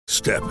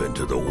Step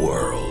into the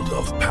world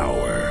of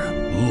power,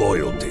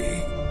 loyalty,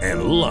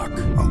 and luck.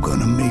 I'm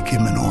gonna make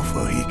him an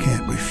offer he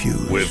can't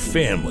refuse. With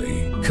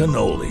family,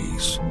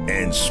 cannolis,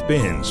 and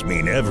spins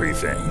mean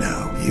everything.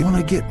 Now, you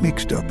wanna get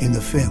mixed up in the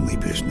family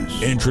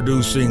business.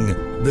 Introducing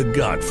The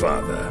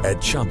Godfather at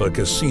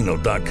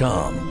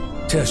ChumbaCasino.com.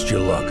 Test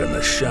your luck in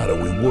the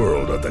shadowy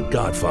world of The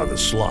Godfather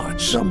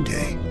slot.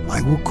 Someday,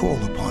 I will call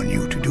upon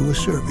you to do a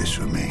service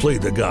for me. Play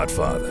The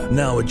Godfather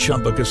now at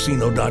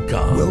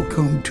ChumbaCasino.com.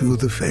 Welcome to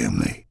the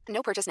family.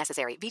 No purchase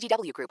necessary.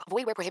 VGW Group.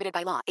 Void where prohibited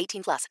by law.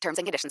 18+. Terms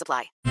and conditions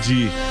apply.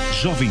 De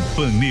Jovem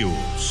Pan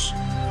News.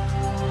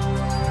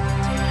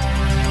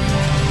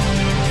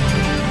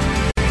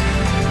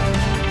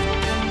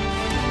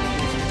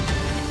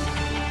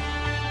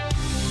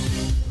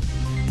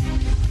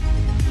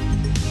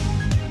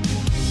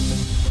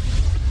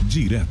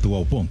 Direto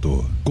ao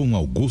ponto, com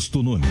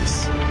Augusto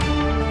Nunes.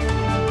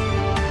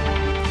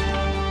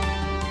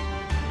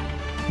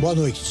 Boa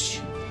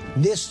noite.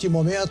 Neste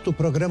momento, o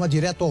programa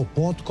Direto ao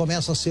Ponto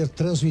começa a ser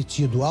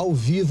transmitido ao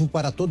vivo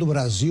para todo o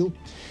Brasil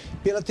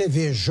pela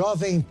TV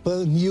Jovem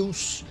Pan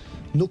News,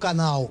 no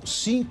canal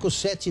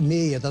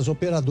 576 das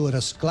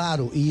operadoras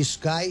Claro e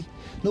Sky,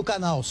 no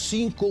canal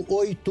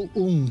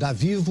 581 da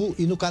Vivo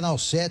e no canal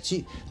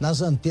 7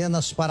 nas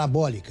antenas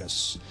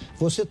parabólicas.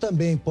 Você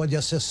também pode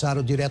acessar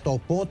o Direto ao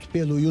Ponto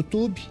pelo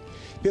YouTube,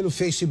 pelo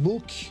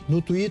Facebook,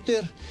 no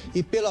Twitter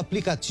e pelo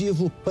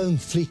aplicativo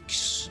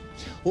Panflix.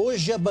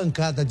 Hoje a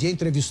bancada de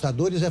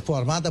entrevistadores é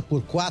formada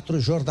por 4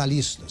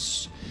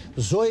 jornalistas.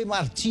 Zoe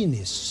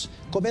Martinez,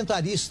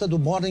 comentarista do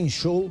Morning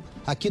Show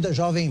aqui da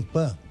Jovem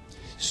Pan.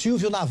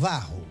 Silvio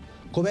Navarro,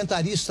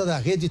 comentarista da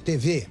Rede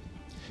TV.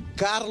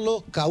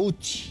 Carlo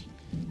Cauti,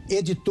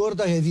 editor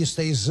da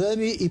revista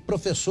Exame e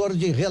professor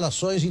de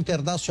Relações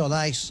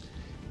Internacionais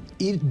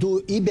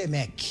do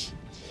IBMEC.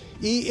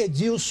 E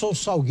Edilson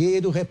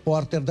Salgueiro,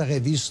 repórter da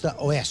revista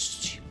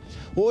Oeste.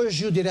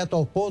 Hoje o Direto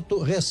ao Ponto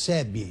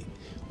recebe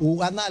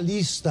o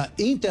analista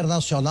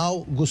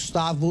internacional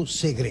Gustavo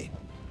Segre.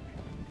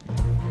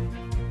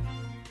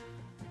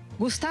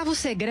 Gustavo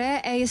Segre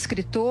é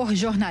escritor,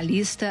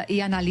 jornalista e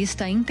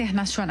analista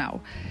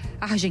internacional.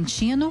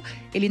 Argentino,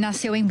 ele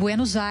nasceu em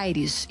Buenos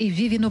Aires e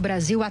vive no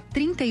Brasil há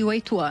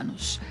 38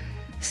 anos.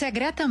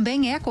 Segre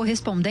também é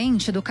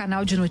correspondente do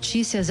canal de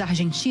notícias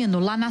argentino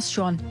La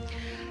Nación.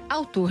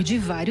 Autor de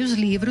vários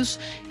livros,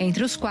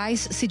 entre os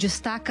quais se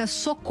destaca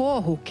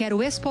Socorro,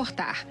 Quero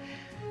Exportar.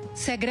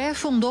 Segre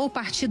fundou o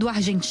Partido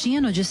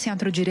Argentino de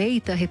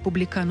Centro-Direita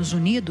Republicanos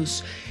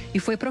Unidos e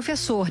foi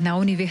professor na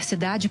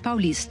Universidade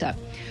Paulista.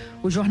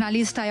 O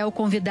jornalista é o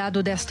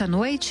convidado desta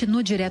noite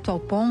no Direto ao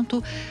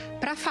Ponto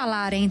para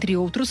falar, entre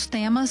outros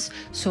temas,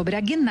 sobre a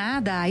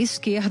guinada à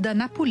esquerda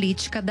na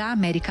política da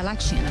América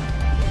Latina.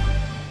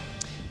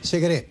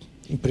 Segre,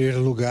 em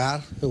primeiro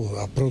lugar,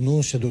 a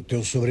pronúncia do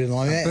teu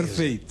sobrenome é...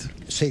 Perfeito.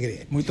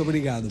 Segre. Muito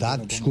obrigado. Tá?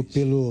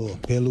 Desculpe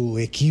pelo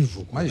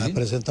equívoco na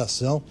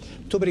apresentação.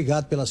 Muito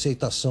obrigado pela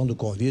aceitação do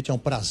convite. É um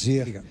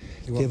prazer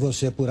ter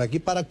você por aqui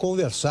para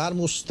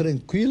conversarmos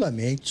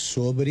tranquilamente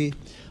sobre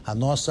a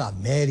nossa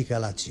América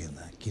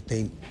Latina, que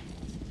tem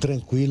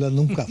tranquila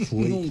nunca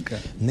foi,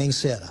 nunca. Nem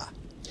será.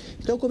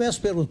 Então eu começo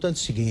perguntando o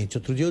seguinte: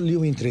 outro dia eu li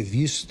uma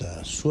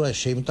entrevista sua,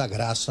 achei muita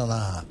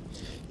graça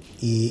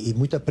e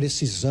muita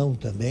precisão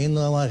também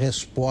na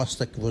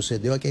resposta que você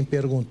deu a quem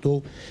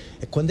perguntou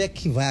quando é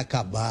que vai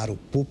acabar o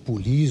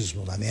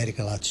populismo na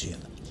América Latina.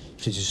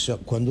 Você disse,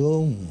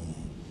 quando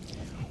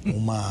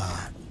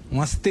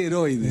um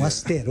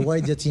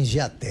asteroide atingir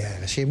a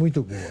Terra. Achei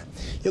muito boa.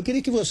 Eu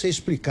queria que você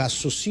explicasse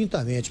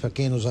sucintamente para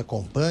quem nos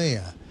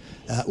acompanha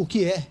o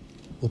que é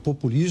o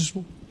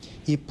populismo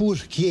e por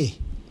que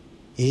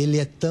ele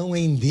é tão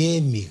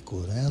endêmico,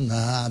 né,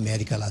 na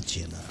América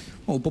Latina.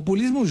 Bom, o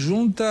populismo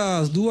junta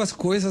as duas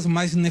coisas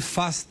mais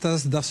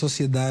nefastas da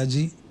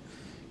sociedade,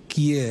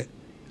 que é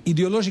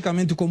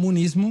ideologicamente o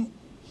comunismo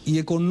e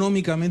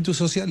economicamente o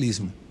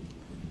socialismo.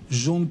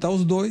 Junta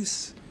os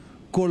dois,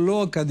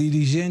 coloca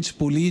dirigentes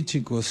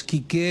políticos que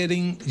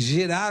querem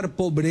gerar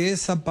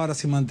pobreza para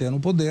se manter no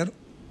poder,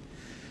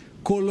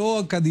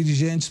 coloca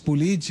dirigentes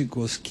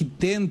políticos que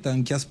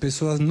tentam que as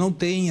pessoas não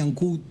tenham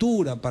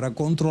cultura para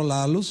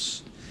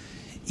controlá-los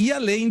e,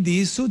 além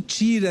disso,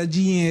 tira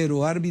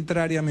dinheiro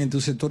arbitrariamente do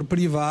setor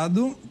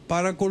privado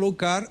para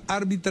colocar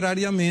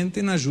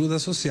arbitrariamente na ajuda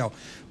social.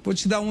 Vou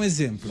te dar um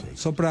exemplo,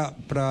 só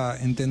para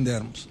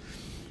entendermos.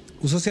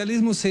 O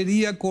socialismo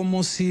seria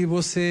como se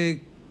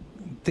você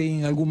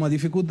tem alguma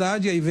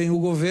dificuldade, aí vem o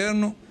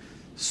governo,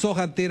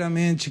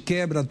 sorrateiramente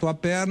quebra a tua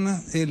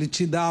perna, ele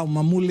te dá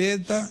uma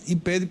muleta e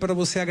pede para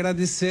você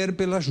agradecer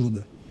pela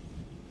ajuda.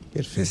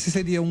 Perfeito. Esse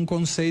seria um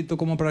conceito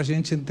como para a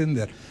gente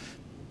entender.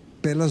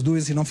 Pelas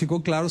duas, se não ficou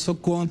claro, sou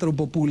contra o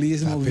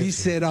populismo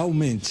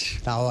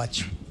visceralmente. Tá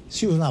ótimo.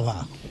 Silvio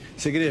Navarro.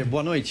 Segre,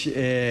 boa noite.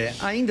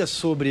 Ainda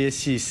sobre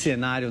esse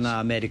cenário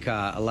na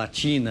América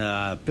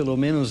Latina, pelo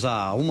menos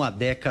há uma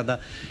década,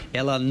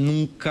 ela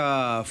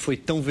nunca foi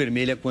tão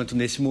vermelha quanto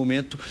nesse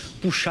momento,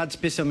 puxada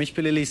especialmente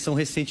pela eleição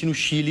recente no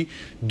Chile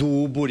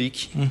do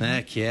Boric,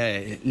 né, que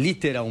é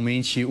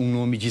literalmente um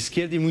nome de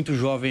esquerda e muito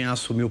jovem a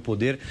assumir o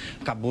poder,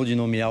 acabou de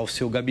nomear o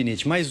seu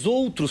gabinete. Mas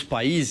outros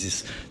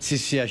países,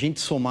 se a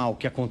gente somar o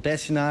que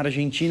acontece na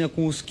Argentina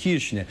com os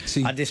Kirchner,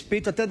 sim, a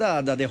despeito até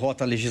da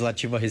derrota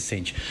legislativa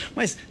recente,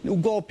 mas o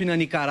golpe na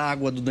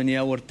Nicarágua do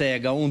Daniel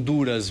Ortega,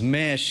 Honduras,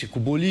 México,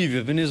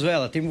 Bolívia,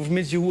 Venezuela, tem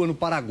movimentos de rua no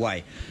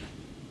Paraguai.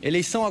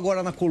 Eleição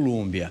agora na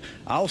Colômbia.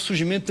 Há o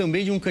surgimento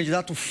também de um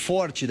candidato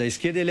forte da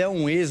esquerda, ele é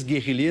um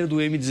ex-guerrilheiro do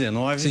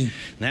M19. Sim.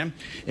 Né?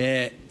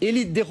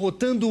 Ele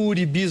derrotando o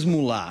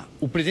uribismo lá,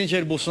 o presidente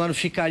Jair Bolsonaro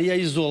ficaria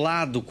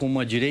isolado como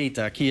a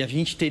direita, que a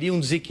gente teria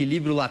um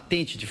desequilíbrio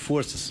latente de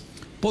forças?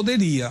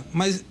 Poderia,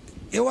 mas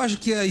eu acho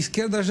que a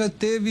esquerda já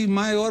teve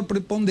maior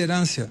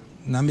preponderância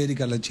na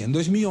América Latina. Em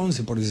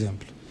 2011, por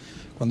exemplo,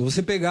 quando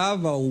você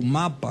pegava o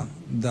mapa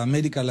da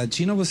América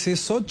Latina, você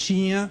só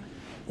tinha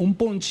um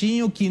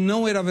pontinho que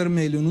não era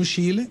vermelho no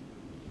Chile,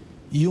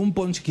 e um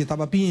pontinho que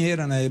estava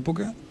Piñera na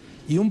época,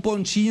 e um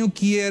pontinho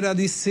que era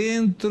de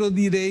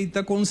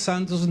centro-direita com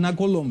Santos na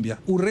Colômbia.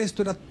 O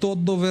resto era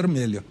todo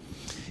vermelho.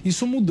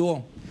 Isso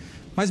mudou.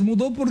 Mas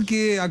mudou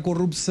porque a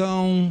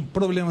corrupção,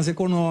 problemas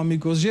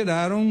econômicos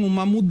geraram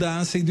uma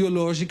mudança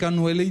ideológica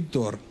no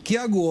eleitor, que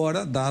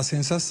agora dá a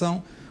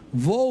sensação,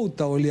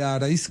 volta a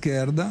olhar a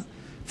esquerda,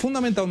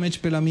 fundamentalmente,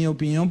 pela minha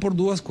opinião, por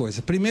duas coisas.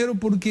 Primeiro,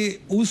 porque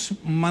os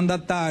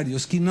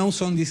mandatários que não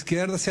são de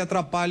esquerda se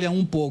atrapalham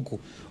um pouco,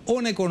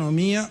 ou na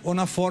economia ou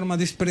na forma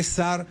de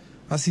expressar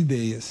as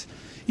ideias.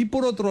 E,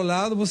 por outro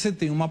lado, você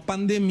tem uma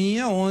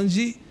pandemia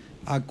onde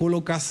a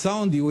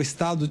colocação de o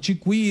Estado te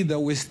cuida,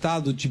 o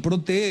Estado te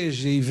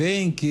protege e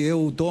vem que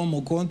eu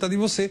tomo conta de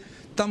você,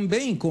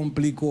 também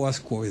complicou as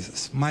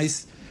coisas.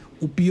 Mas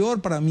o pior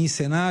para mim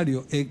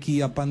cenário é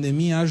que a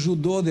pandemia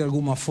ajudou de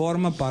alguma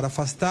forma para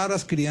afastar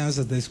as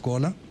crianças da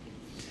escola,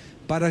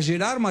 para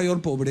gerar maior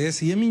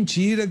pobreza, e é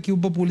mentira que o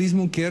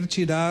populismo quer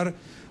tirar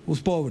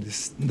os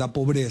pobres da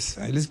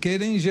pobreza. Eles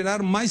querem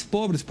gerar mais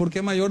pobres porque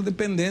é maior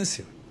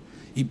dependência.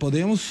 E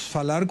podemos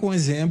falar com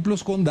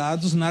exemplos, com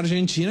dados na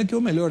Argentina, que é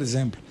o melhor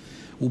exemplo.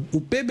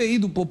 O PBI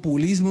do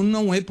populismo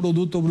não é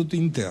produto bruto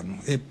interno.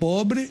 É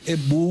pobre, é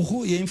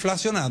burro e é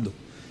inflacionado.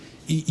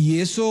 E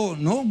isso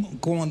não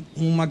com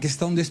uma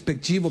questão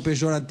despectiva ou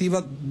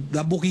pejorativa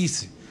da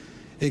burrice.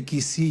 É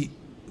que se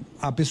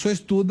a pessoa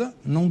estuda,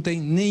 não tem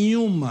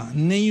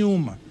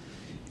nenhuma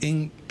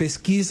em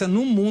pesquisa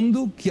no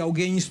mundo que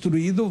alguém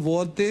instruído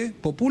vote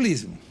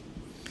populismo.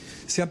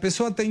 Se a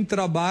pessoa tem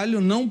trabalho,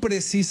 não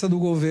precisa do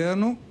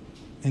governo,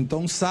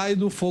 então sai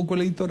do foco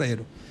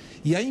eleitoreiro.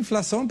 E a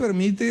inflação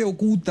permite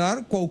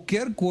ocultar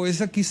qualquer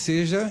coisa que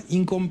seja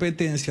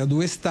incompetência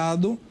do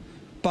Estado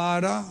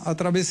para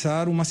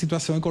atravessar uma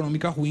situação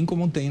econômica ruim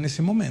como tem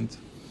nesse momento.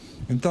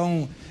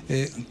 Então,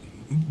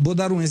 vou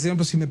dar um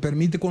exemplo, se me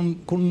permite,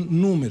 com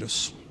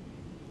números.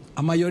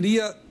 A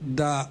maioria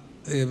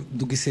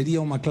do que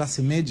seria uma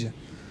classe média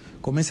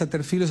começa a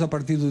ter filhos a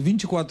partir dos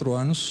 24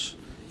 anos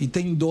e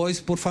tem 2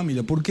 por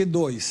família. Por que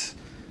 2?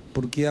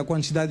 Porque é a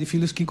quantidade de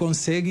filhos que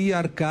consegue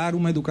arcar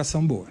uma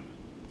educação boa.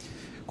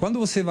 Quando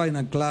você vai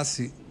na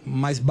classe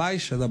mais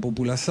baixa da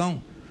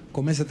população,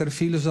 começa a ter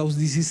filhos aos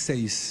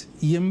 16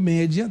 e, em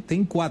média,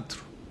 tem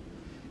 4.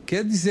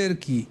 Quer dizer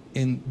que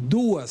em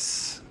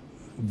 2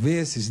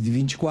 vezes de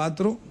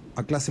 24,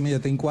 a classe média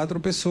tem 4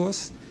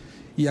 pessoas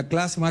e a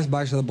classe mais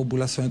baixa da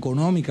população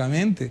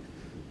economicamente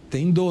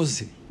tem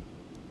 12.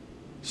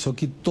 Só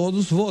que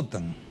todos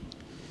votam.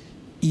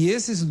 E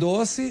esses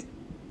 12,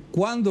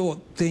 quando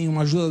tem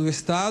uma ajuda do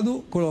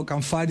Estado,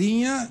 colocam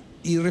farinha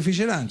e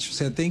refrigerante.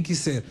 Você tem que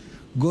ser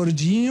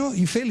gordinho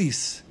e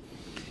feliz.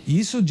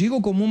 Isso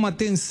digo como uma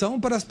atenção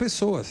para as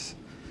pessoas.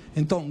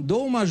 Então,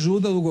 dou uma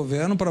ajuda do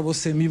governo para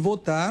você me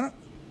votar,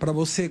 para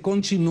você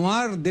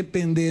continuar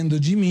dependendo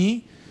de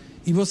mim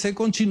e você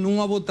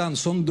continua votando.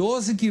 São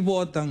 12 que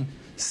votam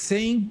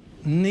sem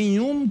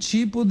nenhum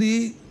tipo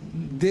de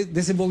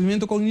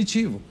desenvolvimento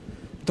cognitivo.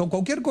 Então,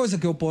 qualquer coisa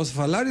que eu possa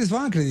falar, eles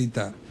vão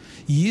acreditar.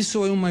 E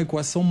isso é uma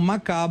equação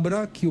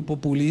macabra que o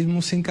populismo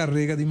se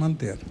encarrega de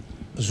manter.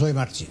 Zoe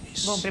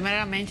Martins. Bom,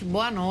 primeiramente,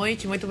 boa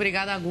noite. Muito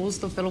obrigada,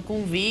 Augusto, pelo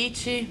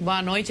convite.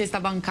 Boa noite a esta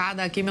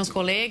bancada aqui, meus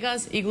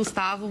colegas. E,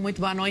 Gustavo,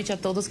 muito boa noite a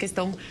todos que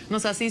estão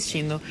nos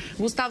assistindo.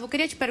 Gustavo,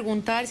 queria te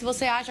perguntar se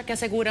você acha que a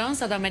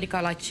segurança da América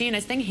Latina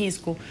está em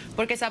risco.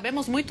 Porque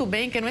sabemos muito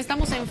bem que não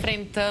estamos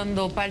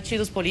enfrentando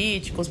partidos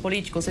políticos,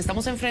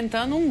 estamos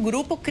enfrentando um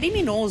grupo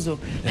criminoso,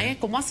 né,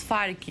 como as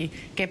Farc,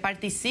 que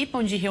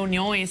participam de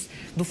reuniões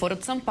do Foro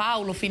de São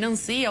Paulo,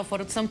 financia o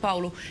Foro de São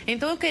Paulo.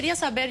 Então, eu queria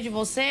saber de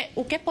você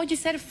o que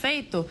pode ser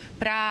feito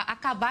para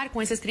acabar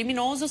com esses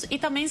criminosos e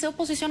também seu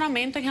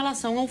posicionamento em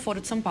relação ao Foro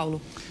de São Paulo.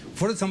 O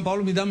Foro de São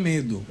Paulo me dá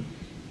medo,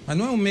 mas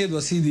não é um medo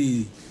assim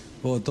de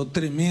estou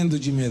tremendo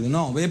de medo,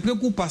 não, é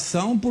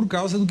preocupação por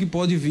causa do que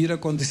pode vir a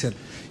acontecer.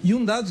 E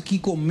um dado que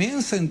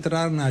começa a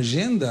entrar na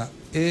agenda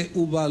é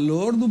o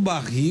valor do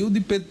barril de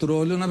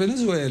petróleo na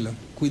Venezuela.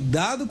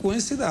 Cuidado com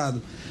esse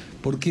dado,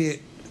 porque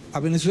a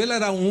Venezuela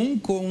era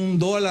com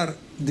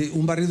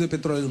um barril de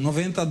petróleo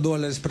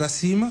 $90 para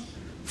cima,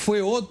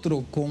 foi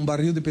outro com um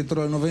barril de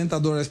petróleo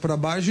 $90 para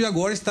baixo e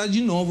agora está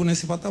de novo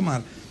nesse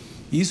patamar.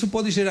 Isso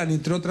pode gerar,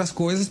 entre outras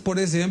coisas, por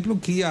exemplo,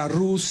 que a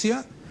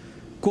Rússia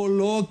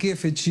coloque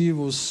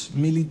efetivos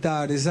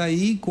militares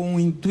aí com o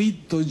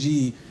intuito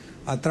de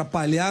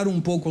atrapalhar um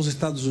pouco os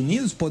Estados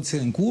Unidos, pode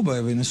ser em Cuba,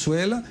 em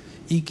Venezuela,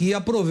 e que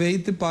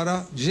aproveite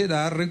para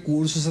gerar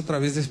recursos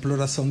através da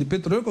exploração de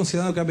petróleo,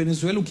 considerando que a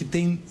Venezuela o que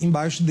tem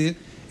embaixo de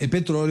é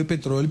petróleo,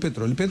 petróleo,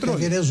 petróleo, petróleo. A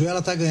Venezuela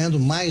está ganhando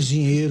mais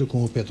dinheiro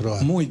com o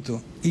petróleo.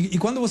 Muito. E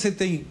quando você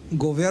tem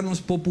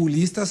governos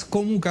populistas,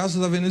 como o caso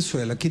da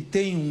Venezuela, que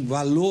tem um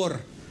valor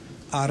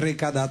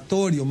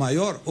arrecadatório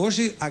maior,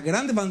 hoje a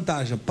grande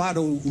vantagem para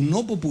o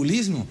não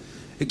populismo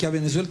é que a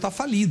Venezuela está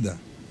falida.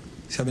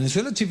 Se a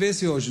Venezuela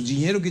tivesse hoje o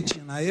dinheiro que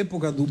tinha na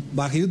época do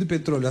barril de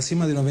petróleo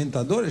acima de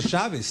 $90,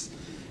 Chávez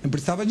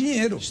emprestava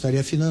dinheiro.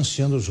 Estaria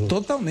financiando os outros.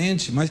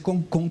 Totalmente, mas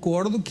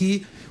concordo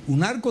que o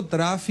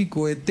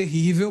narcotráfico é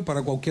terrível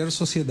para qualquer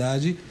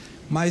sociedade,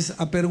 mas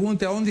a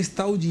pergunta é onde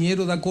está o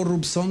dinheiro da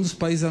corrupção dos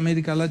países da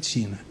América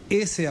Latina.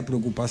 Essa é a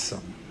preocupação.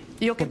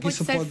 E o que pode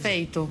ser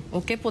feito?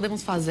 O que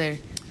podemos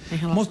fazer?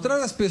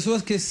 Mostrar às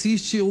pessoas que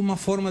existe uma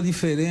forma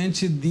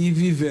diferente de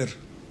viver.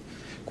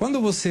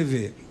 Quando você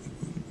vê,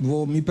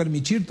 vou me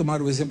permitir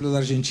tomar o exemplo da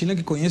Argentina,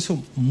 que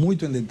conheço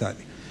muito em detalhe.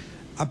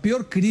 A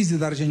pior crise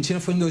da Argentina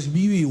foi em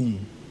 2001,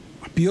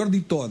 a pior de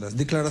todas.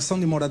 Declaração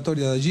de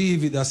moratória da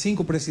dívida,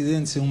 5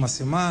 presidentes em uma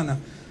semana,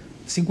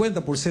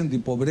 50% de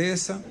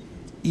pobreza,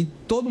 e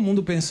todo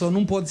mundo pensou,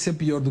 não pode ser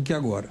pior do que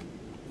agora.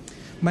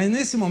 Mas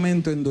nesse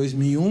momento, em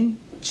 2001,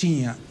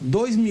 tinha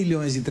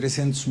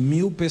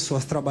 2.300.000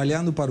 pessoas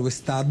trabalhando para o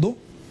Estado,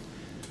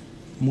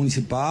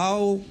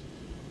 municipal,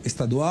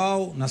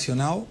 estadual,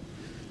 nacional.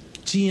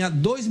 Tinha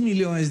 2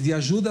 milhões de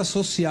ajuda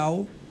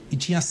social e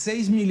tinha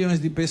 6 milhões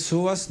de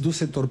pessoas do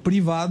setor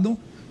privado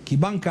que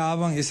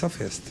bancavam essa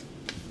festa.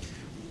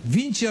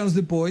 20 anos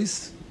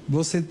depois,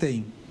 você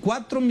tem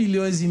 4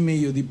 milhões e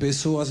meio de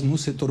pessoas no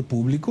setor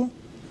público,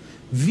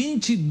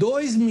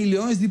 22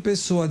 milhões de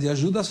pessoas de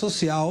ajuda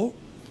social,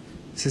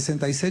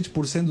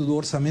 67% do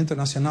orçamento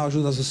nacional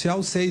ajuda social,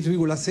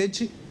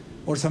 6,7%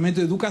 orçamento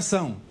de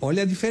educação.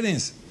 Olha a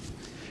diferença.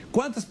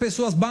 Quantas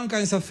pessoas bancam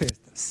essa festa?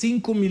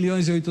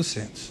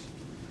 5.800.000.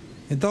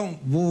 Então,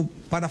 vou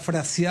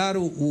parafrasear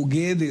o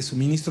Guedes, o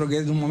ministro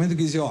Guedes, no momento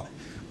que dizia,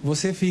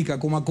 você fica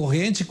com uma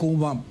corrente, com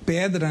uma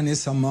pedra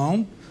nessa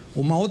mão,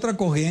 uma outra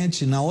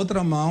corrente na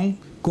outra mão,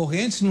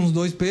 correntes nos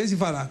dois pés e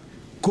fala,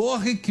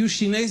 corre que o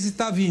chinês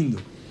está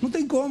vindo. Não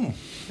tem como.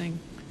 Sim.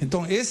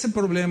 Então, esse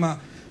problema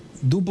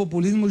do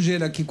populismo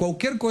gera que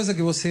qualquer coisa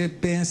que você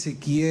pense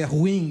que é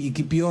ruim e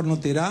que pior não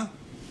terá,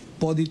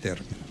 pode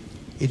ter.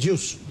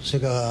 Edilson,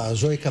 a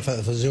Zoe quer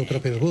fazer outra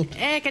pergunta?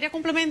 Queria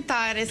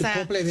complementar essa...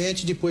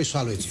 Complemente, depois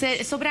falo isso.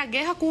 Sobre a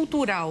guerra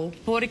cultural,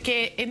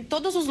 porque em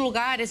todos os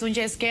lugares onde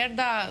a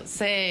esquerda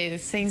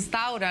se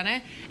instaura,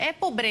 né, é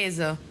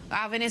pobreza.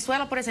 A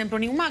Venezuela, por exemplo,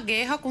 nenhuma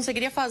guerra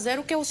conseguiria fazer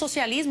o que o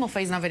socialismo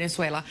fez na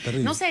Venezuela.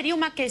 Não seria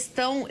uma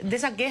questão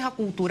dessa guerra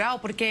cultural,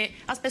 porque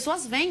as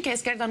pessoas veem que a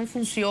esquerda não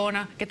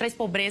funciona, que traz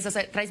pobreza,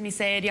 traz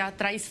miséria,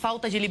 traz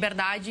falta de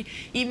liberdade,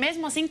 e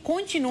mesmo assim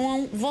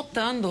continuam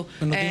votando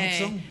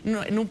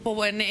em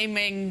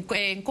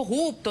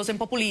corruptos, em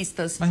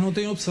populistas. Mas não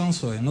tem opção,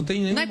 só. Não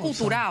tem nenhuma Não é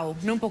cultural?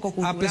 Opção. Não é um pouco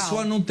cultural? A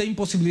pessoa não tem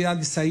possibilidade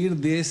de sair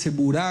desse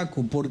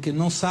buraco porque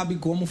não sabe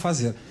como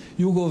fazer.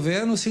 E o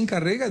governo se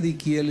encarrega de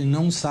que ele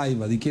não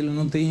saiba, de que ele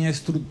não tenha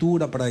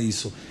estrutura para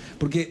isso.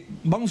 Porque,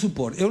 vamos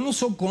supor, eu não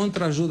sou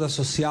contra a ajuda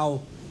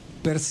social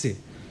per se.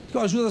 Porque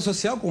a ajuda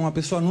social, como a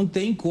pessoa não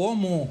tem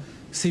como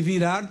se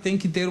virar, tem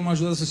que ter uma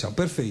ajuda social.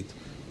 Perfeito.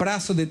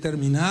 Prazo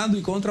determinado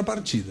e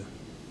contrapartida.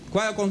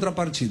 Qual é a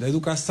contrapartida?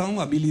 Educação,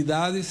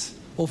 habilidades,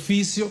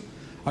 ofício,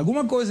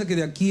 alguma coisa que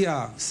daqui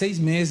a 6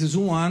 meses,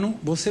 1 ano,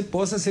 você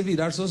possa se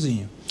virar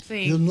sozinho.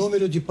 Sim. E o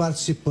número de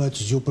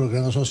participantes de um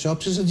programa social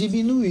precisa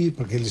diminuir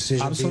para que ele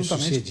seja bem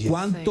sucedido.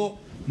 Quanto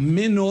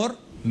menor,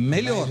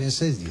 melhor.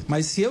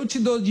 Mas se eu te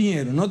dou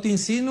dinheiro, não te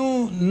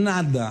ensino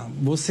nada,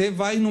 você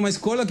vai numa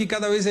escola que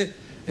cada vez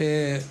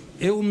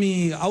eu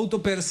me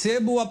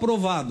autopercebo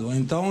aprovado,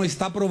 então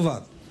está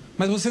aprovado.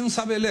 Mas você não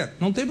sabe ler,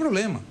 não tem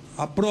problema,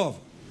 aprova.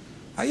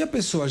 Aí a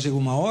pessoa chega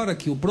uma hora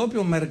que o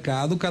próprio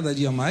mercado, cada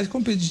dia mais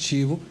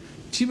competitivo,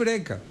 te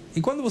breca.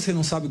 E quando você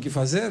não sabe o que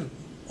fazer,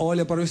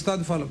 olha para o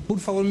Estado e fala, por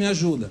favor, me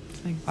ajuda.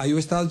 Sim. Aí o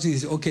Estado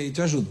diz, ok,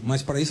 te ajudo,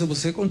 mas para isso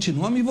você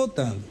continua me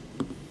votando.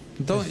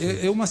 Então,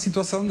 é uma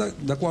situação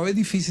da qual é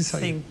difícil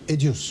sair. Sim.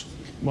 Edilson.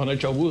 Boa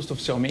noite, Augusto,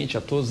 oficialmente,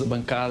 a todos da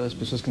bancada, as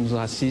pessoas que nos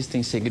assistem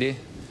em Segre.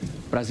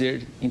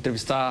 Prazer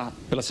entrevistar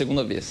pela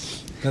segunda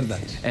vez.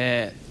 Verdade.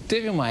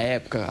 Teve uma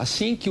época,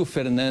 assim que o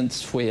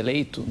Fernandes foi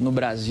eleito, no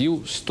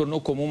Brasil, se tornou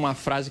comum uma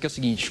frase que é o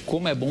seguinte,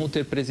 como é bom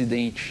ter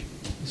presidente.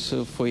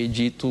 Isso foi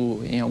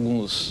dito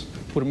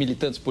por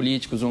militantes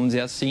políticos, vamos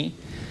dizer assim.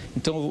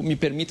 Então, me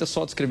permita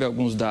só descrever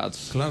alguns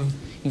dados. Claro.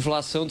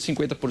 Inflação de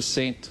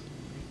 50%,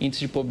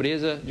 índice de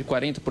pobreza de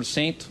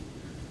 40%,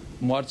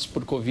 mortes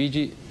por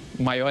Covid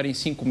maior em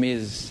 5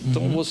 meses.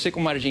 Então, você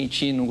como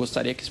argentino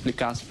gostaria que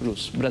explicasse para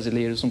os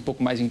brasileiros um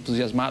pouco mais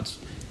entusiasmados,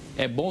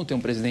 é bom ter um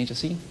presidente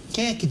assim?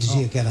 Quem é que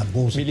dizia que era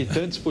bom?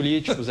 Militantes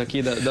políticos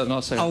aqui da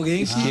nossa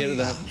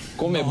esquerda.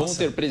 Como é bom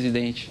ter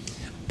presidente?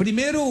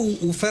 Primeiro,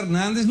 o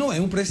Fernandes não é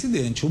um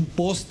presidente. Um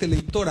posto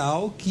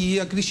eleitoral que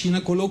a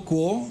Cristina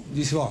colocou,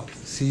 disse, ó,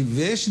 se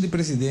veste de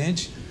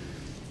presidente,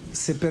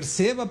 se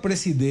perceba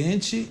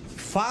presidente,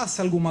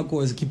 faça alguma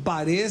coisa que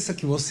pareça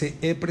que você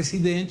é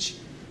presidente,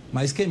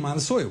 mas quem manda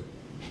sou eu.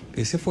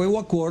 Esse foi o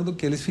acordo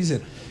que eles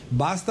fizeram.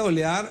 Basta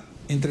olhar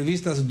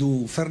entrevistas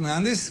do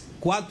Fernandes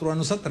 4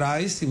 anos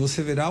atrás e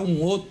você verá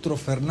um outro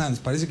Fernandes.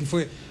 Parece que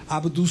foi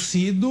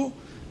abduzido,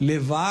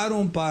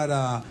 levaram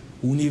para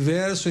o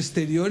universo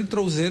exterior e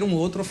trouxeram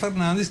outro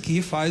Fernandes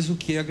que faz o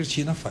que a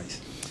Cristina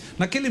faz.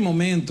 Naquele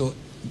momento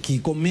que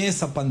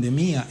começa a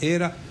pandemia,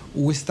 era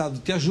o Estado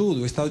te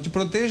ajuda, o Estado te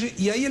protege,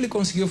 e aí ele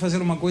conseguiu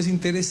fazer uma coisa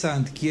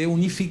interessante, que é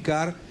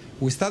unificar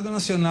o Estado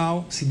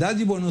Nacional, Cidade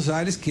de Buenos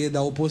Aires, que é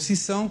da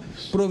oposição,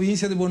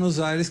 Província de Buenos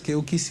Aires, que é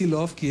o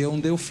Kicillof, que é um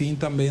delfim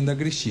também da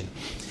Cristina.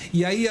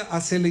 E aí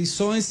as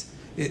eleições,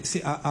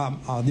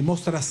 a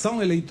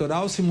demonstração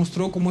eleitoral se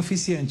mostrou como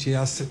eficiente.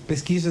 As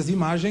pesquisas de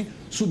imagem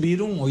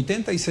subiram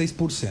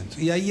 86%.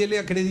 E aí ele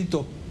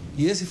acreditou.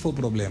 E esse foi o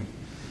problema.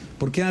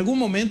 Porque em algum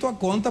momento a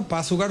conta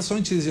passa o garçom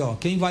e te diz, ó,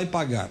 quem vai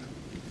pagar?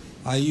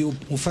 Aí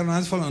o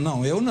Fernandes falou,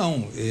 não, eu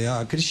não, é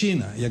a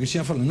Cristina. E a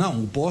Cristina falou,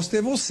 não, o posto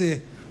é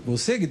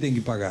você que tem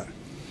que pagar.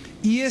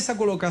 E essa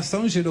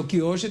colocação gerou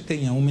que hoje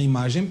tenha uma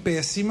imagem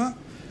péssima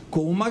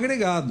com um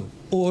agregado.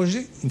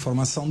 Hoje,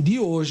 informação de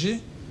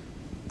hoje,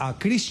 a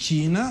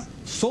Cristina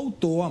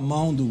soltou a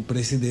mão do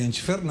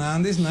presidente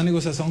Fernandes na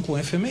negociação com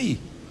o FMI.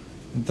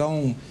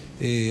 Então,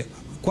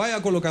 qual é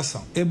a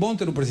colocação? É bom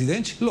ter um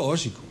presidente?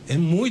 Lógico, é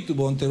muito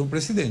bom ter um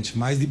presidente,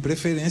 mas de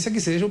preferência que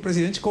seja um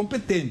presidente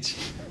competente,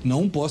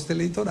 não um posto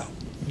eleitoral.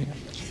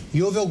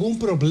 E houve algum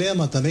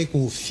problema também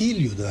com o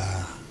filho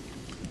da...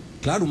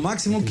 Claro, o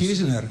Máximo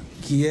Kirchner,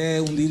 que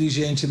é um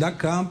dirigente da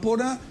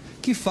Câmara,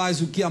 que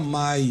faz o que a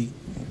mãe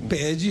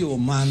pede ou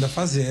manda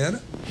fazer,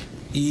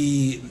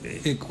 e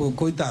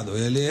coitado,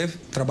 ele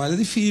trabalha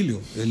de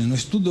filho, ele não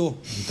estudou,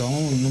 então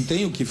não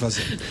tem o que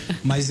fazer.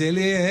 Mas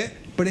ele é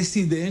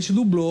presidente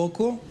do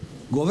bloco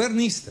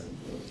governista.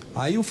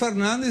 Aí o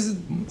Fernandes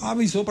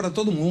avisou para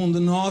todo mundo,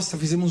 nossa,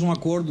 fizemos um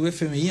acordo do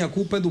FMI, a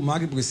culpa é do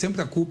Macri, porque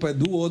sempre a culpa é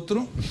do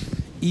outro,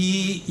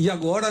 e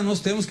agora nós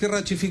temos que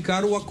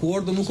ratificar o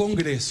acordo no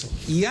Congresso.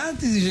 E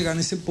antes de chegar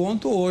nesse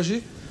ponto,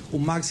 hoje, o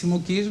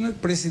Máximo Kirchner,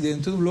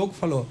 presidente do bloco,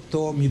 falou,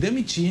 estou me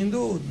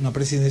demitindo na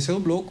presidência do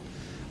bloco,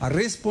 a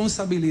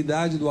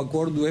responsabilidade do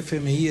acordo do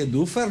FMI é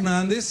do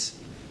Fernandes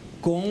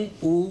com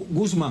o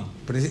Guzmán,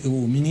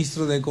 o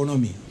ministro da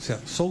Economia. Ou seja,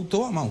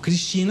 soltou a mão,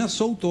 Cristina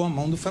soltou a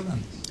mão do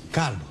Fernandes.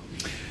 Carlos.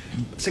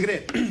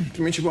 Segre,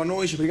 primeiramente boa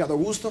noite, obrigado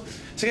Augusto.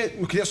 Segre,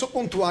 eu queria só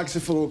pontuar que você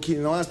falou que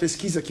não é a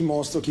pesquisa que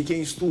mostra que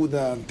quem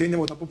estuda tende a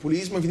votar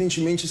populismo,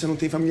 evidentemente você não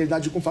tem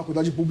familiaridade com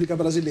faculdade pública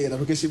brasileira,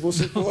 porque se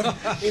você for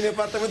em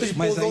departamento de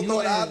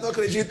pós-doutorado,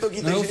 acredito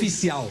que não é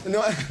oficial.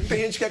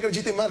 Tem gente que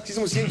acredita em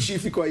marxismo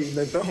científico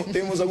ainda, então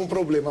temos algum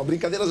problema,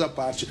 brincadeiras à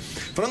parte.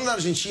 Falando da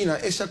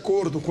Argentina, esse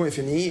acordo com o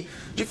FMI,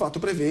 de fato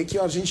prevê que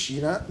a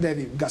Argentina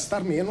deve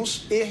gastar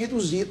menos e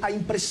reduzir a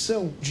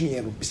impressão de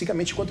dinheiro,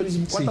 basicamente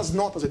quantas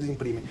notas eles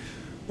imprimem.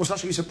 Você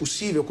acha que isso é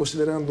possível,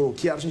 considerando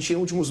que a Argentina,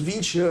 nos últimos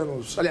 20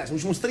 anos, aliás, nos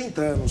últimos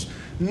 30 anos,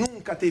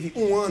 nunca teve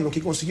um ano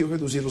que conseguiu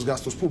reduzir os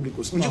gastos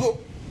públicos? Não digo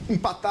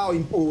empatar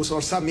o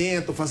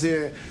orçamento,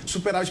 fazer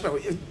superávit,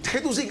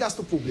 reduzir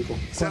gasto público.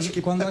 Você acha que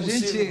quando a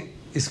gente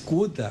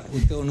escuta o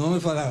teu nome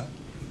e fala,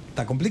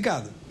 tá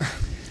complicado.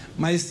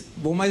 Mas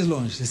vou mais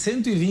longe,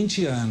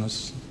 120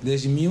 anos,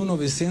 desde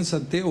 1900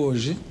 até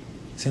hoje,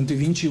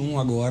 121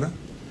 agora,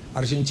 a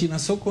Argentina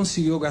só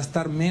conseguiu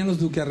gastar menos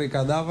do que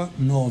arrecadava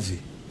 9.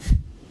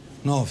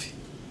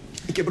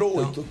 E quebrou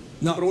 8.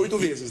 Quebrou 8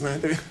 vezes, né?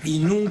 E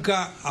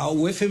nunca,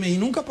 o FMI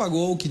nunca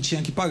pagou o que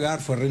tinha que pagar,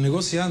 foi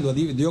renegociando a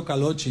dívida, deu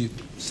calote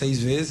 6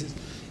 vezes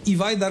e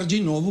vai dar de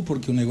novo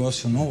porque o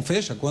negócio não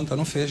fecha, a conta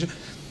não fecha.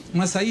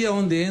 Mas aí é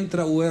onde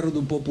entra o erro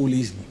do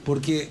populismo,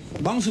 porque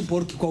vamos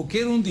supor que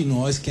qualquer um de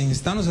nós, quem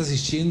está nos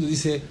assistindo,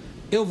 disse,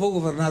 eu vou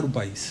governar o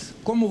país.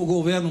 Como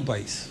governa um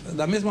país?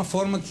 Da mesma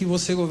forma que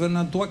você governa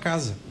a tua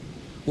casa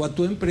ou a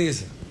tua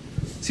empresa.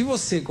 Se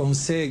você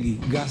consegue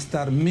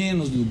gastar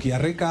menos do que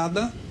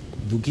arrecada,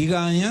 do que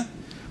ganha,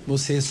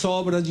 você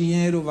sobra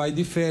dinheiro, vai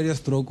de férias,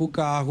 troca o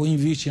carro,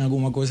 investe em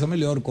alguma coisa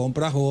melhor,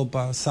 compra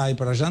roupa, sai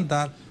para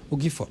jantar, o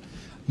que for.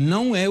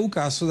 Não é o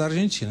caso da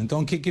Argentina.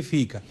 Então, o que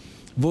fica?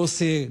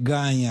 Você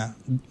ganha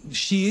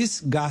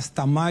X,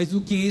 gasta mais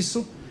do que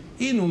isso,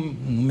 e no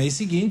mês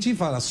seguinte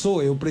fala,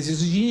 eu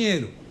preciso de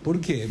dinheiro. Por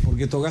quê?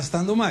 Porque estou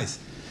gastando mais.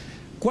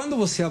 Quando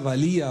você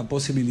avalia a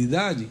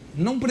possibilidade,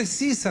 não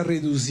precisa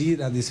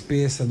reduzir a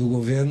despesa do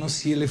governo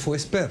se ele for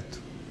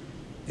esperto.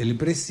 Ele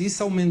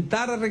precisa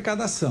aumentar a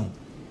arrecadação.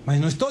 Mas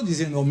não estou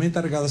dizendo aumenta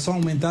a arrecadação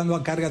aumentando a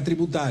carga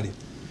tributária.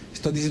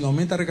 Estou dizendo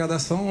aumenta a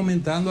arrecadação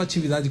aumentando a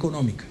atividade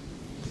econômica.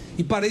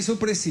 E para isso eu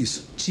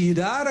preciso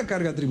tirar a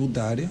carga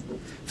tributária,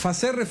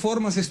 fazer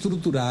reformas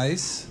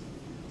estruturais,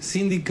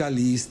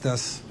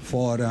 sindicalistas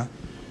fora,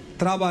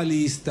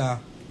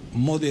 trabalhista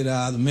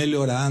moderado,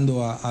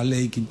 melhorando a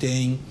lei que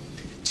tem,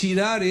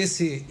 tirar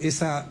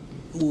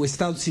o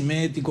Estado se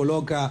mete,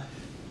 coloca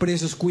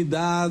preços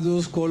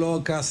cuidados,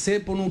 coloca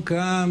cepo no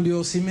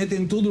câmbio, se mete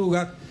em todo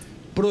lugar.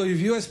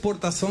 Proibiu a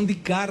exportação de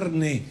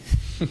carne.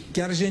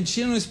 Que a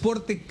Argentina não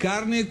exporte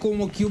carne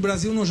como que o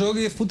Brasil não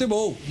jogue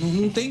futebol.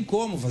 Não tem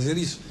como fazer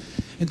isso.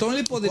 Então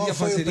ele poderia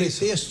fazer isso. Qual foi o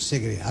pretexto,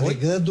 Segre?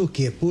 Alegando o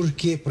quê? Por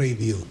que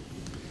proibiu?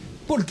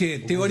 Porque,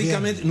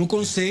 teoricamente, no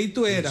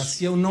conceito era,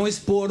 se eu não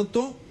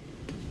exporto,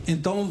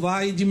 então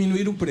vai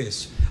diminuir o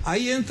preço.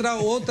 Aí entra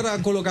outra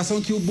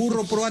colocação, que o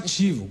burro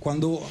proativo.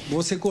 Quando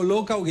você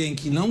coloca alguém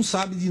que não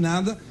sabe de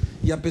nada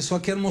e a pessoa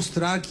quer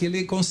mostrar que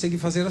ele consegue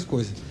fazer as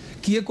coisas.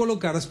 Que é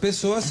colocar as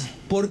pessoas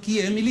porque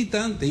é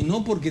militante e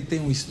não porque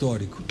tem um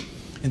histórico.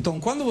 Então,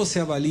 quando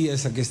você avalia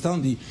essa questão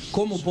de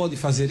como pode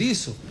fazer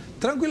isso,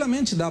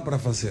 tranquilamente dá para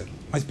fazer.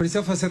 Mas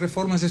precisa fazer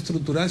reformas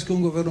estruturais que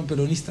um governo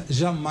peronista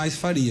jamais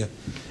faria.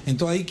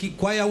 Então, aí,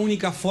 qual é a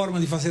única forma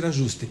de fazer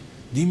ajuste?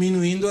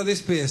 Diminuindo a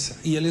despesa.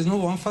 E eles não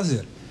vão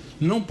fazer.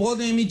 Não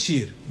podem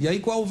emitir. E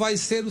aí, qual vai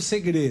ser o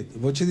segredo?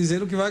 Vou te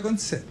dizer o que vai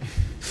acontecer.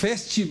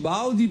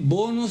 Festival de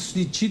bônus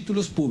de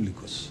títulos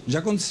públicos. Já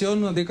aconteceu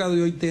na década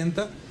de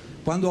 80,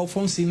 quando o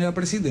Alfonsín era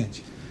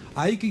presidente.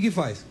 Aí o que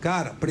faz?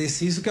 Cara,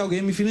 preciso que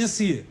alguém me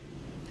financie.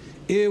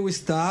 Eu,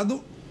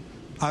 Estado,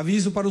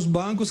 aviso para os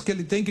bancos que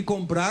ele tem que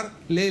comprar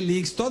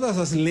LELIQs, todas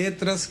as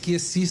letras que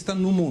existam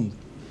no mundo.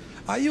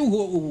 Aí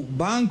o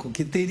banco,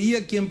 que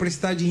teria que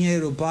emprestar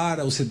dinheiro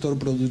para o setor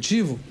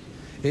produtivo,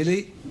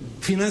 ele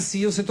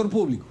financia o setor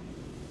público.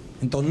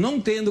 Então,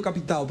 não tendo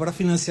capital para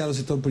financiar o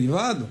setor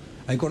privado,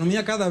 a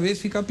economia cada vez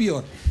fica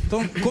pior.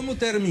 Então, como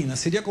termina?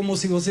 Seria como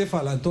se você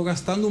falar, estou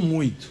gastando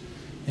muito.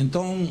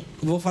 Então,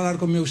 vou falar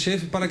com o meu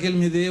chefe para que ele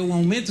me dê um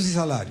aumento de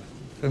salário.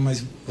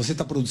 Mas você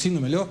está produzindo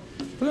melhor?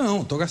 Eu falei,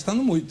 não, estou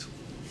gastando muito.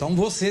 Então,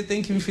 você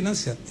tem que me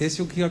financiar. Esse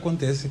é o que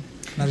acontece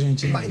na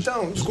Argentina. Mas,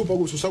 então, desculpa,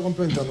 Augusto, só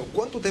complementando.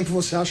 Quanto tempo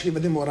você acha que vai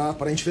demorar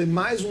para a gente ver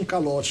mais um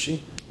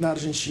calote na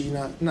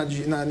Argentina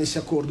nesse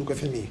acordo com o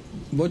FMI?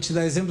 Vou te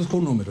dar exemplos com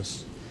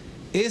números.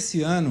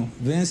 Esse ano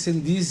vencem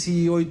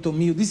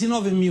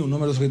 19 mil,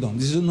 números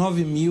redondos,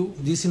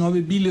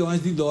 19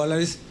 bilhões de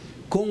dólares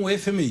com o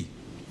FMI.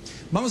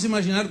 Vamos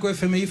imaginar que o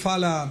FMI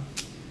fala,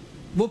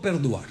 vou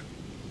perdoar,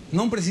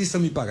 não precisa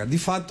me pagar. De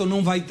fato,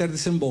 não vai ter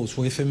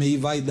desembolso. O FMI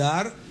vai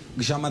dar,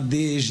 que chama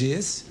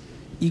DEGs,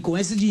 e com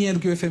esse dinheiro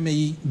que o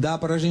FMI dá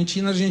para a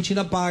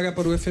Argentina paga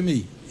para o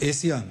FMI,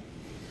 esse ano.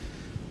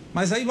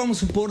 Mas aí vamos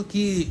supor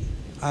que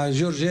a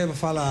Georgieva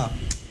fala,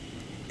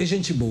 é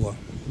gente boa,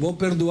 vou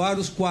perdoar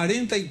os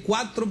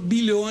 44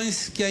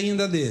 bilhões que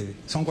ainda deve,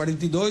 são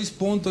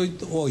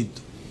 42,8.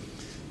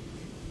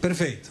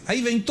 Perfeito.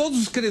 Aí vem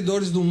todos os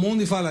credores do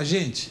mundo e fala,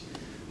 gente,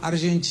 a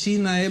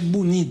Argentina é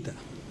bonita.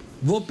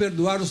 Vou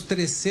perdoar os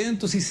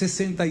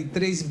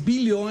 363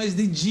 bilhões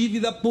de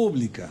dívida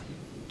pública.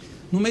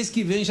 No mês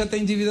que vem já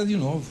tem dívida de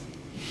novo.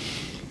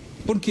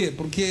 Por quê?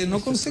 Porque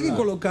não consegue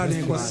colocar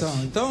em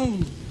equação. Então,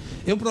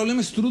 é um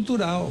problema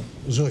estrutural.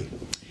 Zoe.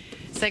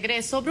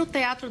 Segre, sobre o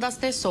Teatro das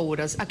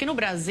Tesouras. Aqui no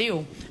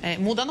Brasil,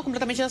 mudando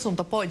completamente de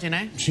assunto, pode,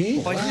 né? Sim.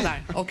 Pode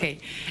mudar, ok.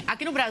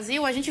 Aqui no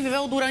Brasil, a gente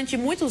viveu durante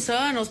muitos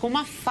anos com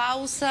uma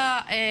falsa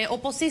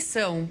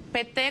oposição,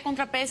 PT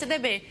contra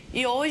PSDB.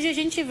 E hoje a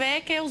gente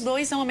vê que os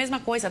dois são a mesma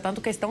coisa,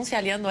 tanto que estão se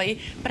aliando aí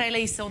para a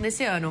eleição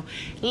desse ano.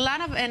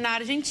 Lá na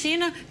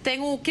Argentina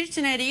tem o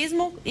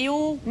kirchnerismo e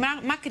o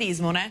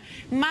macrismo, né?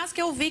 Mas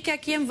que eu vi que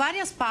aqui em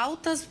várias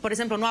pautas, por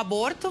exemplo, no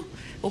aborto,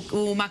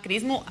 o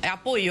macrismo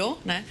apoiou,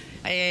 né?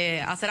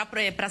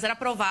 Para ser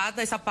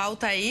aprovada essa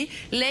pauta aí,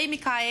 Lei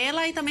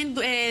Micaela e também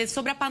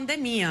sobre a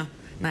pandemia,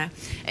 né?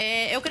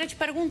 Eu queria te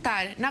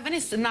perguntar,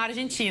 na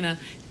Argentina,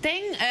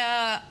 tem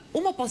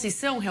uma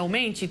oposição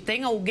realmente?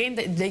 Tem alguém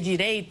de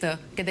direita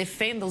que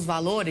defenda os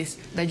valores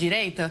da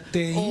direita?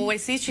 Tem. Ou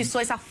existe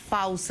só essa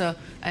falsa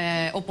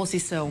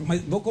oposição?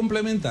 Mas vou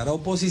complementar. A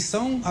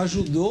oposição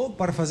ajudou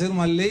para fazer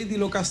uma lei de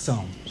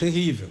locação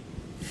terrível.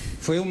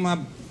 Foi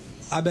uma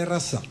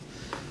aberração.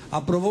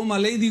 Aprovou uma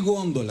lei de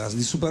gôndolas,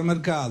 de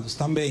supermercados,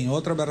 também,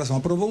 outra aberração.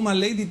 Aprovou uma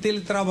lei de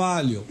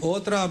teletrabalho,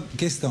 outra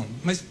questão.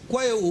 Mas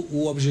qual é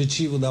o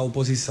objetivo da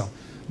oposição?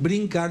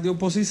 Brincar de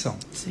oposição.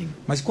 Sim.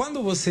 Mas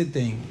quando você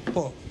tem...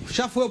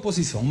 já foi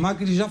oposição, o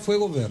Macri já foi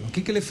governo. O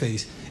que ele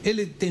fez?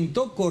 Ele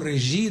tentou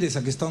corrigir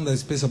essa questão da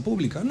despesa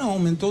pública? Não,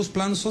 aumentou os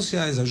planos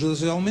sociais, a ajuda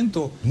social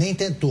aumentou. Nem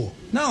tentou.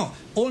 Não,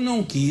 ou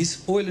não quis,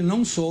 ou ele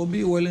não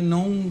soube, ou ele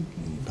não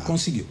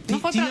conseguiu. Não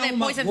foi para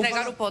depois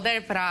entregar o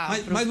poder para...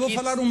 Mas vou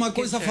falar uma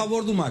coisa a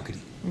favor do Macri.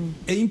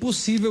 É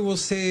impossível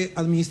você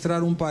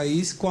administrar um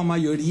país com a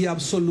maioria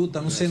absoluta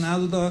no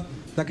Senado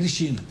da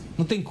Cristina.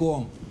 Não tem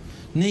como.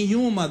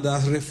 Nenhuma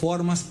das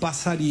reformas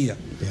passaria.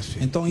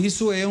 Então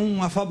isso é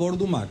a favor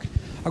do Macri.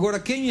 Agora,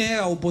 quem é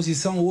a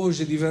oposição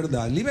hoje de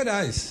verdade?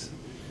 Liberais.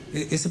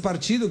 Esse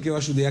partido que eu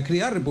ajudei a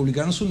criar,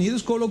 Republicanos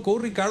Unidos, colocou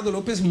o Ricardo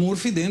Lopes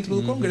Murphy dentro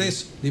do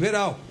Congresso,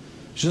 liberal.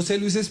 José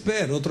Luiz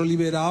Esper, outro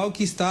liberal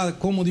que está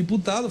como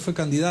deputado, foi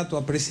candidato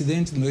a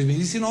presidente em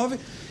 2019,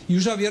 e o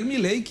Javier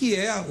Milei, que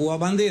é o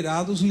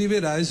abandeirado dos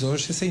liberais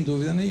hoje, sem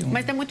dúvida nenhuma.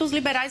 Mas tem muitos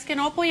liberais que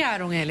não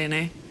apoiaram ele,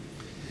 né?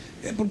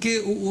 É porque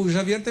o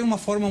Javier tem uma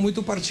forma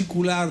muito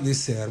particular de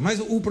ser.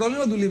 Mas o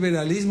problema do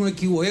liberalismo é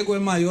que o ego é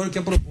maior que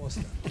a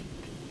proposta.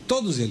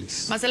 Todos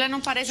eles. Mas ele não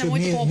parece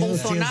muito com o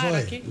Bolsonaro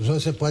aqui?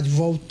 Você pode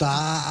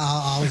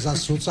voltar aos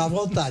assuntos à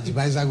vontade,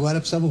 mas agora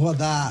precisamos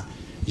rodar,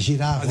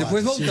 girar a roda. Mas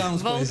depois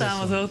voltamos.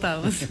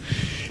 Voltamos.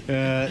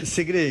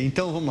 Segre,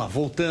 então vamos lá,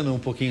 voltando um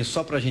pouquinho,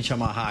 só para a gente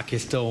amarrar a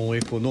questão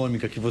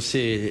econômica que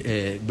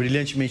você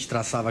brilhantemente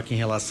traçava aqui em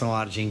relação à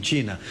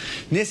Argentina.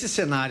 Nesse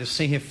cenário,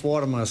 sem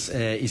reformas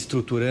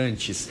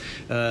estruturantes,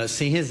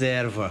 sem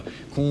reserva,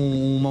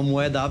 com uma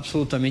moeda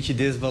absolutamente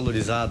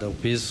desvalorizada, o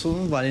peso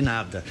não vale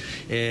nada.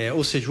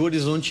 Ou seja, o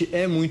horizonte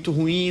é muito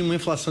ruim, uma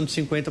inflação de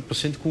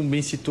 50%, como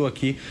bem citou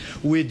aqui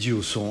o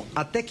Edilson.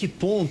 Até que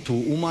ponto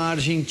uma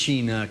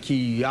Argentina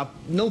que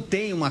não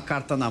tem uma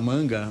carta na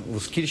manga,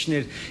 os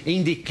Kirchner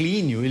em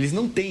declínio, eles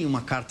não têm uma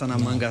carta na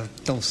manga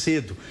tão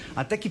cedo.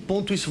 Até que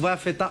ponto isso vai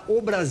afetar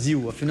o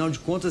Brasil? Afinal de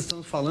contas,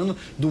 estamos falando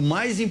do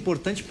mais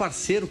importante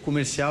parceiro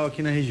comercial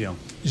aqui na região.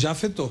 Já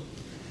afetou.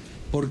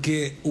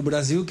 Porque o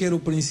Brasil, que era o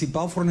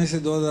principal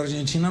fornecedor da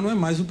Argentina, não é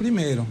mais o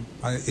primeiro.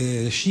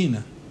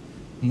 China.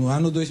 No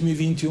ano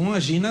 2021,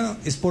 a China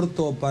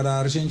exportou para a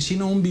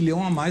Argentina 1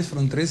 bilhão a mais,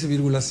 foram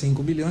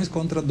 13,5 bilhões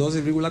contra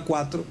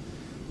 12,4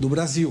 do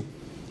Brasil.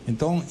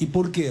 Então, e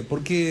por quê?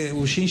 Porque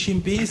o Xi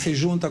Jinping se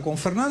junta com o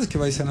Fernandes, que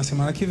vai ser na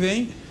semana que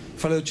vem,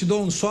 fala, eu te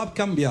dou um swap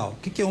cambial.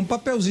 O que é? Um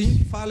papelzinho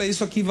que fala,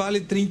 isso aqui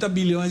vale 30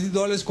 bilhões de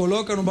dólares,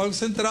 coloca no Banco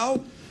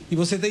Central e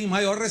você tem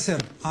maior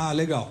reserva. Ah,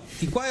 legal.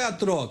 E qual é a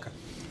troca?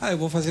 Ah, eu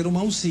vou fazer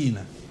uma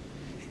usina.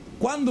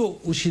 Quando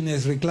o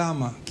chinês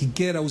reclama que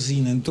quer a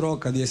usina em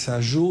troca dessa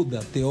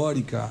ajuda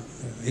teórica,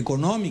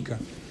 econômica,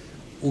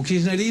 o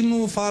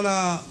kirchnerismo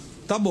fala,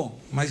 tá bom,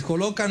 mas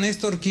coloca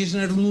Néstor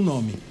Kirchner no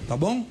nome, tá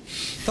bom?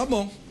 Tá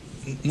bom.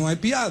 Não é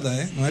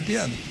piada, não é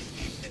piada.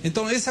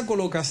 Então, essa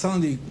colocação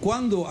de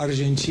quando a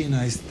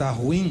Argentina está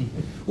ruim,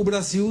 o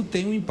Brasil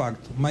tem um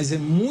impacto. Mas é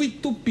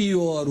muito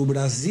pior o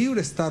Brasil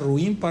estar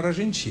ruim para a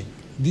Argentina.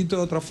 Dito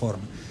de outra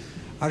forma,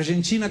 a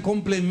Argentina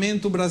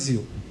complementa o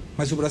Brasil,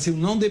 mas o Brasil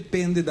não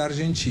depende da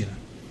Argentina.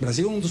 O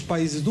Brasil é um dos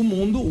países do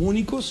mundo,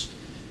 únicos,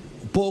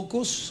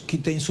 poucos, que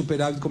tem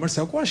superávit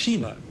comercial com a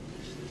China.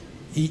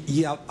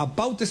 E a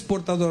pauta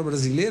exportadora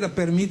brasileira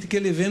permite que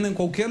ele venda em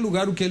qualquer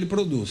lugar o que ele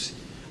produz.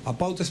 A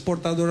pauta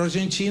exportadora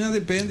argentina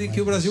depende que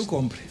o Brasil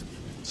compre.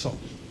 Só.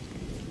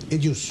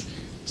 Edilson.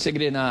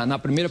 Segre, na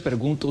primeira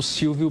pergunta, o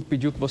Silvio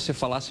pediu que você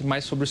falasse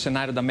mais sobre o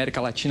cenário da América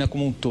Latina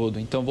como um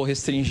todo. Então, vou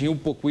restringir um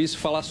pouco isso e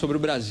falar sobre o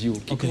Brasil.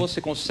 O que você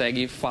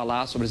consegue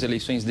falar sobre as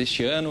eleições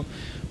deste ano?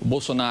 O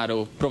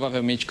Bolsonaro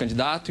provavelmente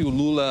candidato e o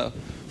Lula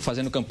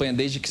fazendo campanha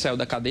desde que saiu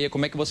da cadeia.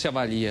 Como é que você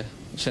avalia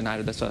o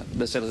cenário dessa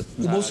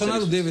O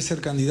Bolsonaro deve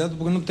ser candidato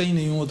porque não tem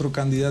nenhum outro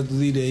candidato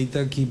de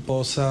direita que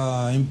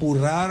possa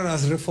empurrar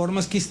as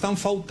reformas que estão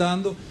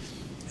faltando.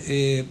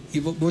 E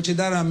vou te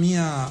dar a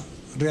minha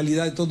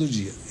realidade todo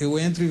dia. Eu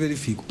entro e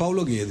verifico.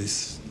 Paulo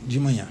Guedes, de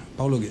manhã.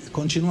 Paulo Guedes.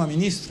 Continua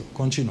ministro?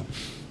 Continua.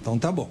 Então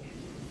tá bom.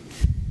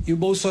 E o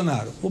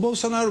Bolsonaro? O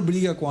Bolsonaro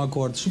briga com a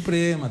Corte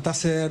Suprema, tá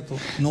certo.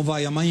 Não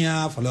vai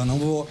amanhã, falou, não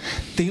vou.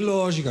 Tem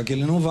lógica que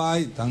ele não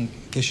vai, estão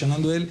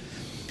questionando ele.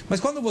 Mas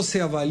quando você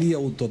avalia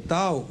o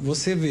total,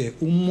 você vê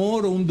um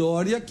Moro, um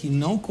Dória, que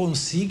não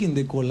conseguem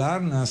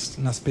decolar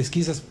nas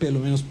pesquisas, pelo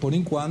menos por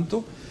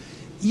enquanto.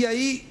 E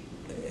aí,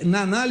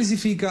 na análise,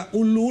 fica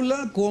o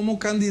Lula como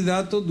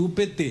candidato do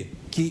PT,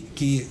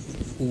 que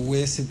o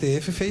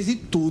STF fez de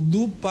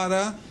tudo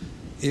para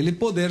ele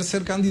poder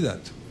ser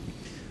candidato.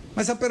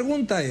 Mas a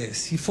pergunta é,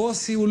 se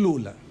fosse o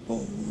Lula,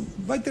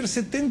 vai ter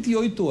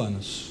 78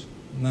 anos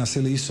nas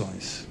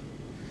eleições.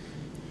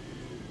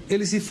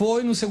 Ele se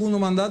foi no segundo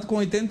mandato com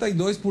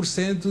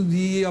 82%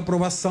 de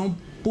aprovação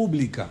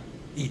pública.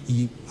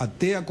 E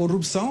até a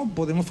corrupção,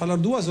 podemos falar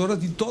 2 horas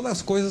de todas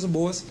as coisas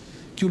boas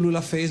que o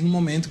Lula fez no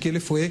momento que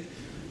ele foi.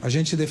 A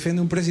gente defende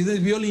um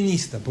presidente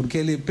violinista, porque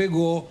ele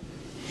pegou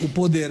o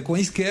poder com a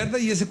esquerda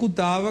e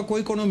executava com a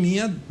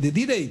economia de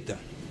direita.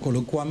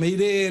 Colocou a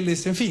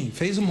Meirelles, enfim,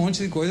 fez um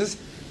monte de coisas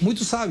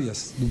muito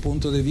sábias do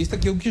ponto de vista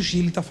que é o que o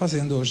Chile está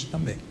fazendo hoje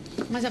também.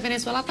 Mas a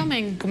Venezuela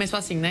também começou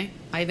assim, né?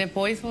 Aí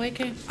depois foi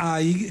que...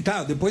 Aí,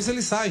 tá, depois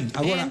eles saem.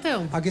 Agora,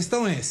 então. A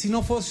questão é, se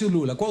não fosse o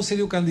Lula, qual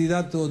seria o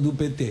candidato do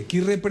PT? Que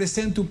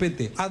representa o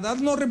PT?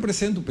 Haddad não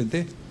representa o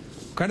PT.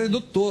 O cara é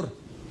doutor,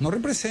 não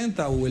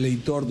representa o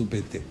eleitor do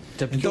PT.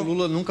 Até porque o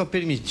Lula nunca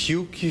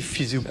permitiu que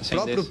o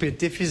próprio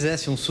PT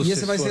fizesse um sucessor. E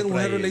esse vai ser um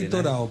erro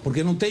eleitoral, né?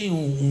 Porque não tem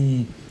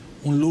um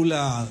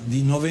Lula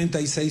de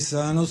 96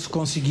 anos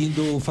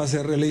conseguindo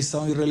fazer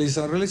reeleição e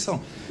reeleição e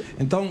reeleição.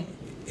 Então,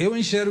 eu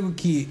enxergo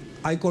que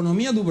a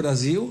economia do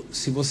Brasil,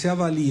 se você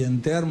avalia em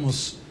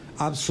termos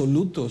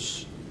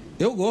absolutos,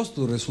 eu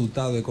gosto do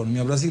resultado da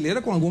economia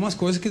brasileira com algumas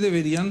coisas que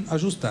deveriam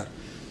ajustar.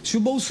 Se o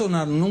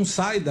Bolsonaro não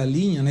sai da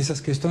linha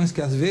nessas questões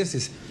que às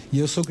vezes, e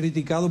eu sou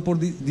criticado por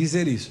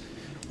dizer isso,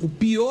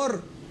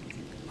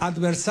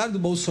 adversário do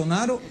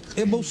Bolsonaro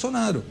é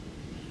Bolsonaro.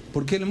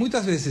 Porque ele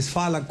muitas vezes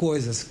fala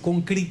coisas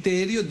com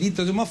critério,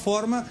 dito de uma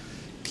forma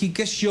que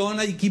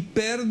questiona e que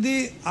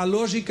perde a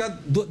lógica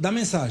da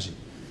mensagem.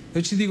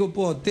 Eu te digo,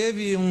 pô,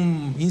 teve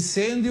um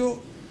incêndio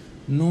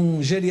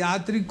num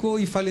geriátrico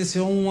e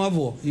faleceu um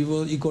avô.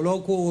 E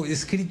coloco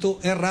escrito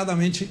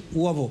erradamente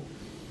o avô.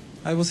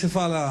 Aí você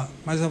fala,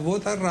 mas avô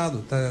está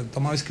errado, está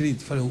mal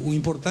escrito. Falei, o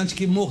importante é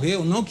que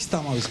morreu, não que está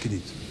mal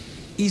escrito.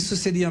 Isso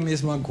seria a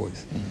mesma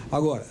coisa.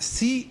 Agora,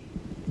 se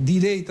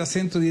direita,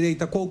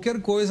 centro-direita, qualquer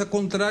coisa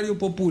contrária ao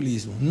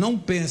populismo, não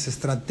pensa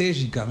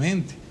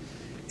estrategicamente,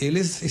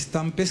 eles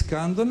estão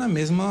pescando no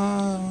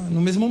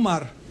mesmo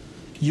mar.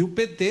 E o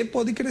PT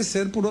pode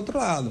crescer por outro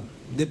lado.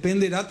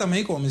 Dependerá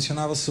também, como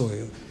mencionava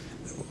eu.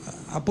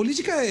 A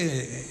política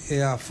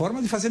é a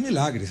forma de fazer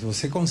milagres.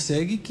 Você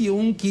consegue que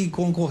um que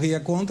concorria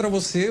contra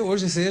você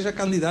hoje seja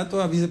candidato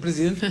a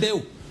vice-presidente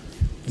teu.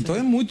 Então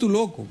é muito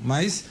louco,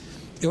 mas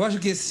eu acho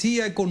que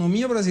se a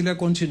economia brasileira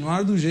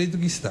continuar do jeito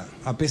que está,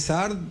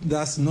 apesar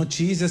das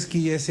notícias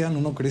que esse ano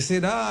não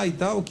crescerá e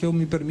tal, que eu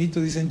me permito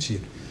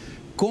dissentir,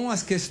 com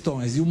as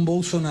questões de um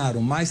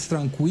Bolsonaro mais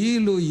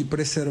tranquilo e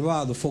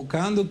preservado,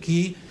 focando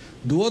que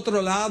do outro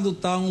lado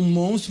está um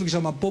monstro que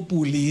chama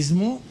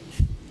populismo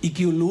e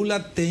que o Lula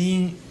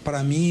tem,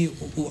 para mim,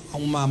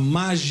 uma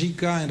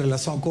mágica em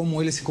relação a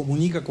como ele se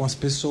comunica com as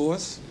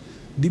pessoas,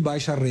 de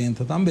baixa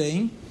renda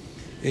também.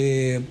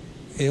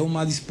 É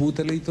uma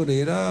disputa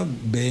eleitoreira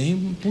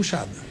bem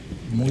puxada,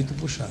 muito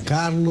puxada.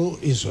 Carlo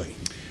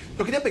Isoi.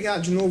 Eu queria pegar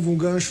de novo um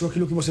gancho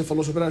aquilo que você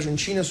falou sobre a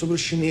Argentina, sobre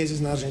os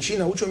chineses na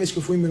Argentina. A última vez que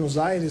eu fui em Buenos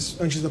Aires,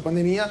 antes da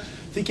pandemia,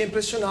 fiquei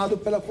impressionado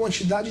pela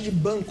quantidade de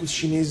bancos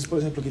chineses, por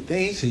exemplo, que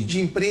tem, sim, de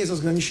empresas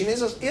grandes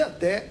chinesas e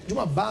até de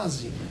uma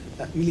base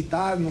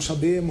militar, não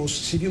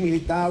sabemos,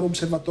 civil-militar,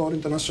 observatório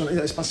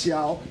internacional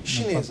espacial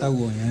chinesa.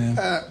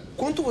 Patagônia,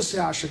 quanto você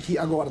acha que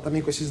agora,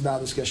 também com esses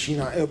dados, que a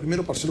China é o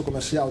primeiro parceiro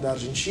comercial da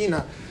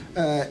Argentina,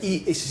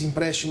 e esses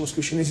empréstimos que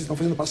os chineses estão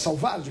fazendo para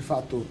salvar, de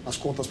fato, as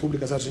contas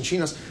públicas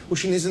argentinas, os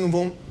chineses não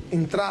vão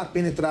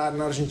penetrar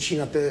na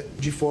Argentina até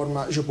de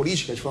forma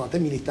geopolítica, de forma até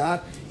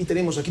militar, e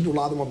teremos aqui do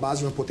lado uma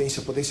base, uma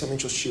potência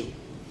potencialmente hostil?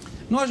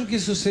 Não acho que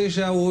isso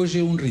seja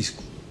hoje um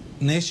risco,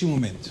 neste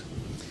momento.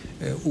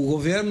 O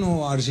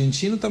governo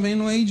argentino também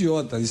não é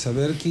idiota de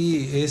saber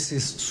que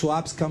esses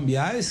swaps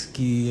cambiais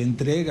que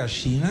entrega a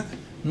China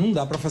não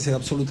dá para fazer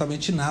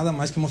absolutamente nada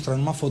mais que mostrar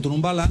uma foto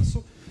num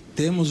balanço.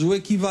 Temos o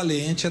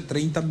equivalente a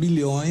 30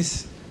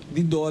 bilhões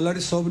de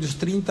dólares sobre os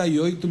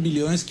 38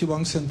 bilhões que o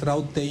Banco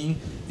Central tem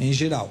em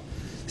geral.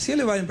 Se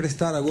ele vai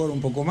emprestar agora um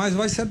pouco mais,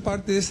 vai ser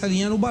parte dessa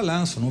linha no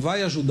balanço, não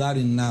vai ajudar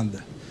em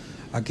nada.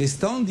 A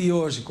questão de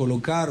hoje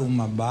colocar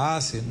uma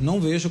base, não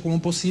vejo como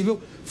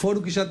possível, fora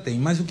o que já tem.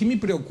 Mas o que me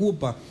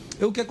preocupa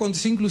é o que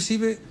aconteceu,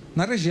 inclusive,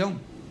 na região.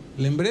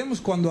 Lembremos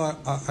quando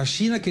a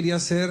China queria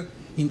ser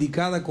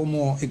indicada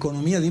como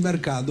economia de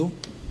mercado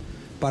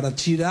para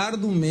tirar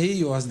do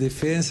meio as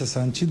defensas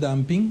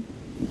anti-dumping,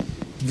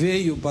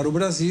 veio para o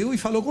Brasil e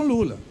falou com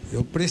Lula.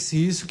 Eu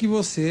preciso que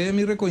você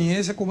me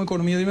reconheça como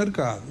economia de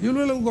mercado. E o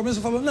Lula no começo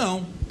falou,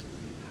 não.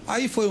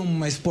 Aí foi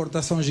uma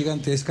exportação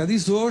gigantesca de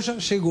soja,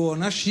 chegou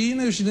na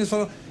China e os chineses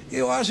falaram,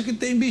 eu acho que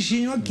tem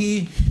bichinho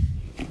aqui.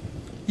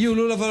 E o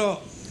Lula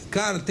falou,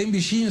 cara, tem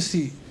bichinho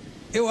sim.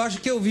 Eu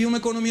acho que eu vi uma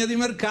economia de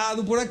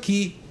mercado por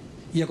aqui.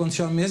 E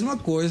aconteceu a mesma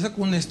coisa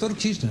com Néstor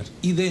Kirchner,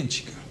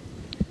 idêntica.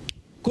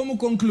 Como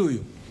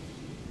concluiu?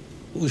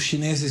 Os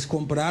chineses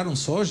compraram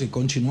soja e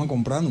continuam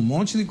comprando um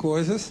monte de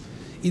coisas.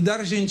 E da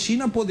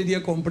Argentina poderia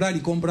comprar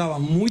e comprava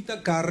muita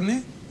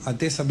carne,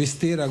 até essa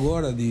besteira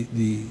agora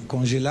de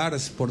congelar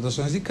as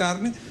exportações de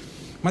carne,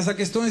 mas a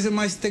questão é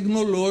mais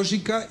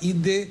tecnológica e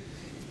de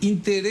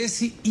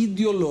interesse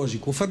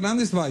ideológico. O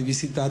Fernandes vai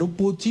visitar o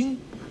Putin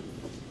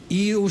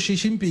e o Xi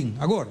Jinping,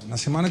 agora, na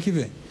semana que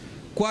vem.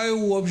 Qual é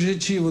o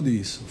objetivo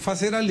disso?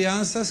 Fazer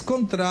alianças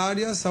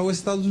contrárias aos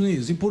Estados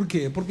Unidos. E por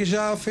quê? Porque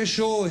já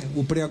fechou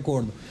o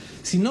pré-acordo.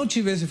 Se não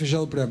tivesse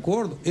fechado o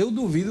pré-acordo, eu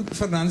duvido que o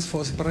Fernandes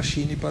fosse para a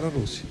China e para a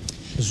Rússia.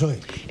 Zoe.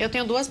 Eu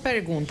tenho duas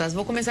perguntas.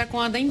 Vou começar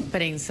com a da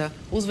imprensa.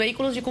 Os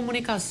veículos de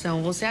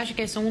comunicação, você acha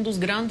que são um dos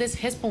grandes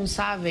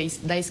responsáveis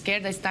da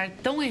esquerda estar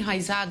tão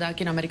enraizada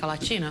aqui na América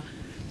Latina?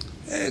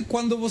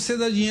 Quando você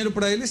dá dinheiro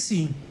para eles,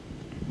 sim.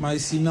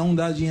 Mas se não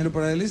dá dinheiro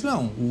para eles,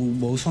 não. O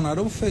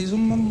Bolsonaro fez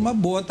uma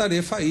boa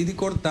tarefa aí de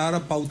cortar a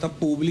pauta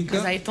pública.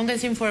 Mas aí estão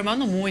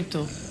desinformando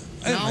muito.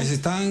 Mas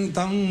estão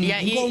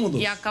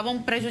incômodos. E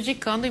acabam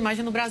prejudicando a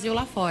imagem do Brasil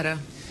lá fora.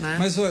 Né?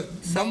 Mas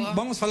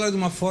vamos falar de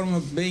uma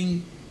forma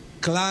bem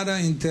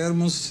clara em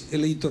termos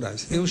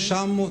eleitorais. Eu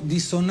chamo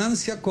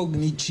dissonância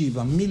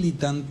cognitiva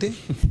militante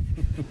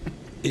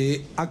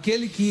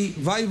aquele que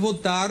vai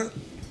votar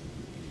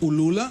o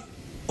Lula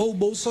ou o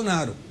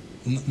Bolsonaro.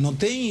 Não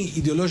tem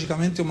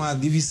ideologicamente uma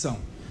divisão.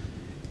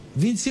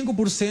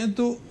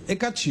 25% é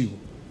cativo.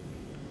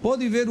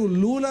 Pode ver o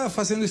Lula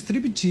fazendo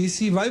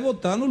striptease e vai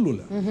votar no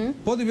Lula.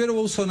 Pode ver o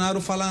Bolsonaro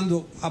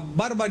falando a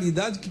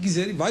barbaridade que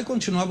quiser e vai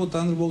continuar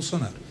votando no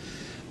Bolsonaro.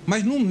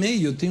 Mas no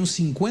meio tem uns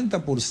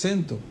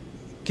 50%,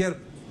 que é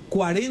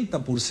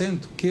 40%,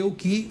 que é o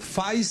que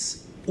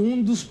faz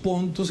um dos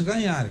pontos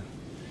ganhar.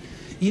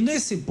 E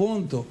nesse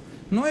ponto,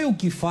 não é o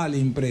que fala a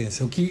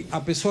imprensa, é o que a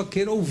pessoa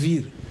quer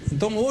ouvir.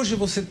 Então, hoje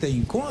você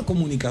tem, com a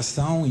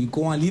comunicação e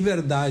com a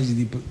liberdade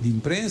de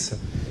imprensa,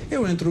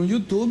 eu entro no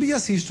YouTube e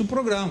assisto o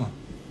programa.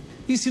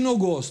 E se não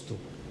gosto,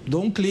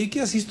 dou um clique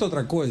e assisto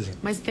outra coisa.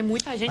 Mas tem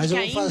muita gente Mas que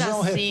eu vou ainda fazer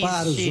um assiste.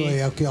 reparo,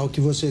 Zoe, ao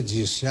que você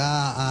disse.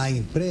 A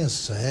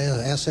imprensa,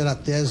 essa era a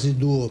tese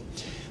do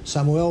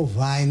Samuel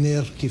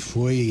Weiner, que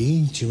foi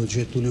íntimo de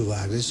Getúlio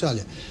Vargas. Ele disse,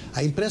 olha,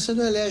 a imprensa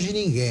não elege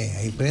ninguém,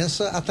 a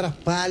imprensa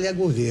atrapalha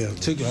governo.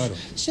 Sim, claro.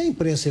 Se a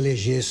imprensa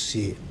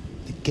elegesse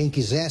quem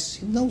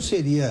quisesse, não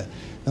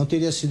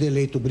teria sido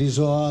eleito o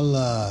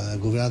Brizola,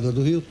 governador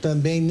do Rio,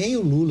 também nem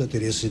o Lula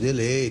teria sido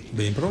eleito.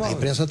 Bem provável. A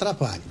imprensa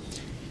atrapalha.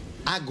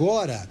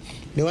 Agora,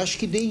 eu acho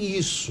que nem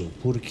isso,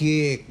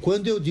 porque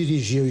quando eu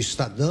dirigi o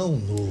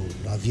Estadão,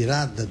 na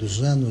virada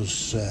dos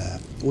anos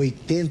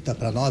 80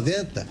 para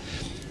 90,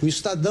 o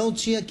Estadão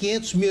tinha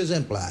 500 mil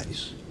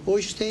exemplares.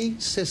 Hoje tem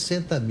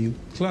 60 mil.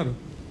 Claro.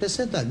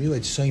 60 mil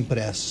edição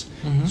impressa.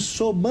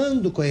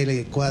 Somando com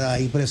a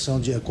edição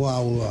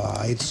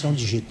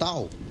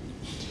digital,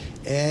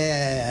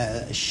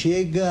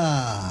 chega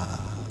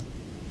a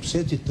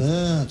cento e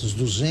tantos,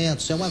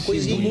 200, é uma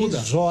coisa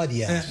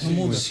irrisória. Não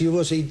muda.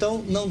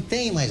 Então, não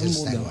tem mais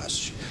esse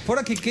negócio.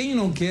 Fora que quem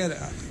não quer...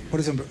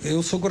 Por exemplo,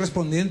 eu sou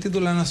correspondente do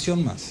La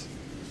Nación Más.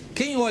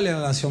 Quem olha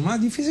La Nación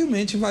Más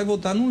dificilmente vai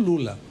votar no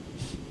Lula.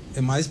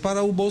 É mais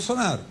para o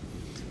Bolsonaro.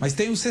 Mas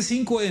tem o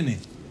C5N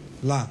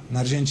lá na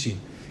Argentina.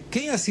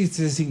 Quem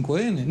assiste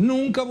C5N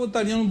nunca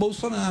votaria no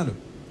Bolsonaro.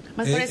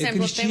 Mas, por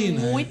exemplo, tem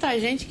muita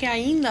gente que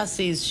ainda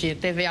assiste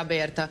TV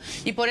aberta.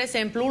 E, por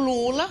exemplo, o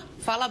Lula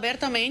fala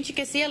abertamente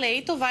que, se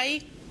eleito,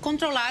 vai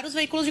controlar os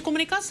veículos de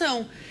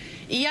comunicação.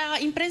 E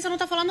a imprensa não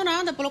está falando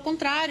nada, pelo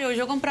contrário,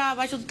 jogam para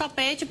baixo do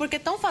tapete,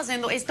 porque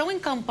estão em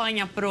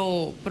campanha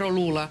pro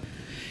Lula.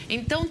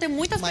 Então, tem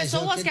muitas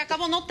pessoas que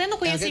acabam não tendo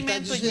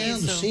conhecimento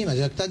disso. Sim, mas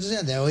é o que está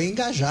dizendo, é o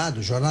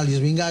engajado, o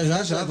jornalismo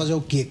engajado, você vai fazer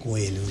o quê com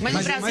ele? Mas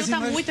o Brasil está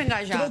muito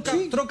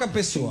engajado. Troca a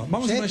pessoa.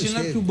 Vamos Sempre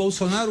imaginar esteve. que o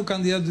Bolsonaro, o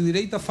candidato de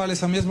direita, fala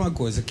essa mesma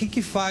coisa. O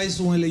que faz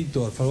um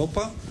eleitor? Fala,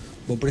 opa,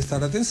 vou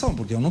prestar atenção,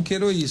 porque eu não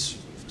quero isso.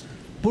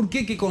 Por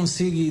que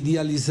consegue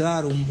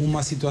idealizar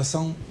uma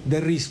situação de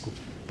risco?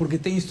 Porque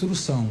tem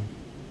instrução.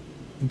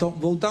 Então,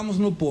 voltamos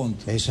no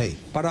ponto. É isso aí.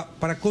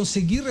 Para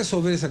conseguir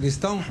resolver essa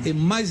questão, é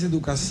mais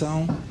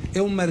educação, é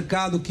um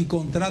mercado que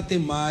contrate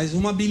mais,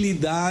 uma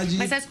habilidade...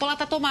 Mas a escola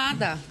está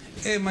tomada.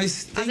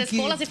 Mas tem As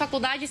escolas e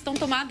faculdades estão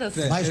tomadas.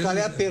 Mas qual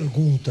é a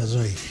pergunta,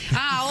 Zoe?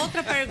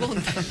 Outra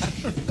pergunta.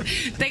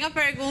 Tem a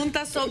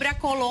pergunta sobre a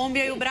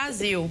Colômbia e o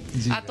Brasil.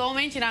 Diga.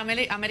 Atualmente, na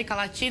América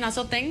Latina,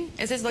 só tem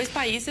esses dois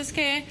países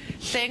que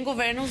têm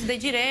governos de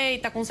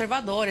direita,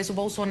 conservadores. O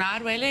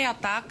Bolsonaro, ele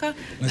ataca...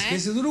 Não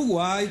esquece do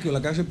Uruguai, que o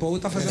Lacalle Pou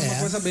está fazendo uma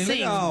coisa bem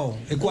legal.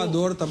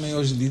 Equador também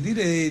hoje de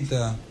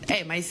direita.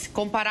 Mas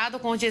comparado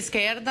com os de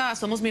esquerda,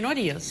 somos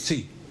minorias.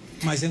 Sim.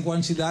 Mas em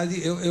quantidade,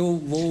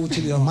 eu vou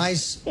utilizar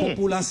mais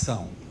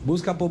população.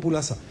 Busca a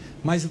população.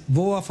 Mas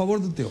vou a favor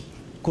do teu.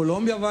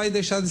 Colômbia vai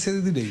deixar de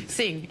ser de direita.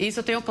 Sim,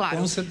 isso eu tenho claro.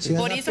 Com certeza.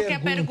 Por isso que a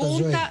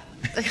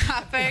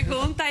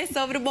pergunta é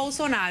sobre o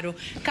Bolsonaro.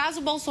 Caso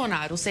o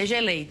Bolsonaro seja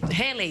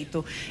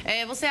reeleito,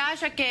 você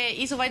acha que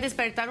isso vai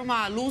despertar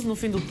uma luz no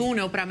fim do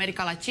túnel para a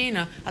América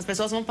Latina? As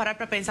pessoas vão parar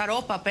para pensar,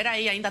 opa,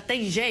 peraí, ainda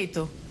tem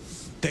jeito?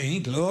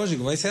 Tem,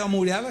 lógico. Vai ser a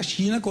muralha da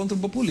China contra o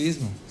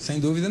populismo, sem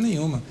dúvida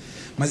nenhuma.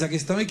 Mas a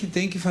questão é que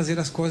tem que fazer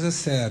as coisas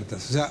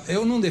certas.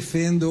 Eu não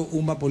defendo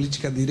uma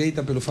política de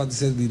direita pelo fato de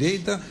ser de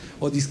direita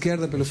ou de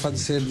esquerda pelo fato de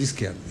ser de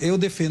esquerda. Eu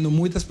defendo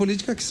muitas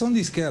políticas que são de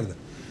esquerda.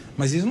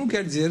 Mas isso não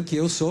quer dizer que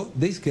eu sou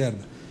de esquerda.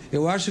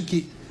 Eu acho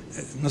que,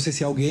 não sei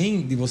se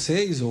alguém de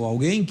vocês ou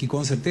alguém que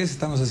com certeza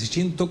está nos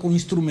assistindo toca um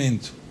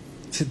instrumento.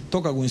 Você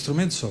toca algum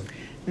instrumento, só?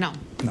 Não.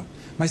 Não.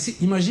 Mas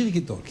imagine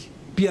que toque.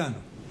 Piano.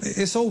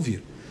 É só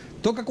ouvir.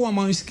 Toca com a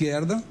mão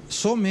esquerda,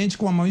 somente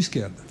com a mão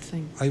esquerda.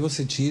 Sim. Aí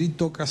você tira e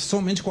toca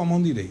somente com a mão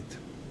direita.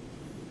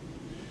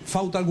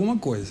 Falta alguma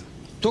coisa.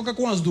 Toca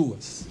com as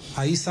duas.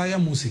 Aí sai a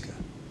música.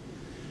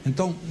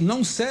 Então,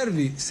 não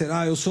serve,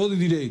 eu sou de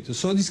direita, eu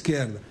sou de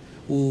esquerda.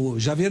 O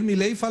Javier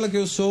Milei fala que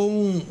eu sou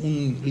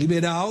um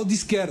liberal de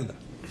esquerda.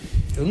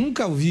 Eu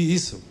nunca ouvi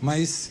isso,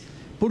 mas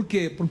por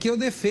quê? Porque eu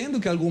defendo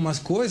que algumas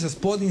coisas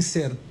podem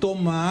ser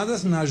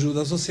tomadas na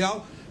ajuda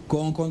social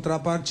com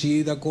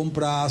contrapartida, com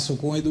prazo,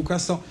 com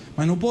educação.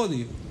 Mas não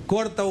pode.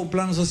 Corta o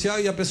plano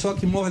social e a pessoa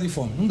que morre de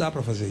fome. Não dá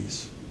para fazer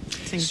isso.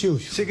 Sim.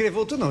 Silvio. Você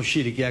voltou no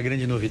Chile, que é a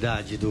grande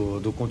novidade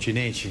do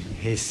continente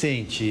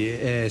recente.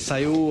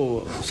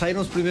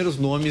 Saíram os primeiros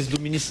nomes do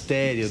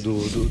ministério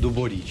do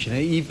Boric,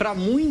 né? E para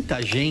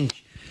muita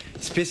gente,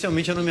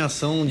 Especialmente a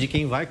nomeação de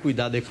quem vai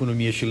cuidar da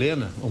economia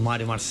chilena, o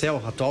Mário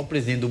Marcel, atual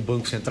presidente do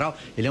Banco Central.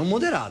 Ele é um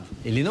moderado,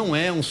 ele não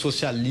é um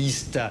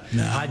socialista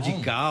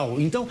radical.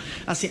 Então,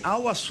 assim,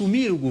 ao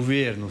assumir o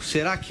governo,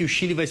 será que o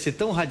Chile vai ser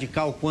tão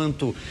radical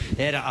quanto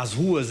as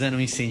ruas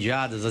eram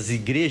incendiadas, as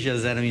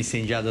igrejas eram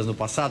incendiadas no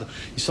passado?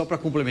 E só para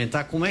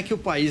complementar, como é que o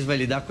país vai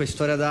lidar com a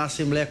história da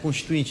Assembleia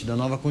Constituinte, da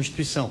nova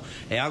Constituição?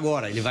 É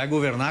agora, ele vai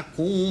governar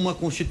com uma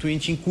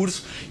Constituinte em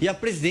curso e a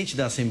presidente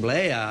da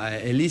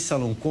Assembleia, Elisa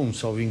Loncón,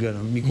 salvo engano,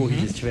 me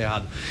corrija se estiver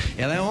errado,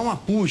 ela é uma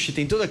Mapuche,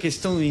 tem toda a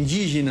questão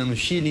indígena no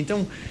Chile,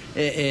 então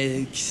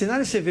que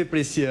cenário você vê para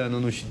esse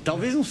ano no Chile?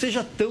 Talvez não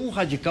seja tão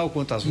radical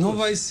quanto as ruas. Não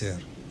vai ser,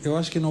 eu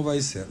acho que não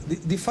vai ser.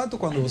 De fato,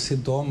 quando você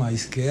toma a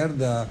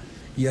esquerda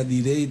e a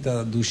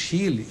direita do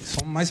Chile,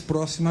 são mais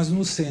próximas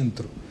no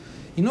centro.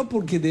 E não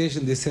porque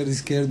deixem de ser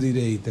esquerda e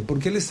direita,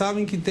 porque eles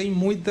sabem que tem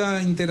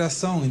muita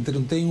interação entre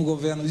tem um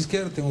governo de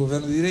esquerda, tem um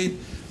governo de direita,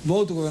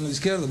 volta o governo de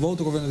esquerda,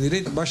 volta o governo de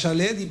direita.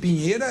 Bachelet e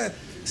Pinheira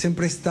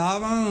sempre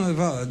estavam,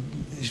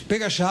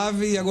 pega a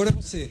chave e agora é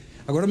você.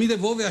 Agora me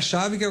devolve a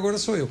chave que agora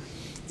sou eu.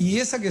 E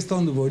essa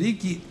questão do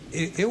Boric,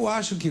 eu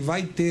acho que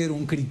vai ter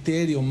um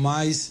critério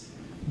mais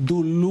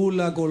do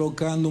Lula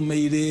colocando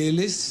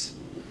Meireles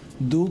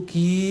do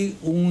que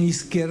uma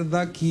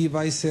esquerda que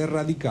vai ser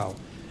radical.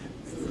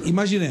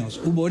 Imaginemos,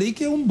 o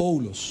Boric é um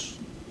Boulos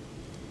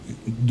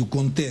do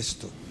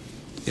contexto.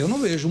 Eu não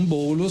vejo um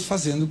Boulos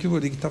fazendo o que o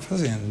Boric está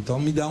fazendo. Então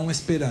me dá uma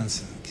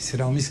esperança, que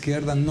será uma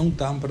esquerda não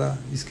tão para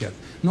a esquerda.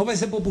 Não vai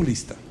ser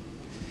populista.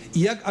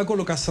 E a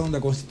colocação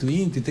da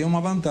Constituinte tem uma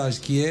vantagem,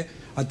 que é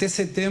até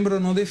setembro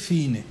não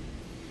define.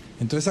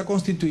 Então essa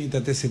Constituinte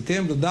até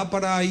setembro dá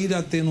para ir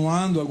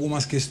atenuando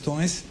algumas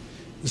questões,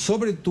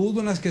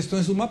 sobretudo nas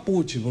questões do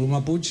Mapuche. O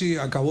Mapuche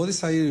acabou de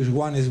sair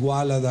Juan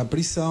Esguala da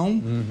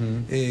prisão,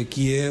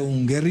 que é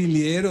um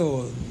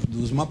guerrilheiro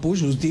dos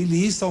Mapuches,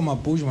 utiliza o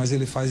Mapuche, mas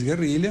ele faz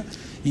guerrilha,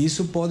 e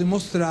isso pode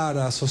mostrar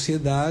à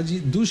sociedade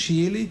do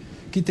Chile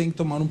que tem que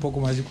tomar um pouco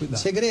mais de cuidado.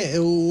 Segre,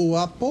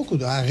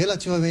 há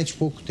relativamente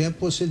pouco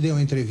tempo você deu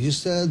uma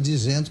entrevista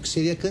dizendo que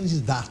seria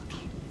candidato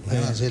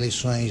nas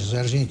eleições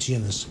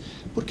argentinas.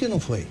 Por que não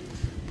foi?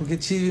 Porque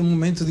tive um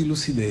momento de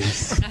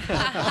lucidez.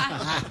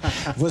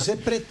 Você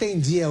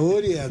pretendia,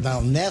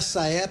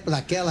 nessa época,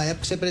 naquela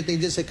época, você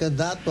pretendia ser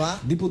candidato a...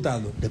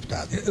 Deputado.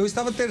 Deputado. Eu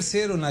estava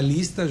terceiro na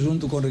lista,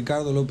 junto com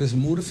Ricardo López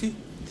Murphy.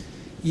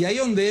 E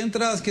aí onde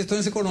entra as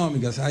questões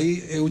econômicas.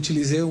 Aí eu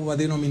utilizei uma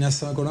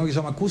denominação econômica que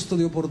chama custo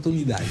de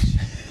oportunidade.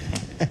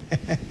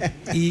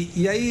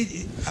 E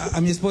aí a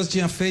minha esposa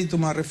tinha feito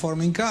uma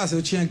reforma em casa,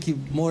 eu tinha que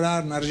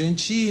morar na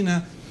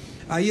Argentina.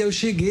 Aí eu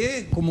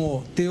cheguei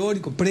como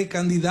teórico,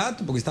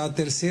 pré-candidato, porque estava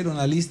terceiro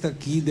na lista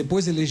que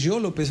depois elegeu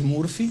López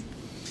Murphy.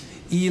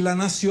 E La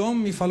Nación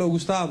me falou: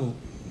 Gustavo,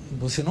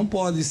 você não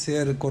pode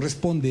ser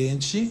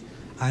correspondente,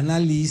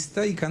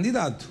 analista e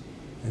candidato.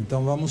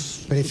 Então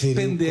vamos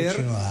suspender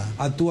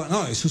a tua...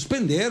 Não,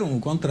 suspenderam o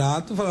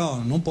contrato,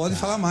 falaram, não pode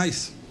falar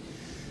mais.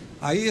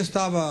 Aí eu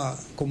estava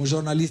como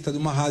jornalista de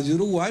uma rádio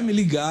uruguai, me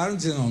ligaram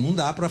dizendo, não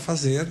dá para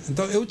fazer.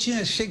 Então eu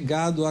tinha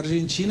chegado à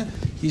Argentina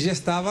e já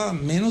estava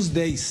menos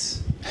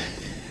 10.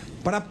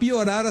 Para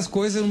piorar as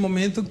coisas no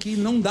momento que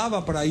não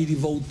dava para ir e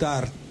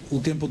voltar o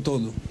tempo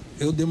todo.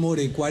 Eu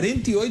demorei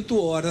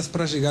 48 horas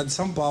para chegar de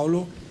São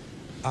Paulo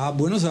a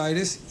Buenos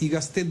Aires e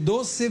gastei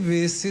 12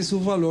 vezes o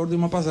valor de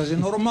uma passagem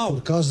normal.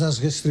 Por causa das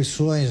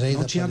restrições aí da pandemia?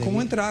 Não tinha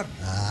como entrar.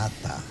 Ah,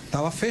 tá.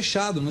 Estava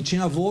fechado, não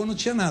tinha voo, não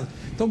tinha nada.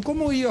 Então,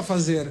 como eu ia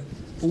fazer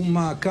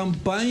uma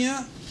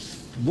campanha,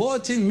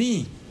 vote em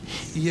mim?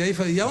 E aí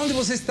falei, e aonde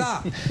você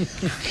está?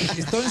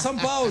 Estou em São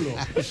Paulo,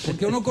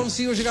 porque eu não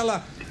consigo chegar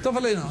lá. Então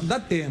falei, não, dá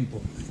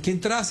tempo. Que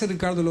entrasse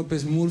Ricardo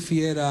López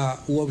Murphy era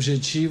o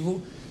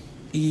objetivo.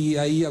 E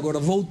aí agora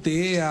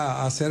voltei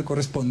a ser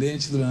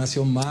correspondente do La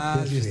Nación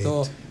Más.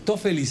 Estou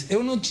feliz.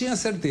 Eu não tinha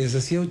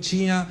certeza se eu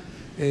tinha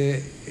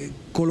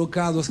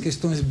colocado as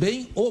questões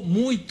bem ou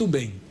muito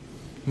bem.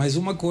 Mas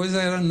uma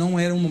coisa era, não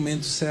era um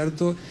momento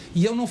certo.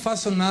 E eu não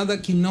faço nada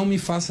que não me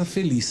faça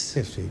feliz.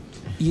 Perfeito.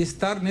 E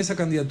estar nessa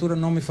candidatura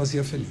não me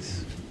fazia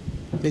feliz.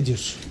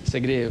 Edilson.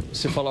 Segredo,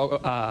 você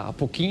falou há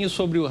pouquinho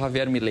sobre o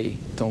Javier Milei.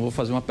 Então, vou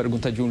fazer uma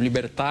pergunta de um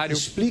libertário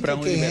para um liberal.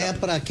 Explica quem é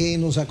para quem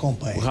nos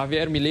acompanha. O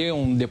Javier Milei é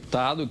um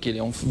deputado que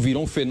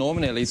virou um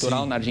fenômeno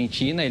eleitoral na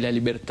Argentina. Ele é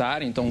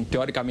libertário, então,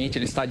 teoricamente,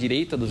 ele está à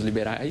direita dos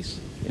liberais.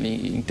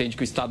 Ele entende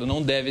que o Estado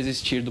não deve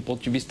existir do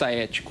ponto de vista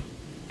ético.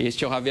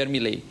 Este é o Javier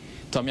Milei.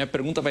 Então, a minha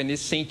pergunta vai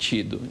nesse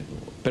sentido.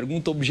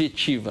 Pergunta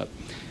objetiva.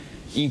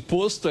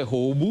 Imposto é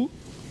roubo?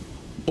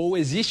 Ou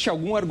existe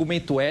algum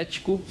argumento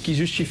ético que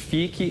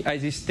justifique a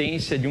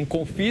existência de um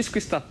confisco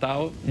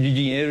estatal de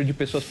dinheiro de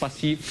pessoas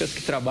pacíficas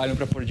que trabalham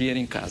para pôr dinheiro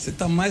em casa? Você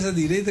está mais à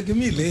direita que o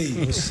Milei.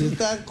 Você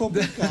está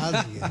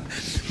complicado.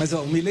 Mas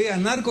o Milei é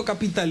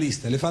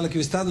anarcocapitalista. Ele fala que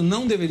o Estado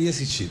não deveria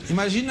existir.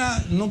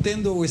 Imagina não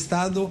tendo o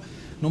Estado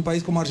num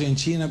país como a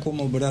Argentina,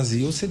 como o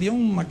Brasil, seria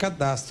uma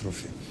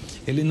catástrofe.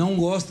 Ele não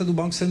gosta do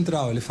Banco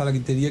Central. Ele fala que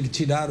teria que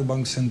tirar o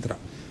Banco Central.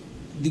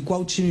 De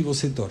qual time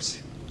você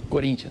torce?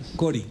 Corinthians.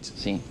 Corinthians.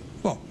 Sim.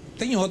 Bom,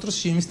 Tem outros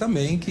times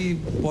também que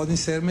podem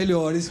ser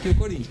melhores que o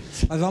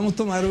Corinthians. Mas vamos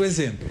tomar o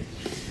exemplo.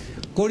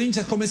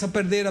 Corinthians começa a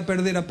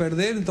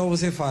perder, então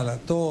você fala,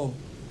 estou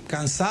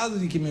cansado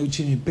de que meu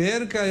time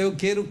perca, eu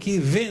quero que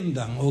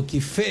vendam ou que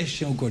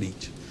fechem o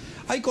Corinthians.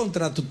 Aí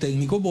contrata o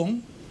técnico bom,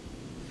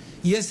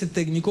 e esse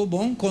técnico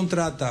bom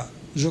contrata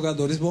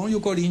jogadores bons e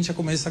o Corinthians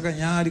começa a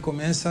ganhar e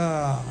começa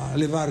a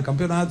levar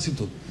campeonatos e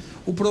tudo.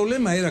 O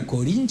problema era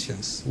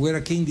Corinthians ou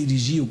era quem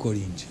dirigia o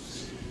Corinthians?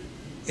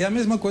 É a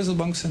mesma coisa do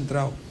Banco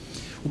Central.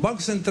 O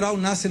Banco Central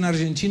nasce na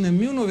Argentina em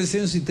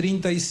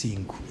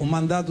 1935. O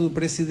mandato do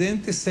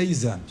presidente,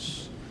 6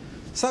 anos.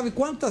 Sabe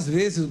quantas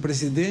vezes o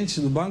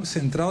presidente do Banco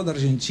Central da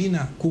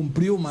Argentina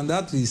cumpriu o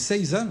mandato de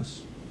 6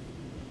 anos?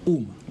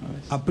 Uma.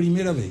 A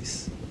primeira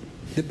vez.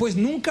 Depois,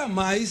 nunca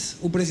mais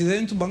o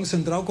presidente do Banco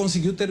Central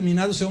conseguiu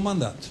terminar o seu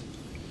mandato.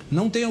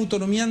 Não tem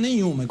autonomia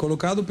nenhuma. É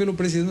colocado pelo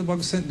presidente do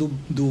Banco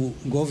do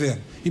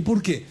governo. E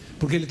por quê?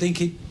 Porque ele tem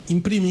que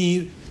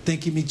imprimir, tem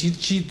que emitir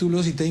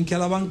títulos e tem que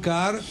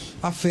alavancar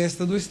a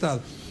festa do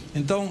Estado.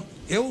 Então,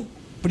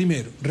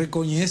 primeiro,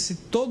 reconhece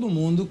todo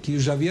mundo que o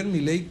Javier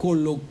Milei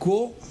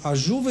colocou a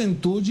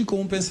juventude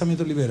com um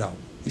pensamento liberal.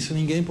 Isso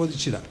ninguém pode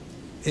tirar.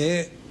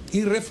 É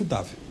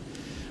irrefutável.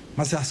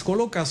 Mas as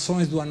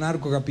colocações do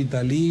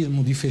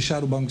anarcocapitalismo, de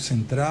fechar o Banco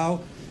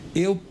Central,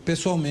 eu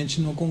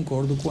pessoalmente não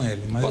concordo com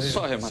ele. Mas posso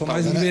só arrematar? Sou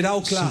mais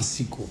liberal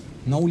clássico,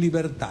 não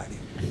libertário.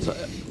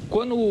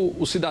 Quando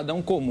o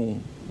cidadão comum,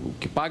 o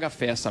que paga a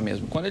festa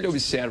mesmo, quando ele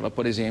observa,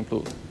 por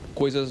exemplo,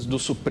 coisas do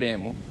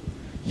Supremo,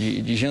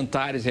 de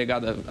jantares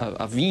regados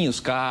a vinhos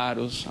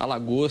caros, a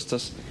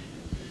lagostas,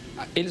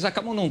 eles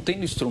acabam não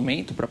tendo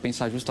instrumento para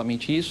pensar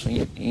justamente isso,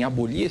 em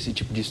abolir esse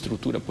tipo de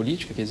estrutura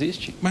política que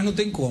existe? Mas não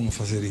tem como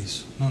fazer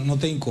isso, não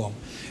tem como.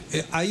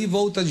 Aí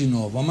volta de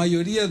novo, a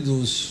maioria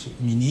dos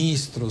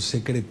ministros,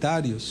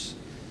 secretários,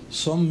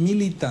 são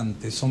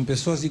militantes, são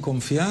pessoas de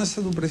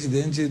confiança do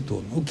presidente de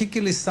turno. O que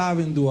eles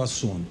sabem do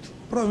assunto?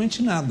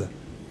 Provavelmente nada.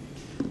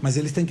 Mas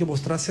eles têm que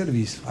mostrar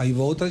serviço. Aí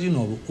volta de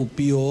novo, o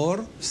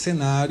pior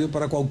cenário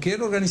para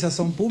qualquer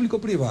organização pública ou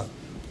privada,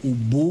 o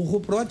burro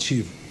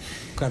proativo.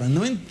 O cara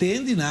não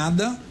entende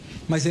nada,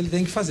 mas ele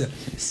tem que fazer.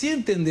 Se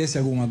entendesse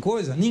alguma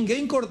coisa,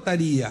 ninguém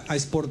cortaria a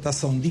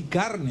exportação de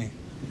carne,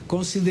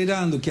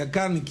 considerando que a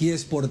carne que é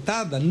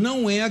exportada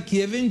não é a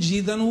que é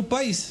vendida no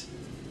país.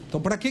 Então,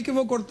 para que eu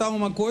vou cortar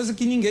uma coisa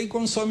que ninguém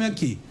consome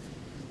aqui?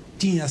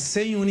 Tinha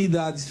 100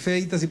 unidades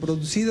feitas e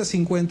produzidas,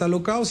 50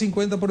 local,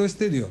 50 para o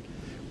exterior.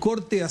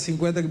 Cortei as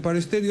 50 aqui para o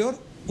exterior,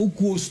 o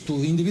custo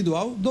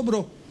individual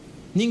dobrou.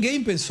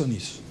 Ninguém pensou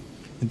nisso.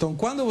 Então,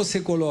 quando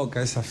você coloca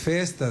essa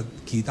festa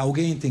que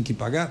alguém tem que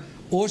pagar,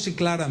 hoje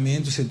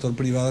claramente o setor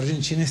privado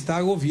argentino está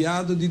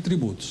agoviado de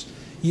tributos.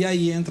 E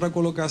aí entra a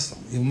colocação.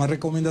 É uma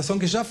recomendação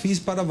que já fiz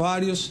para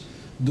vários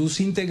dos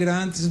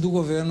integrantes do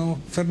governo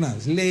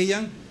Fernandes.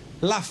 Leiam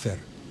Laffer.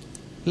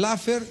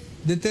 Laffer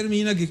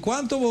determina que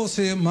quanto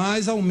você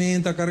mais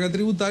aumenta a carga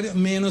tributária,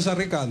 menos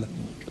arrecada.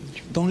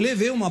 Então,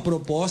 levei uma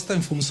proposta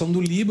em função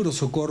do livro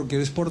Socorro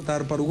Quero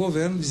Exportar para o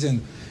governo,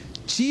 dizendo: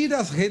 tira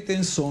as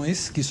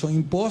retenções, que são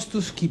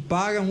impostos que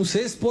pagam os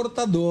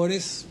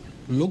exportadores,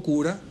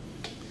 loucura,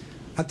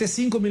 até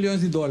 5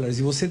 milhões de dólares,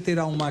 e você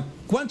terá uma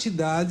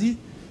quantidade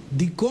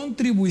de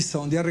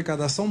contribuição de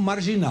arrecadação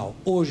marginal.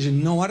 Hoje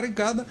não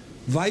arrecada,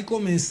 vai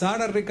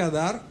começar a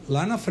arrecadar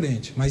lá na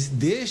frente, mas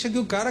deixa que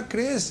o cara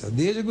cresça,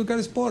 deixa que o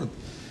cara exporte.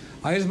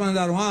 Aí eles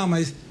mandaram: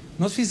 mas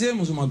nós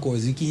fizemos uma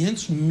coisa, de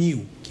 500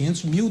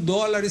 mil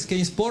dólares,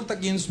 quem exporta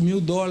 500 mil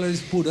dólares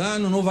por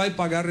ano não vai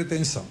pagar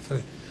retenção.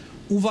 Falei,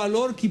 o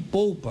valor que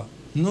poupa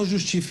não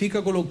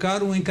justifica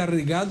colocar um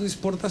encarregado de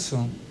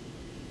exportação.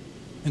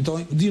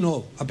 Então, de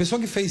novo, a pessoa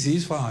que fez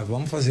isso fala: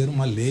 vamos fazer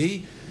uma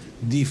lei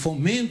de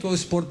fomento ao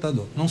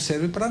exportador. Não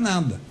serve para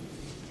nada.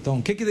 Então,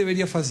 o que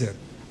deveria fazer?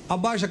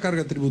 Abaixa a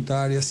carga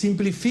tributária,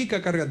 simplifica a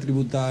carga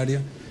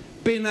tributária,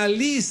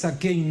 penaliza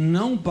quem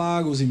não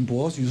paga os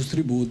impostos e os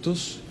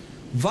tributos,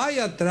 vai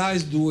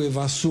atrás do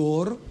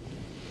evasor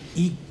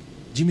e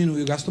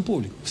diminui o gasto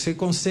público. Você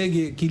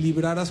consegue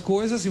equilibrar as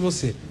coisas e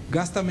você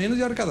gasta menos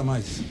e arrecada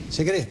mais.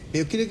 Segre,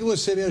 eu queria que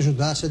você me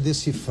ajudasse a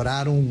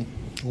decifrar um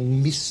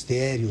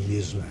mistério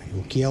mesmo, né?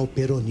 O que é o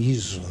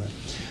peronismo, né?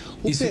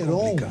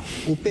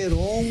 O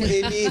Perón,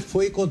 ele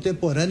foi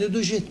contemporâneo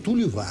do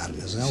Getúlio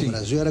Vargas, né? O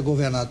Brasil era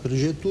governado pelo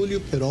Getúlio,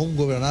 o Perón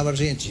governava a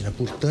Argentina,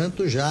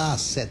 portanto já há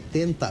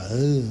 70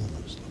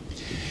 anos.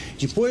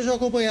 Depois de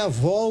acompanhar a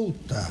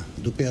volta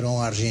do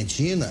Perón à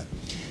Argentina,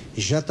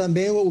 já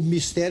também o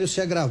mistério se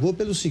agravou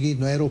pelo seguinte: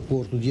 no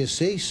aeroporto dia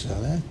 6,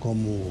 né?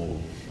 Como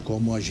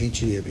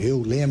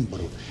eu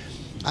lembro,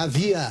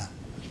 havia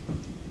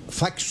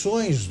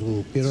facções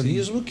do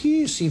peronismo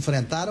que se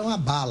enfrentaram à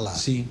bala.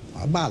 Sim.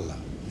 A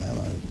bala.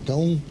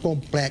 Tão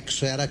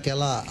complexo era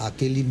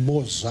aquele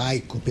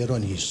mosaico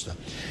peronista.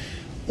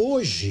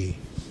 Hoje,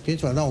 a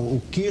gente fala: não,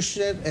 o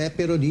Kirchner é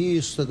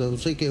peronista, não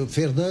sei o que, o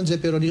Fernandes é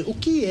peronista. O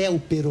que é o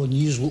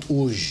peronismo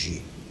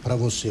hoje para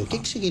você? O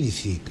que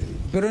significa?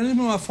 O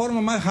peronismo é uma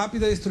forma mais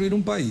rápida de destruir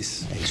um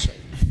país. É isso aí.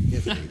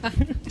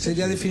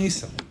 Seria a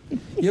definição.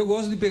 E eu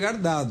gosto de pegar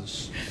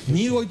dados.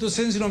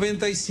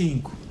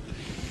 1895.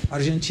 A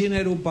Argentina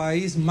era o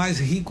país mais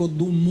rico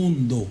do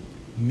mundo.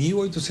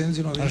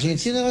 1890. A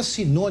Argentina era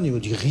sinônimo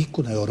de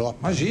rico na Europa.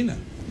 Imagina.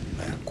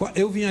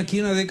 Eu vim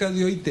aqui na década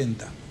de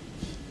 80.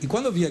 E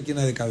quando eu vim aqui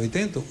na década de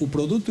 80, o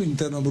produto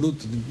interno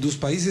bruto dos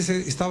países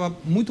estava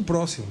muito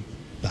próximo.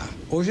 Tá.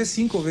 Hoje é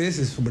 5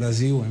 vezes o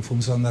Brasil em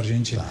função da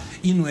Argentina. Tá.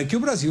 E não é que o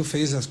Brasil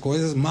fez as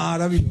coisas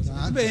maravilhosas.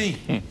 Muito bem.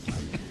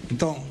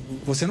 Então,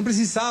 você não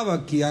precisava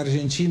que a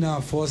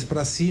Argentina fosse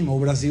para cima, o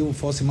Brasil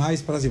fosse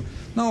mais para cima.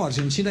 Não, a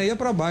Argentina ia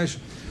para baixo.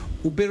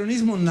 O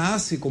peronismo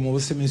nasce, como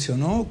você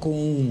mencionou,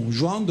 com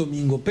João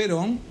Domingo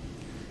Perón,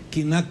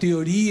 que na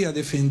teoria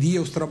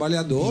defendia os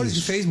trabalhadores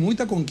e fez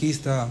muita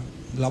conquista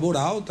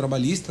laboral,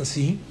 trabalhista,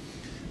 sim,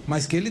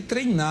 mas que ele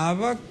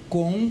treinava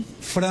com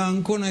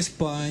Franco na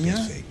Espanha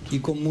e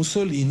com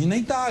Mussolini na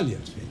Itália.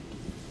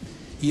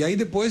 E aí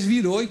depois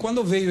virou, e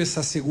quando veio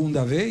essa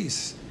segunda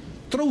vez,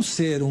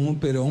 trouxeram um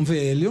Perón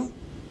velho,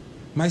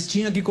 mas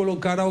tinha que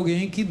colocar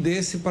alguém que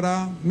desse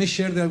para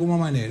mexer de alguma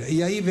maneira.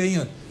 E aí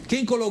vem,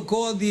 quem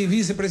colocou de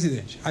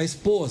vice-presidente? A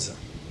esposa.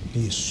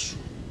 Isso.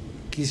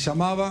 Que se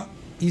chamava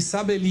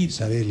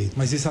Isabelita.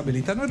 Mas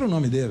Isabelita não era o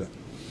nome dela.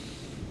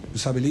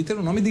 Isabelita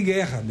era o nome de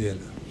guerra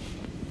dela.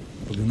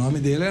 Porque o nome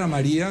dela era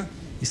Maria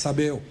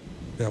Isabel.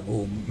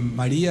 Ou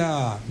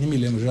Maria, nem me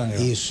lembro já.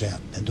 Isso,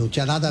 não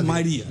tinha nada a ver.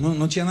 Maria,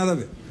 não tinha nada a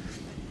ver.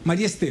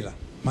 Maria Estela.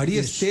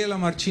 Maria Estela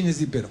Martínez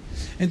de Perón.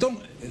 Então,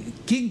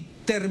 quem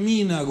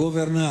termina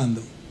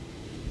governando?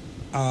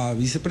 A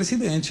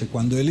vice-presidente.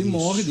 Quando ele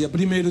morre, dia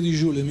 1º de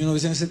julho de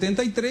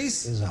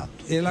 1973,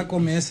 ela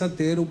começa a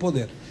ter o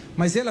poder.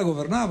 Mas ela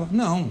governava?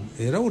 Não,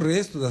 era o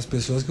resto das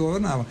pessoas que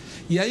governavam.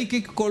 E aí o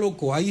que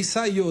colocou? Aí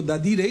saiu da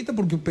direita,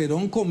 porque o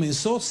Perón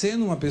começou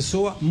sendo uma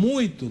pessoa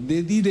muito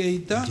de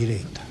direita.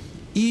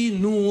 E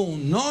no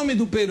nome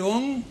do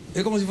Perón,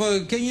 é como se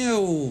fosse, quem é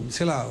o,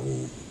 sei lá,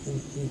 o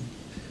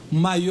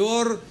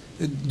maior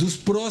dos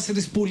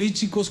próceres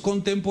políticos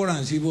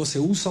contemporâneos. E você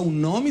usa o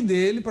nome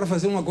dele para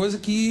fazer uma coisa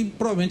que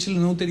provavelmente ele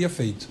não teria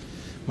feito.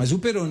 Mas o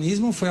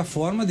peronismo foi a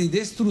forma de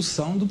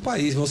destruição do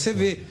país. Você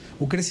vê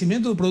o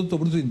crescimento do produto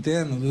bruto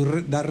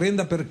interno, da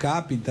renda per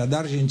capita da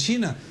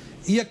Argentina,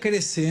 ia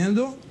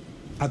crescendo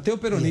até o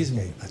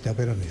peronismo. Até o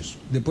peronismo.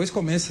 Depois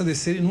começa a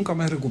descer e nunca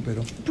mais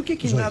recuperou. Por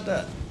que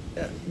nada...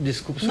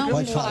 Desculpa, não,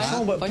 pode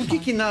falar. Por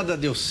que nada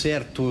deu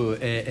certo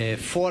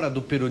fora do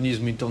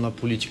peronismo, então, na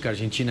política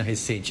argentina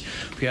recente?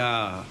 Porque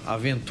a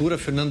aventura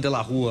Fernando de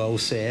la Rúa, o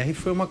CR,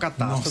 foi uma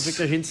catástrofe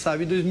que a gente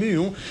sabe em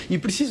 2001 e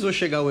precisou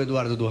chegar o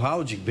Eduardo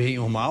Durralde, bem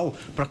ou mal,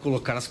 para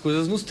colocar as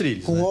coisas nos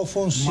trilhos. Com o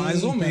Alfonso,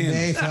 mais ou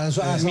menos. As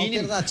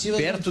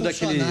alternativas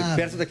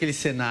perto daquele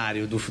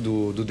cenário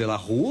do de la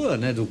Rúa,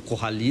 né, do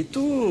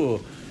Corralito...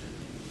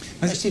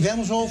 Mas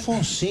tivemos o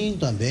Alfonsin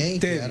também,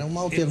 que era uma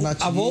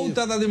alternativa. A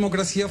volta da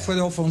democracia foi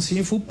do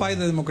Alfonsin, foi o pai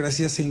da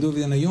democracia, sem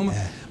dúvida nenhuma.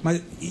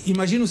 Mas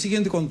imagina o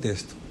seguinte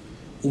contexto.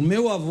 O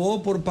meu avô,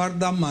 por parte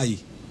da mãe,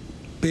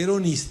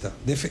 peronista,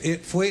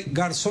 foi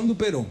garçom do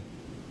Perón.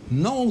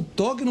 Não o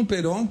toque no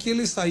Perón que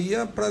ele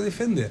saía para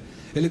defender.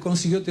 Ele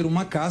conseguiu ter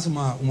uma casa,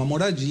 uma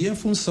moradia em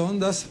função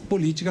das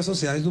políticas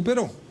sociais do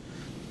Perón.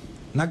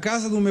 Na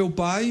casa do meu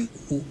pai,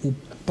 o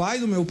pai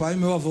do meu pai,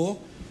 meu avô,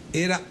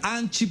 era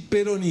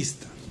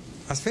antiperonista.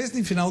 As festas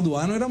de final do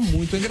ano eram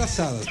muito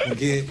engraçadas,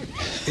 porque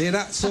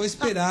era só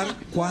esperar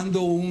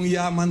quando um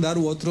ia mandar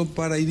o outro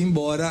para ir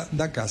embora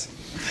da casa.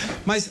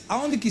 Mas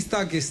aonde que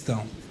está a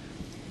questão?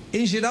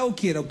 Em geral, o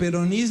que era? O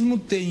peronismo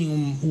tem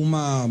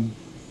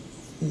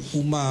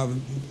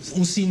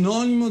um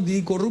sinônimo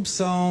de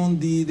corrupção,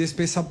 de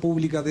despesa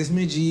pública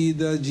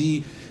desmedida,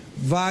 de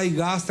vai e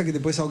gasta que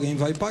depois alguém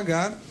vai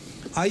pagar.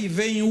 Aí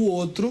vem o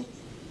outro,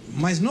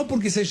 mas não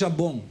porque seja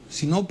bom,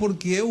 senão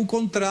porque é o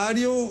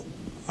contrário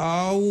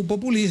ao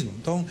populismo.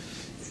 Então,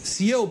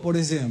 se eu, por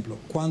exemplo,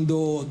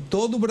 quando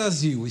todo o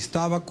Brasil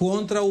estava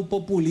contra o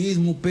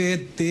populismo,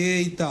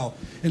 PT e tal,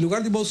 em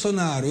lugar de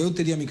Bolsonaro, eu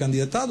teria me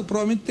candidatado,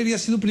 provavelmente teria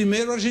sido o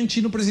primeiro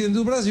argentino presidente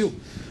do Brasil.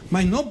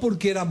 Mas não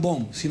porque era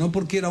bom, senão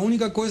porque era a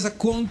única coisa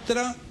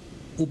contra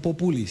o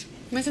populismo.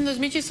 Mas em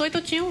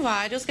 2018 tinham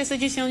vários que se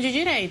diziam de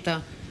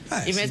direita.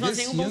 E mesmo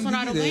assim o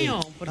Bolsonaro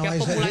ganhou, porque a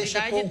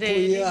popularidade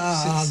dele...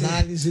 a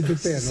análise do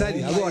Perón.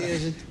 Sério, agora,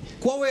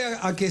 qual é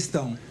a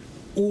questão?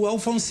 O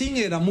Alfonsin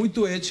era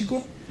muito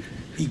ético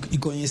e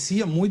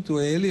conhecia muito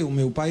ele, o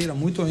meu pai era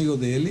muito amigo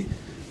dele,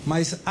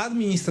 mas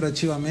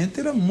administrativamente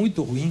era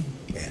muito ruim.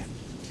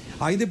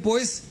 Aí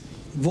depois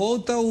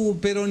volta o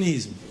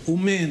peronismo, o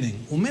Menem.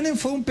 O Menem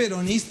foi um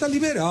peronista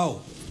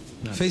liberal.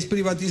 Fez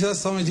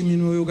privatizações,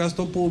 diminuiu o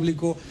gasto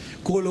público,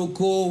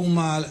 colocou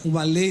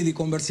uma lei de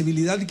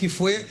conversibilidade que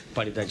foi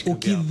o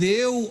que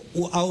deu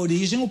a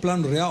origem ao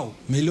Plano Real,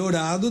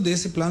 melhorado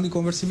desse plano de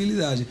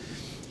conversibilidade.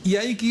 E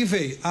aí que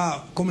veio?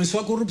 Começou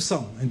a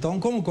corrupção.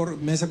 Então, como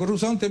começa a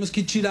corrupção, temos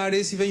que tirar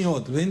esse e vem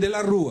outro. Vem de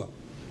la Rúa.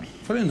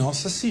 Falei,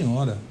 nossa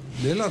senhora,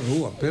 de la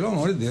Rúa, pelo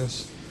amor de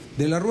Deus.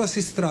 De la Rúa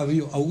se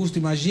extraviou. Augusto,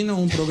 imagina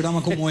um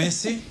programa como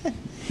esse,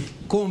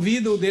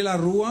 convida o de la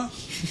Rúa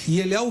e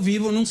ele ao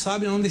vivo não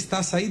sabe onde está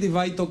a saída e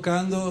vai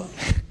tocando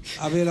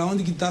a ver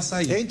aonde que está a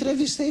saída. Eu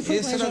entrevistei e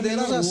foi mais ou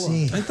menos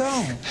assim.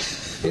 Então,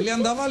 Ele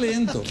andava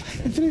lento.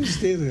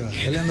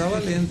 Ele andava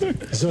lento.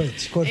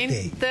 Zortes,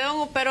 cortei.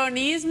 Então, o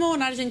peronismo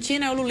na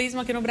Argentina é o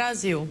lulismo aqui no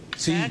Brasil,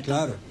 Sim, certo?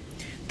 claro.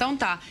 Então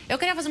tá. Eu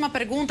queria fazer uma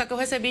pergunta que eu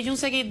recebi de um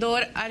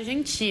seguidor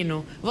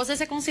argentino. Você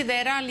se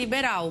considera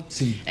liberal?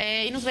 Sim.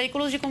 E nos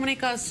veículos de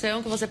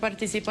comunicação que você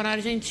participa na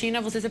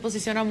Argentina, você se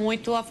posiciona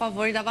muito a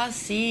favor da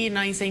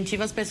vacina,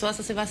 incentiva as pessoas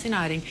a se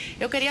vacinarem.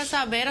 Eu queria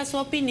saber a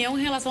sua opinião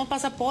em relação ao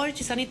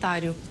passaporte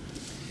sanitário.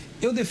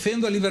 Eu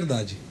defendo a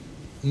liberdade.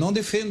 Não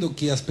defendo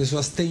que as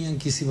pessoas tenham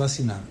que se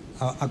vacinar.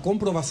 A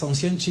comprovação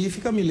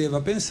científica me leva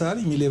a pensar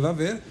e me leva a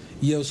ver,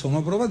 e eu sou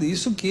uma prova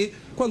disso, que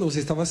quando você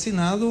está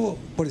vacinado,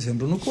 por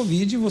exemplo, no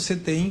Covid, você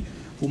tem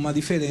uma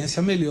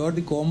diferença melhor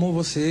de como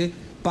você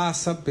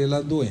passa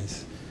pela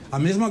doença. A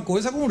mesma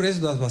coisa com o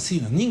resto das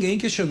vacinas. Ninguém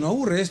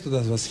questionou o resto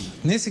das vacinas.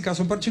 Nesse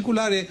caso em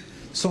particular,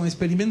 são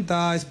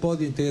experimentais,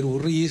 podem ter o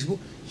risco.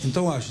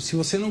 Então, acho, se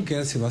você não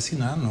quer se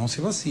vacinar, não se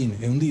vacine.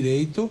 É um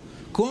direito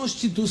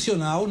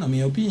constitucional, na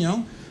minha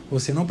opinião,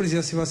 você não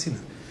precisa se vacinar.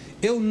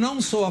 Eu não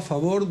sou a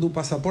favor do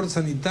passaporte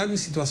sanitário em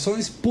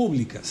situações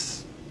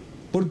públicas.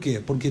 Por quê?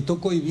 Porque estou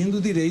coibindo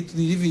o direito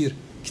de ir e vir,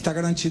 que está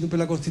garantido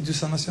pela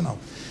Constituição Nacional.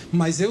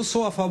 Mas eu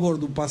sou a favor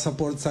do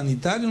passaporte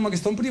sanitário numa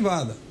questão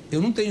privada. Eu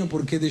não tenho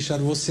por que deixar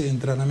você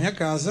entrar na minha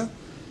casa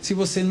se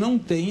você não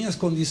tem as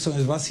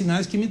condições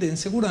vacinais que me deem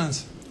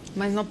segurança.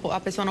 Mas não, a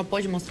pessoa não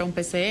pode mostrar um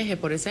PCR,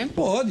 por exemplo?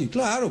 Pode,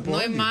 claro, pode.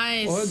 Não é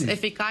mais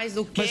eficaz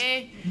do que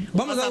o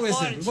vamos dar um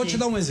exemplo. Vou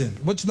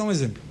te dar um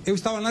exemplo. Eu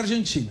estava na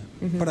Argentina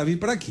para vir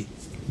para aqui,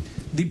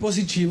 de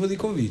positivo de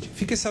Covid.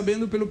 Fiquei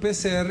sabendo pelo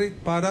PCR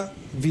para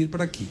vir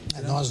para aqui.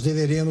 Nós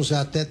deveríamos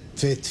até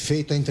ter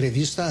feito a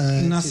entrevista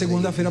antes. Na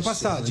segunda-feira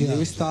passada.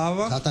 Eu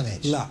estava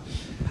lá.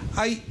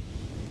 Aí,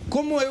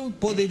 como eu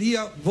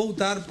poderia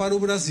voltar para o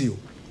Brasil?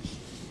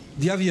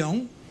 De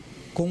avião,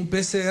 com o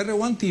PCR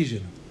ou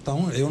antígeno.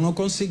 Então, eu não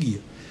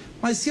conseguia.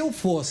 Mas se eu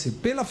fosse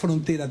pela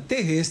fronteira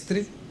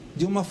terrestre,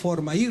 de uma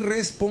forma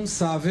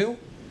irresponsável,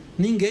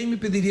 ninguém me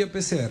pediria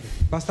PCR.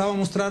 Bastava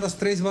mostrar as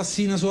 3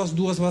 vacinas ou as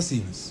 2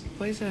 vacinas.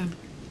 Pois é.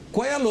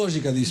 Qual é a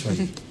lógica disso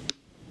aí?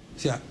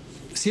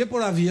 Se é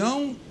por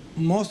avião,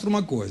 mostra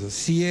uma coisa.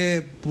 Se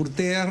é por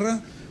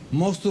terra,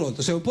 mostra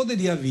outra. Ou seja, eu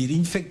poderia vir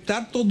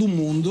infectar todo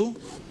mundo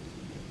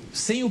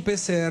sem o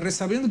PCR,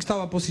 sabendo que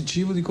estava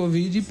positivo de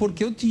Covid,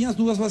 porque eu tinha as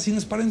 2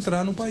 vacinas para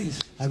entrar no país.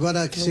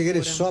 Agora,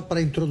 Segredo, só para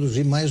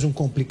introduzir mais um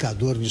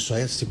complicador disso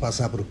aí, se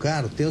passar para o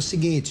caro, tem o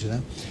seguinte, né?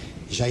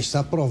 Já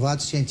está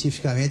provado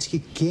cientificamente que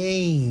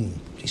quem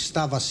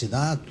está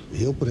vacinado,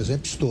 eu, por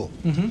exemplo, estou,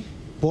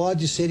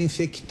 pode ser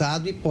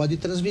infectado e pode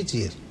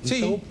transmitir. Sim.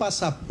 Então, o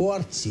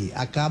passaporte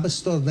acaba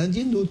se tornando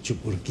inútil,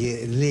 porque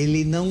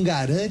ele não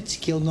garante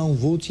que eu não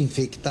vou te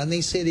infectar,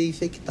 nem serei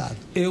infectado.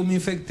 Eu me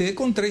infectei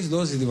com 3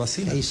 doses de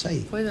vacina. É isso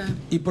aí. Pois é.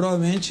 E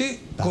provavelmente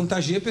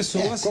contagiei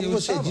pessoas. Como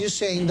você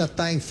disse, ainda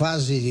está em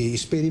fase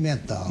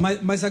experimental.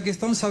 Mas a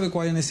questão, sabe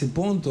qual é nesse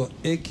ponto?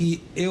 É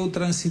que eu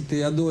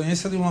transitei a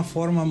doença de uma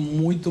forma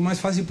muito mais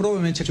fácil e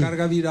provavelmente a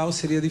carga viral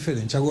seria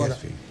diferente. Agora,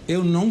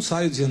 eu não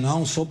saio dizendo,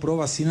 não, sou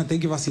pró-vacina, tem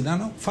que vacinar,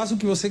 não. Faça o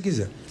que você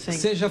quiser. Sim.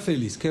 Seja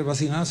feliz. Quer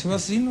vacinar, se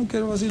vacina. Não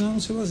quer vacinar, não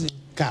se vacina.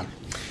 Carlos.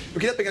 Eu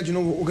queria pegar de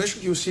novo o gancho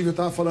que o Silvio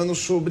estava falando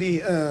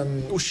sobre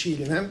o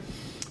Chile, né?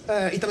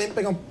 E também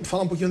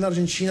falar um pouquinho da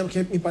Argentina,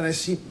 porque me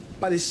parece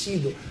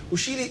parecido. O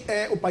Chile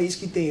é o país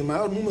que tem o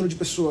maior número de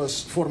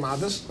pessoas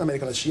formadas na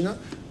América Latina.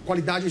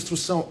 Qualidade de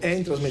instrução é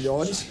entre as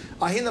melhores,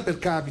 a renda per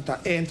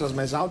capita é entre as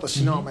mais altas,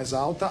 se não a mais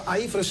alta, a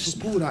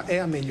infraestrutura é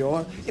a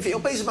melhor, enfim, é o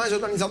país mais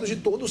organizado de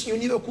todos e o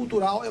nível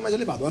cultural é mais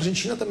elevado. A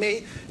Argentina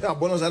também,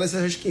 Buenos Aires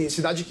é a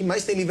cidade que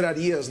mais tem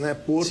livrarias, né,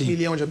 por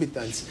milhão de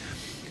habitantes.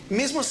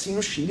 Mesmo assim,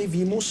 no Chile,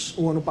 vimos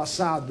o ano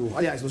passado,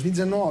 aliás,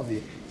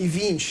 2019 e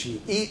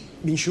 20 e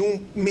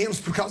 21, menos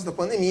por causa da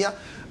pandemia,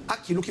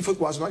 aquilo que foi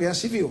quase uma guerra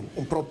civil,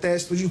 um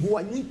protesto de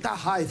rua, muita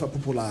raiva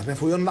popular, né?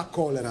 Foi o ano da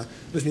cólera,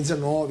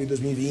 2019,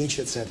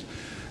 2020, etc.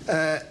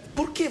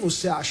 Por que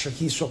você acha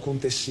que isso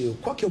aconteceu?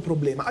 Qual que é o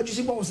problema? A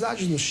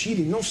desigualdade no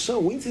Chile não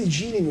são, o índice de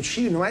Gini no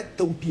Chile não é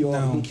tão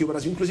pior do que o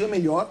Brasil, inclusive é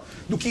melhor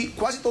do que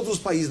quase todos os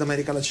países da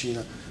América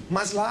Latina.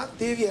 Mas lá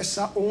teve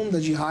essa onda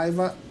de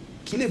raiva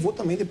que levou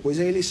também depois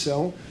à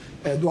eleição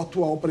do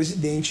atual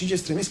presidente de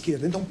extrema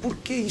esquerda. Então, por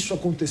que isso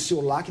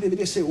aconteceu lá, que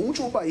deveria ser o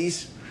último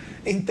país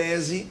em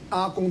tese,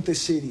 a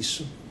acontecer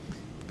isso?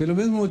 Pelo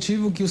mesmo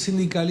motivo que os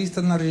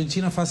sindicalistas na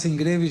Argentina fazem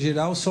greve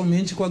geral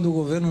somente quando o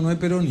governo não é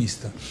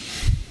peronista.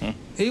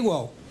 É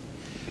igual.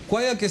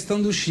 Qual é a questão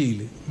do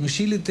Chile? No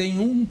Chile tem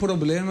um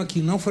problema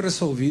que não foi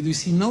resolvido e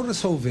se não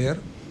resolver,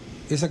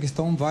 essa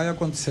questão vai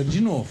acontecer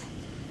de novo,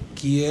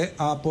 que é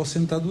a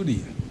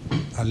aposentadoria.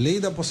 A lei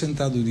da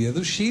aposentadoria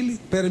do Chile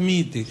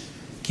permite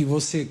que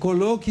você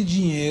coloque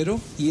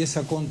dinheiro e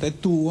essa conta é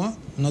tua,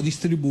 não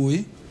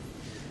distribui,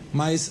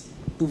 mas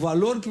o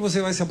valor que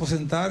você vai se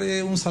aposentar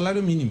é um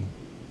salário mínimo.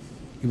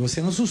 E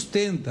você não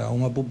sustenta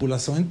uma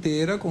população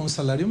inteira com um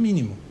salário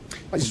mínimo.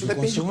 Mas isso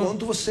depende de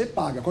quanto você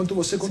paga, quanto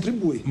você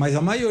contribui. Mas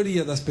a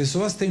maioria das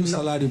pessoas tem um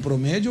salário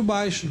promédio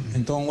baixo,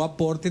 então o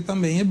aporte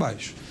também é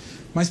baixo.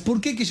 Mas por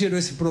que gerou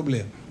esse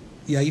problema?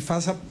 E aí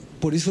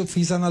por isso eu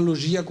fiz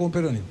analogia com o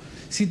peronismo.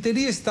 Se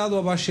teria estado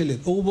a Bachelet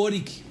ou o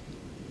Boric,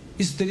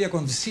 isso teria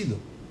acontecido?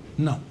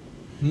 Não,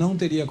 não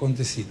teria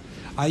acontecido.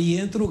 Aí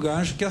entra o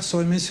gancho que a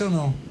Zoe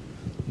mencionou,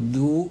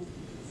 do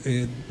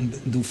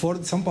Foro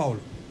de São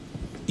Paulo.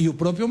 E o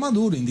próprio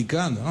Maduro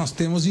indicando, nós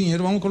temos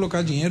dinheiro, vamos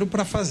colocar dinheiro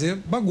para fazer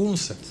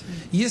bagunça. Sim.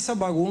 E essa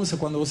bagunça,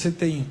 quando você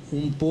tem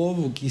um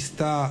povo que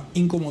está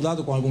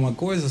incomodado com alguma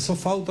coisa, só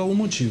falta um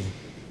motivo.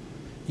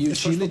 E o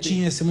Chile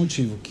tinha esse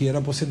motivo, que era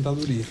a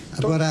aposentadoria.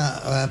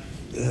 Agora,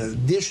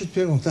 deixa eu te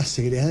perguntar,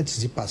 Segre, antes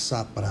de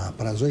passar para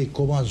a Zoe,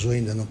 como a Zoe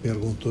ainda não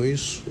perguntou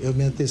isso, eu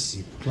me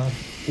antecipo. Claro.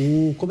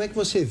 Como é que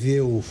você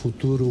vê o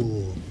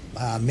futuro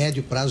a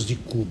médio prazo de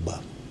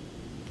Cuba?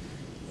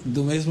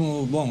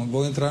 Bom,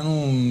 vou entrar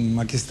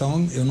numa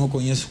questão, eu não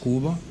conheço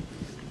Cuba,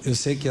 eu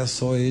sei que a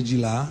Zoe é de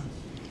lá,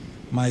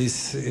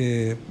 mas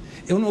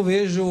eu não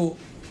vejo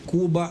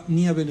Cuba,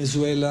 nem a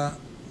Venezuela,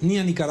 nem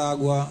a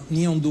Nicarágua,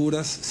 nem a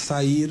Honduras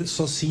sair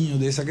sozinho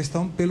dessa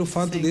questão pelo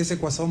fato dessa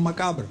equação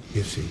macabra.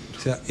 Perfeito. Ou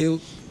seja,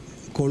 eu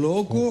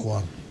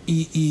coloco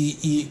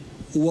e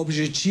o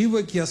objetivo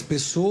é que as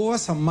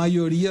pessoas, a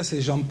maioria,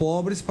 sejam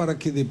pobres para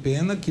que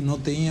dependa, que não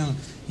tenham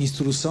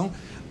instrução.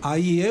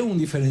 Aí é um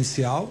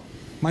diferencial,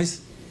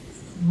 mas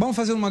vamos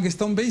fazer uma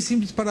questão bem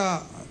simples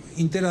para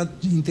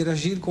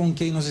interagir com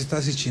quem nos está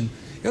assistindo.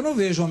 Eu não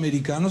vejo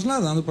americanos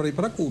nadando para ir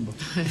para Cuba.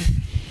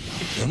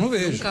 Eu não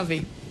vejo. Nunca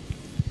vi.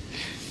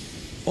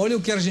 Olha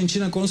o que a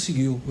Argentina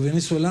conseguiu. O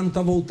venezuelano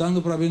está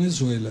voltando para a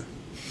Venezuela.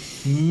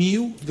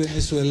 1.000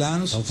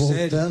 venezuelanos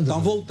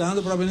estão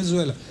voltando para a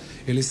Venezuela.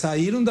 Eles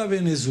saíram da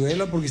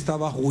Venezuela porque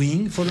estava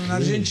ruim, foram na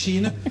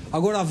Argentina.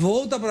 Agora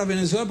volta para a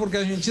Venezuela porque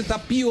a Argentina está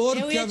pior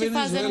que a Venezuela. Eu ia te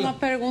fazer uma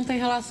pergunta em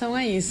relação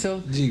a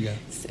isso. Diga.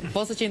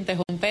 Posso te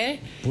interromper?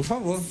 Por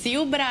favor.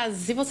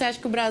 Se você acha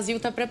que o Brasil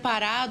está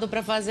preparado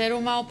para fazer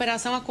uma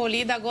operação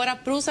acolhida agora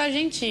para os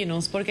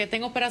argentinos, porque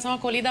tem operação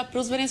acolhida para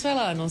os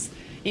venezuelanos.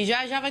 E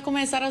já vai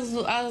começar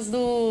as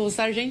dos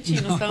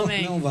argentinos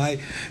também. Não vai.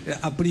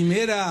 A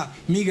primeira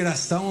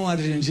migração à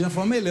Argentina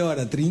foi melhor,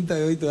 há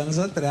 38 anos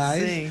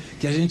atrás, sim,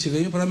 que a gente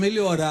veio para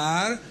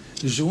melhorar,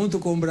 junto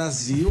com o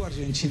Brasil,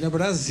 Argentina,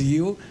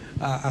 Brasil,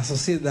 a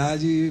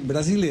sociedade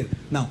brasileira.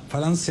 Não,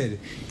 falando sério.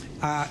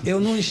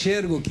 Eu não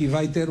enxergo que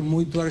vai ter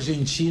muito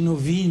argentino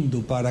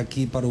vindo para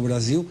aqui, para o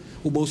Brasil.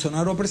 O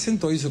Bolsonaro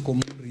apresentou isso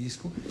como um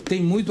risco.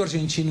 Tem muito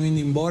argentino indo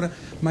embora,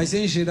 mas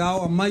em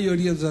geral a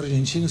maioria dos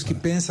argentinos que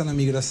pensa na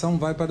migração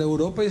vai para a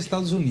Europa e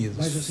Estados Unidos.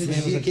 Mas você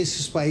dizia que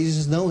esses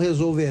países não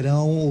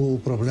resolverão o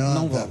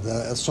problema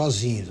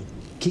sozinhos.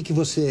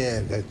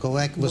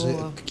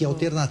 Que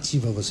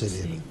alternativa você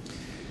vê? Sim.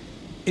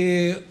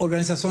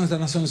 Organizações das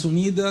Nações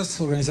Unidas,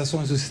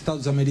 organizações dos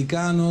Estados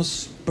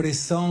Americanos,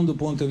 pressão do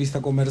ponto de vista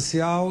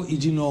comercial e,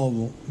 de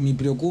novo, me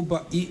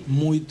preocupa e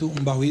muito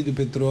um barril de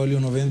petróleo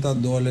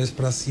 $90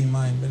 para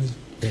cima em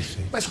Venezuela.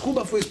 Perfeito. Mas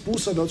Cuba foi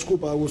expulsa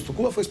desculpa, Augusto,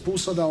 Cuba foi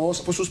expulsa da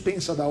OSA, foi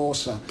suspensa da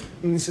OSA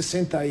em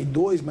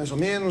 62, mais ou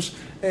menos.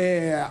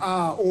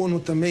 A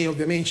ONU também,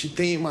 obviamente,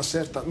 tem uma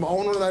certa... A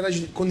ONU, na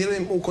verdade,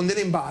 condena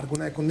embargo,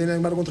 né? Condena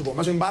embargo contra Cuba.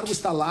 Mas o embargo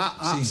está lá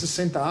há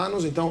 60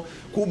 anos, então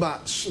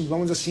Cuba,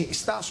 vamos dizer assim,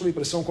 está sob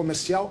pressão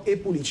comercial e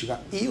política.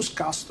 E os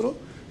Castro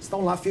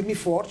estão lá firme e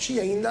forte e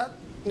ainda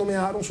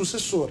nomearam um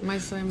sucessor.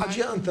 Mas o embargo...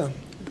 Adianta...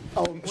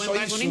 O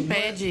embargo não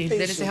impede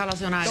deles se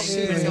relacionarem.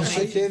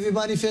 Teve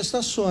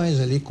manifestações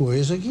ali,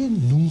 coisa que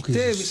nunca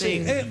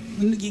existiu.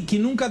 Que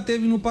nunca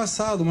teve no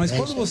passado, mas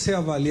quando você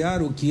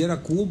avaliar o que era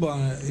Cuba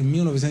em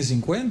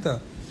 1950,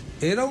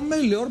 era o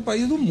melhor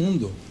país do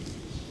mundo.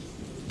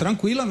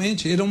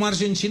 Tranquilamente. Era uma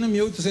Argentina em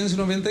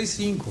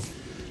 1895.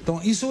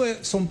 Então, isso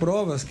são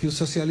provas que o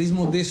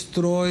socialismo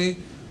destrói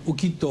o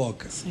que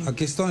toca. Sim. A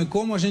questão é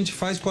como a gente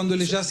faz quando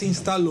ele já se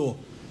instalou.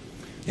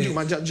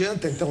 Mas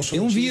adianta, então, é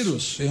um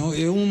vírus,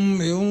 é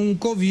um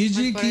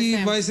Covid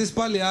que vai se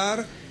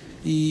espalhar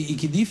e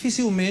que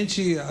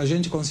dificilmente a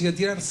gente consiga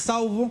tirar,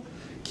 salvo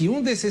que um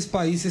desses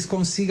países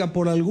consiga,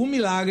 por algum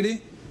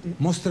milagre,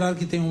 mostrar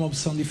que tem uma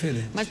opção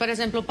diferente. Mas, por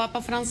exemplo, o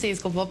Papa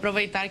Francisco, vou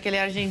aproveitar que ele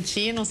é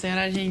argentino, o senhor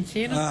é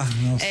argentino.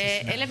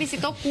 Ele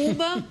visitou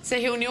Cuba, se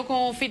reuniu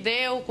com o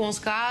Fidel, com os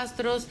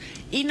Castros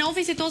e não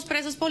visitou os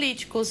presos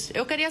políticos.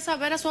 Eu queria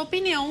saber a sua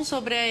opinião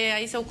sobre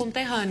aí seu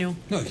conterrâneo,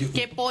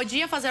 que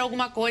podia fazer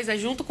alguma coisa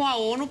junto com a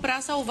ONU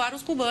para salvar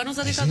os cubanos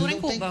da ditadura em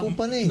Cuba. Não tem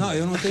culpa nenhuma. Não,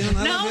 eu não tenho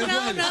nada a ver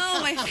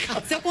com ele.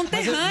 Mas seu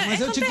conterrâneo. Mas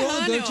eu te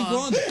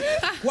conto.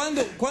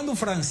 Quando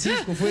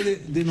Francisco foi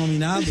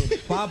denominado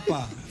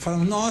Papa,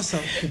 falando, nossa,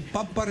 o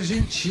Papa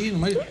argentino,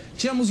 mas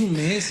tínhamos o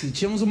Messi,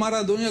 tínhamos o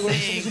Maradona e agora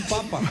somos o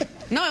Papa.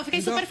 Não, eu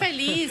fiquei super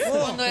feliz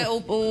quando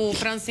o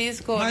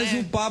Francisco... Mas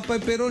o Papa é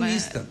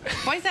peronista.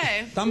 Pois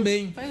é.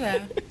 Também. Pois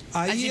é.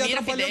 Aí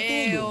atrapalhou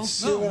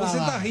tudo. Não, você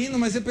tá rindo,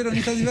 mas é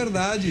peronista de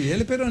verdade.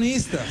 Ele é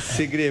peronista.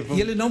 Segredo.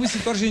 E ele não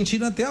visitou a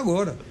Argentina até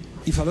agora.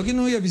 E falou que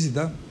não ia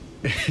visitar.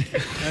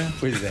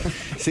 Pois é.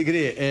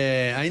 Segre,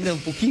 ainda um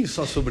pouquinho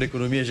só sobre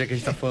economia, já que a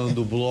gente está falando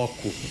do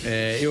bloco.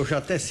 Eu já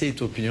até sei a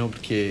tua opinião,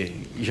 porque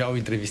já o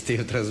entrevistei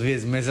outras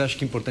vezes, mas acho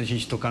que é importante a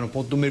gente tocar no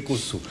ponto do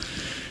Mercosul.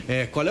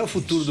 Qual é o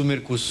futuro do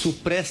Mercosul?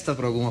 Presta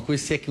para alguma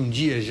coisa, se é que um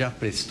dia já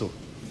prestou?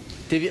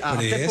 Teve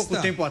até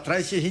pouco tempo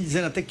atrás, tinha gente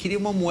dizendo até que queria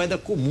uma moeda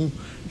comum.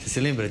 Você se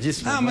lembra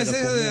disso? Mas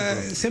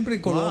sempre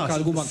coloca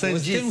alguma coisa.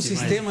 Tem um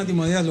sistema de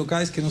moedas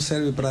locais que não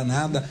serve para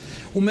nada.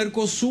 O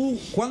Mercosul,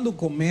 quando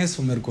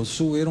começa o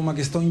Mercosul, era uma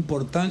questão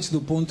importante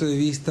do ponto de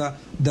vista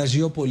da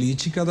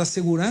geopolítica, da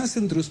segurança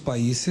entre os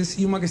países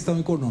e uma questão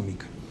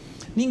econômica.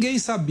 Ninguém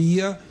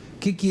sabia o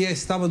que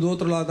estava do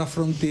outro lado da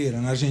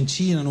fronteira, na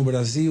Argentina, no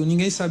Brasil.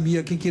 Ninguém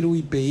sabia o que era o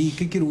IPI,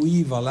 o que era o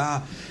IVA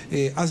lá.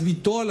 As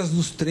bitolas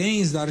dos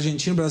trens da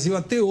Argentina e do Brasil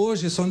até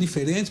hoje são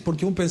diferentes,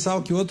 porque um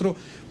pensava que o outro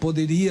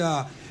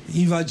poderia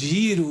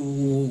invadir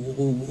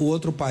o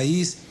outro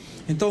país.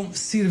 Então,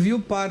 serviu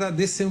para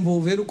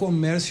desenvolver o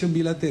comércio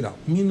bilateral.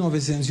 Em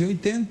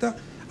 1980,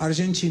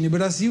 Argentina e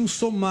Brasil,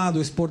 somado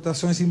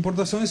exportações e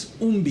importações,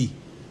 1 bi.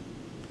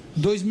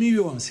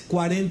 2011,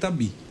 40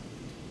 bi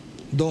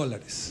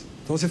dólares.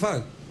 Então você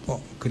fala,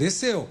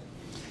 cresceu.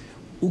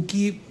 O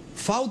que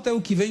falta é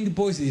o que vem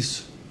depois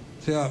disso.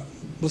 Ou seja,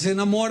 você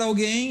namora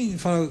alguém e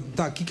fala,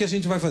 tá, o que a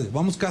gente vai fazer?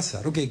 Vamos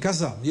casar. Ok,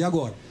 casar. E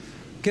agora?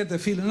 Quer ter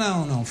filho?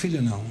 Não,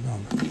 filho não.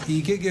 E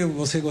o que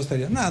você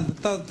gostaria? Nada,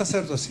 tá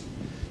certo assim.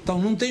 Então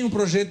não tem um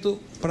projeto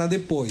para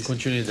depois.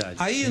 Continuidade.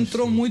 Aí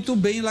entrou muito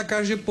bem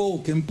Lacalle Pou,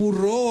 que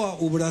empurrou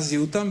o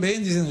Brasil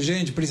também, dizendo,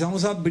 gente,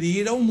 precisamos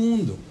abrir ao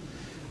mundo.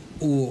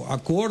 O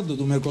acordo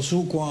do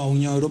Mercosul com a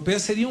União Europeia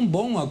seria um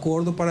bom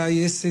acordo para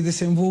se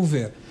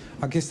desenvolver.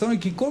 A questão é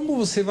que como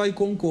você vai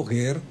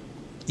concorrer,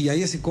 e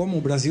aí como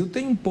o Brasil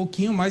tem um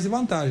pouquinho mais de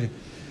vantagem.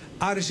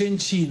 A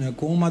Argentina,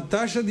 com uma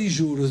taxa de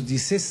juros de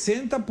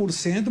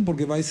 60%,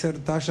 porque vai ser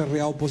taxa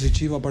real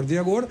positiva a partir de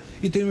agora,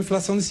 e tem uma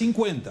inflação de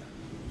 50%.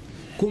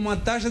 Com uma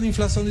taxa de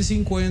inflação de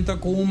 50%,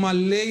 com uma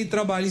lei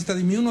trabalhista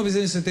de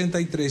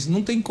 1973,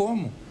 não tem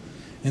como.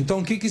 Então,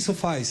 o que isso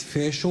faz?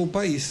 Fecha o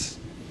país.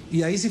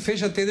 E aí se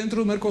fecha até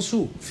dentro do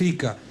Mercosul.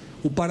 Fica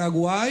o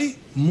Paraguai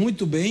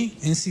muito bem,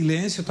 em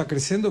silêncio, está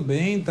crescendo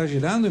bem, está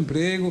gerando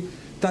emprego,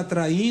 está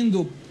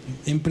atraindo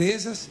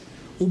empresas.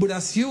 O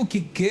Brasil,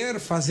 que quer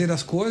fazer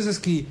as coisas,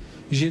 que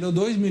gerou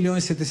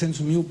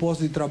 2.700.000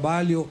 postos de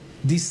trabalho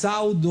de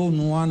saldo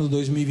no ano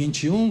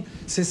 2021,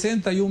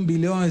 61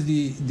 bilhões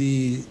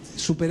de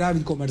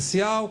superávit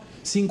comercial,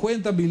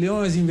 50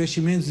 bilhões de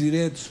investimentos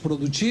diretos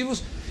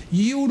produtivos,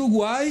 e o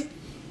Uruguai,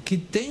 que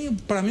tem,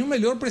 para mim, o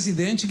melhor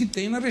presidente que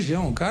tem na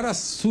região. O cara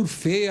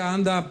surfeia,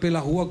 anda pela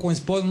rua com a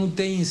esposa, não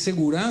tem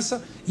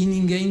segurança e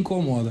ninguém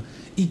incomoda.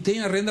 E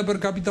tem a renda per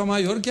capita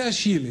maior que a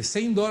Chile,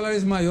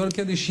 $100 maior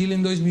que a de Chile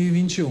em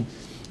 2021.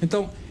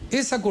 Então,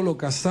 essa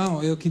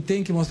colocação é o que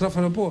tem que mostrar,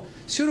 falar,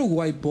 se o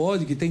Uruguai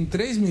pode, que tem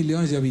 3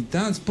 milhões de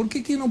habitantes, por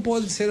que não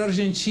pode ser a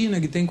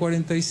Argentina, que tem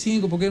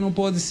 45? Por que não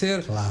pode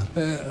ser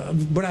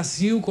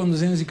Brasil, com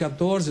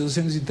 214,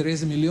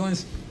 213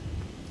 milhões?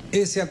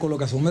 Essa é a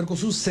colocação. O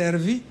Mercosul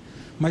serve,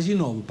 mas, de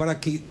novo, para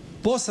que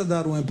possa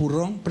dar um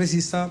empurrão,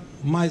 precisa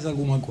mais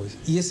alguma coisa.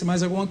 E esse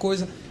mais alguma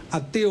coisa,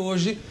 até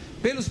hoje,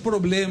 pelos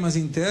problemas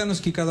internos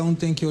que cada um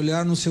tem que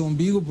olhar no seu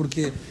umbigo,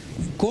 porque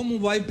como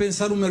vai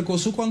pensar o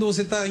Mercosul quando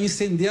você está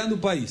incendiando o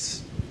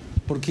país?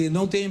 Porque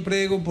não tem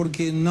emprego,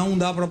 porque não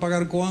dá para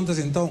pagar contas.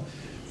 Então,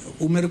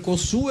 o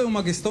Mercosul é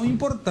uma questão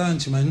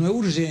importante, mas não é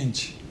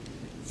urgente.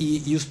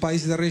 E os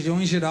países da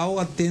região, em geral,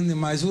 atendem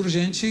mais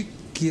urgente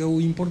que é o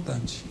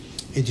importante.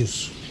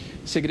 Edilson.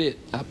 Segre,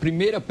 a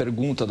primeira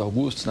pergunta do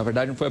Augusto, na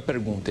verdade, não foi a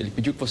pergunta. Ele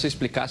pediu que você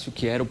explicasse o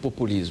que era o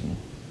populismo.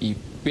 E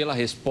pela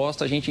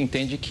resposta, a gente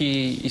entende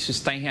que isso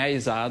está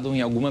enraizado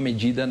em alguma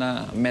medida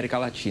na América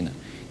Latina.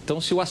 Então,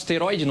 se o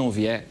asteroide não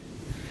vier,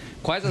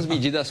 quais as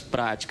medidas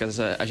práticas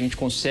a gente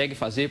consegue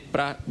fazer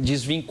para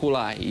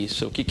desvincular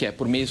isso? O que é?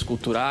 Por meios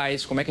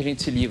culturais? Como é que a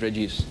gente se livra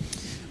disso?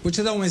 Vou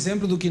te dar um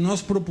exemplo do que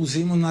nós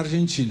propusemos na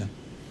Argentina.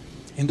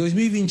 Em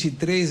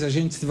 2023, a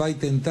gente vai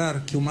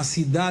tentar que uma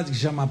cidade que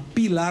se chama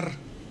Pilar,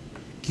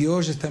 que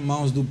hoje está em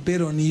mãos do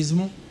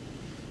peronismo,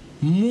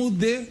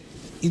 mude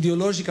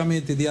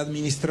ideologicamente de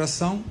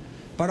administração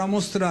para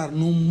mostrar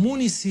no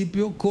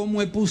município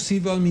como é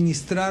possível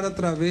administrar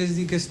através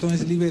de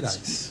questões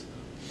liberais.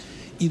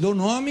 E do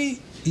nome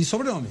e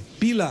sobrenome.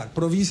 Pilar,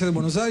 província de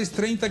Buenos Aires,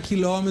 30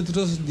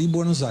 quilômetros de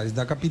Buenos Aires,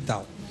 da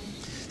capital.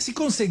 Se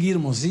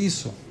conseguirmos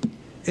isso,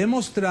 é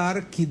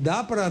mostrar que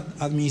dá para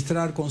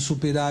administrar com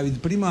superávit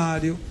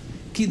primário,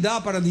 que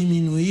dá para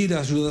diminuir a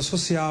ajuda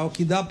social,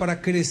 que dá para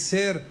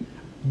crescer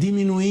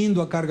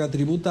diminuindo a carga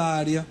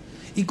tributária,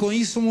 e com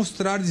isso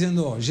mostrar,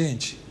 dizendo,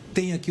 gente,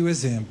 tem aqui o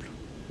exemplo.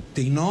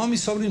 Tem nome e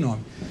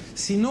sobrenome.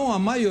 Senão a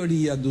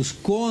maioria dos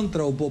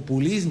contra o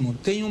populismo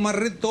tem uma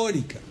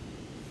retórica.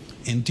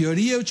 Em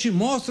teoria eu te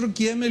mostro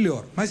que é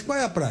melhor, mas qual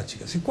é a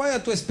prática? Qual é a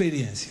tua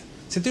experiência?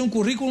 Você tem um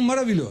currículo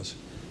maravilhoso.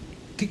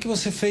 O que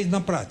você fez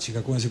na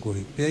prática com esse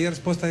currículo? E aí a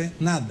resposta é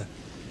nada.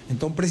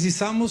 Então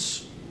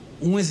precisamos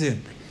um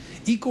exemplo.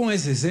 E com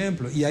esse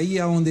exemplo, e aí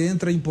é onde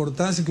entra a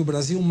importância que o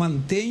Brasil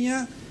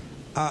mantenha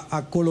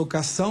a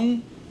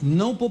colocação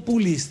não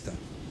populista,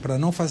 para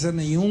não fazer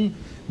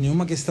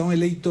nenhuma questão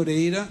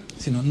eleitoreira,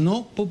 senão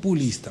não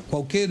populista.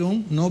 Qualquer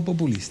um não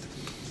populista.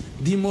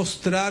 De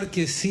mostrar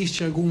que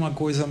existe alguma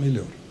coisa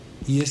melhor.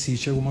 E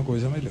existe alguma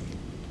coisa melhor.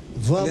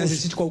 Aliás,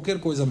 existe qualquer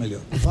coisa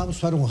melhor. Vamos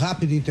para um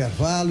rápido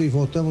intervalo e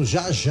voltamos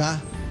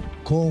já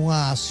com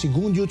a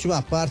segunda e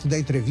última parte da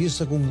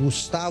entrevista com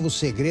Gustavo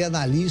Segre,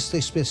 analista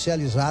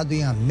especializado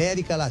em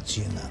América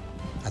Latina.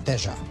 Até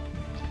já.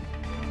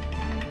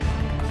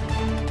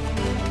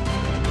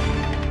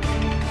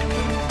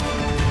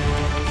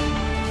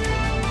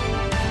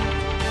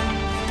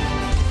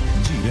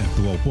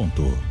 Direto ao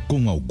ponto,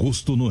 com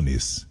Augusto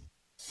Nunes.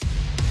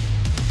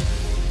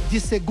 De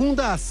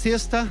segunda a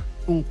sexta,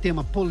 um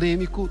tema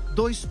polêmico,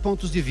 2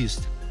 pontos de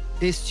vista.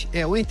 Este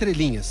é o Entre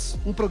Linhas,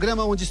 um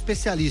programa onde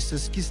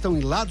especialistas que estão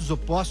em lados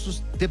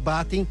opostos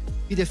debatem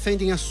e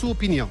defendem a sua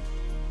opinião.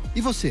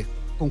 E você,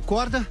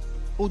 concorda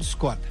ou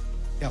discorda?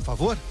 É a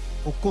favor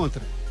ou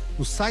contra?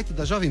 No site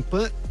da Jovem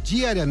Pan,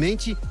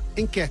 diariamente,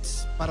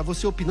 enquetes para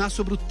você opinar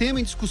sobre o tema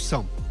em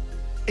discussão.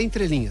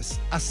 Entre Linhas,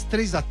 às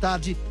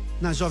 15h,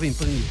 na Jovem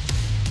Pan News.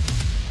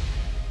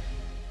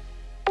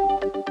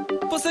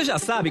 Você já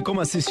sabe como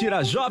assistir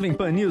a Jovem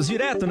Pan News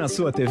direto na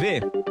sua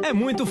TV? É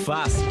muito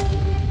fácil.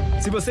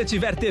 Se você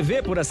tiver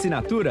TV por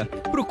assinatura,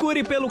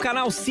 procure pelo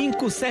canal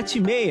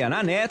 576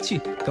 na NET,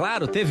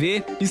 Claro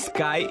TV,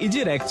 Sky e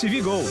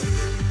DirecTV Go.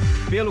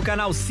 Pelo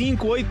canal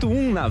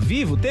 581 na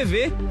Vivo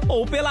TV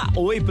ou pela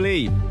Oi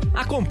Play.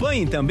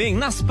 Acompanhe também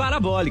nas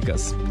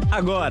parabólicas.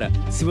 Agora,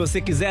 se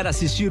você quiser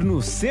assistir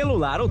no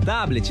celular ou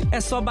tablet, é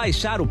só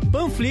baixar o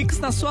Panflix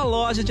na sua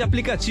loja de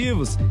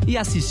aplicativos e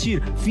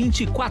assistir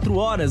 24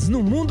 horas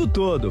no mundo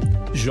todo.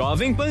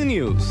 Jovem Pan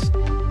News.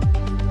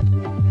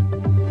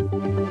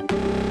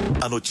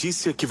 A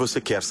notícia que você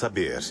quer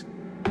saber.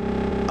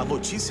 A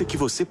notícia que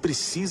você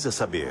precisa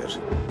saber.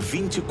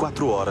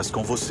 24 horas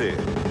com você.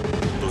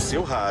 No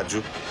seu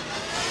rádio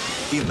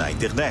e na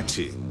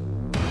internet.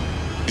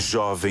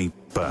 Jovem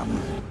Pan.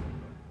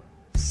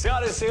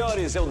 Senhoras e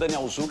senhores, eu,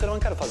 Daniel Zuckerman,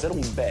 quero fazer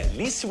um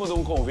belíssimo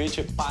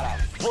convite para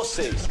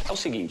vocês. É o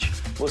seguinte,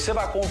 você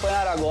vai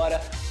acompanhar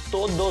agora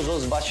todos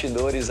os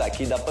bastidores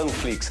aqui da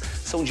Panflix.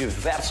 São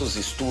diversos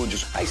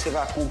estúdios, aí você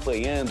vai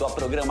acompanhando a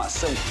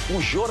programação,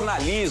 o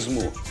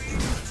jornalismo,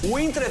 o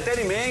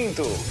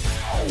entretenimento,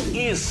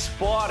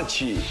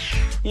 esporte.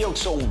 E eu que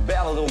sou um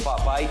belo de um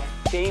papai,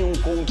 tenho um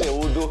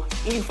conteúdo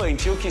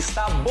infantil que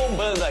está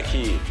bombando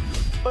aqui.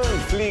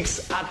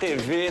 Panflix, a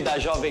TV da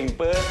Jovem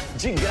Pan,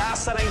 de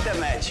graça na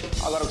internet.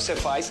 Agora o que você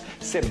faz?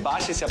 Você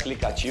baixa esse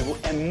aplicativo,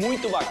 é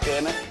muito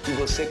bacana e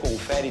você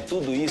confere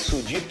tudo isso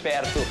de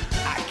perto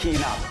aqui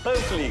na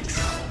Panflix.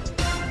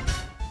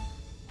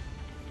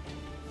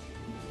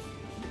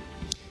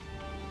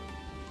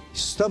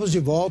 Estamos de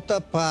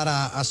volta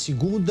para a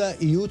segunda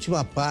e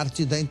última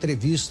parte da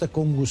entrevista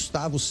com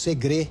Gustavo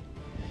Segre,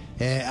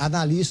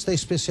 analista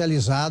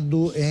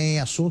especializado em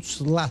assuntos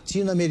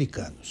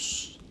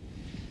latino-americanos.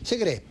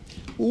 Segre,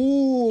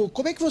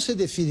 como é que você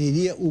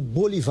definiria o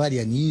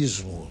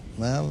bolivarianismo,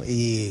 né?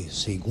 E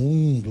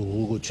segundo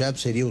Hugo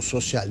Chávez seria o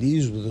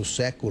socialismo do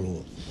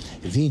século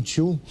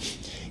XXI,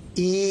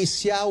 e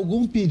se há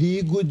algum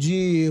perigo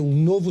de um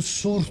novo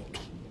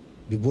surto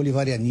de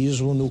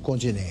bolivarianismo no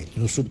continente,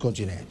 no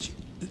subcontinente?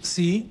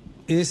 Sim,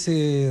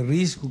 esse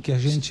risco que a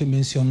gente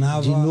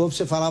mencionava... De novo,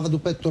 você falava do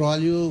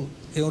petróleo...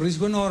 É um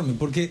risco enorme,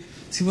 porque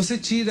se você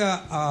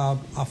tira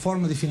a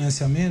forma de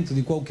financiamento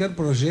de qualquer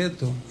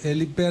projeto,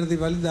 ele perde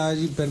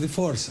validade, perde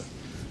força.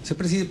 Você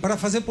precisa, para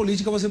fazer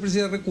política, você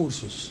precisa de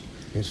recursos.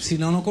 Isso.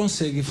 Senão, não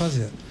consegue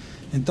fazer.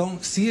 Então,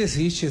 se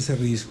existe esse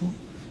risco,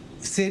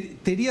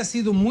 teria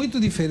sido muito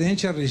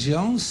diferente a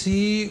região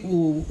se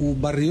o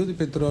barril de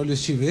petróleo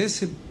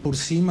estivesse por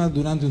cima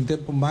durante um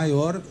tempo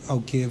maior ao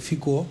que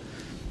ficou,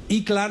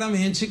 e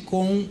claramente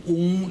com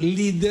um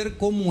líder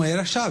como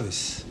era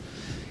Chávez,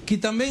 que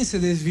também se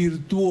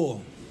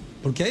desvirtuou.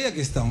 Porque aí a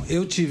questão,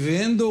 eu te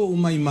vendo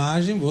uma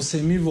imagem, você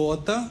me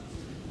vota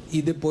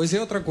e depois é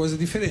outra coisa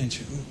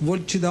diferente. Vou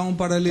te dar um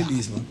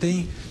paralelismo.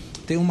 Tem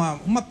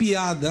uma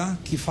piada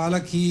que fala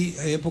que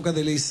na época da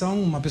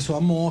eleição uma pessoa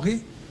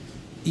morre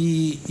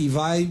e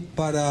vai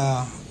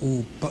para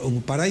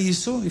o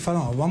paraíso e fala,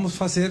 não, vamos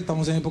fazer,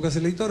 estamos em épocas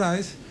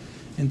eleitorais,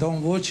 então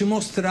vou te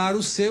mostrar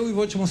o céu e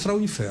vou te mostrar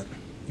o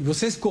inferno. E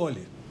você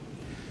escolhe.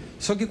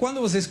 Só que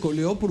quando você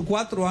escolheu, por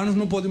 4 anos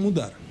não pode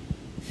mudar.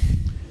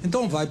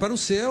 Então vai para o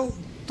céu,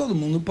 todo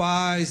mundo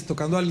paz,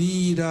 tocando a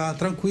lira,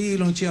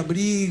 tranquilo, não tinha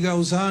briga,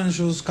 os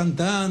anjos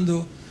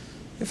cantando.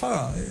 E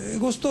fala, é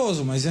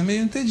gostoso, mas é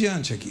meio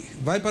entediante aqui.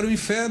 Vai para o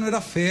inferno,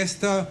 era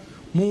festa,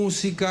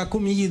 música,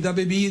 comida,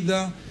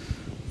 bebida.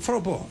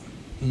 Falou, pô,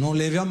 não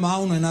leve a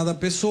mal, não é nada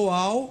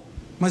pessoal,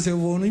 mas eu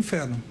vou no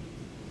inferno.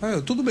 Aí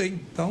eu, tudo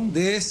bem, então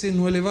desce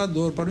no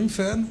elevador para o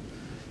inferno.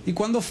 E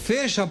quando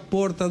fecha a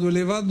porta do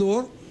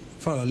elevador,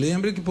 fala,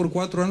 lembre que por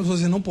 4 anos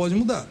você não pode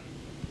mudar.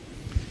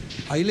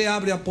 Aí ele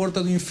abre a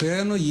porta do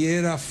inferno e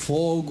era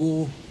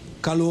fogo,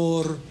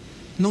 calor,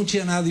 não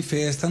tinha nada de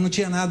festa, não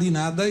tinha nada de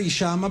nada, e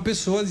chama a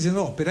pessoa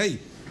dizendo, peraí,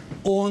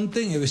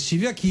 ontem eu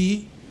estive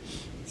aqui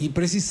e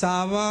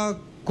precisava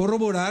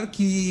corroborar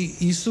que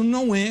isso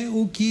não é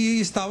o que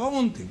estava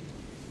ontem.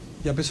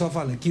 E a pessoa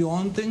fala que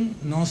ontem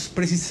nós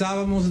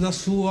precisávamos da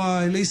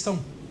sua eleição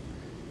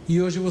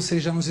e hoje você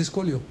já nos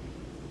escolheu.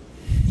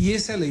 E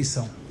essa é a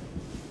eleição.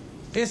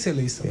 Essa é a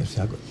eleição.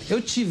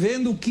 Eu te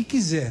vendo o que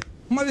quiser.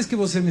 Uma vez que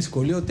você me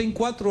escolheu, tem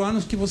 4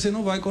 anos que você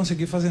não vai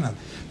conseguir fazer nada.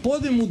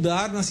 Pode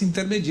mudar nas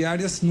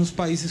intermediárias nos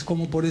países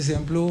como, por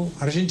exemplo,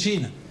 a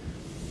Argentina,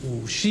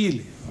 o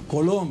Chile, a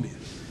Colômbia.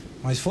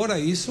 Mas fora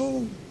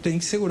isso, tem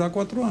que segurar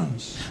 4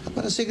 anos.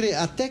 Agora, Segre,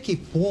 até que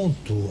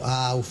ponto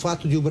o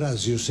fato de o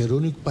Brasil ser o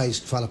único país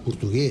que fala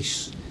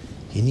português,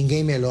 e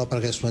ninguém melhor para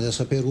responder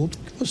essa pergunta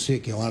que você,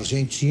 que é um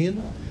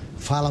argentino,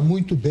 fala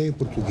muito bem o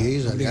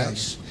português,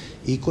 aliás,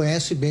 e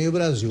conhece bem o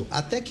Brasil.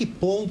 Até que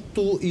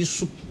ponto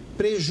isso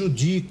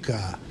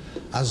prejudica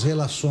as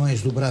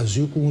relações do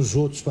Brasil com os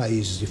outros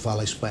países de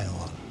fala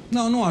espanhola?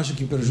 Não acho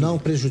que prejudica. Não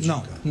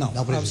prejudica? Não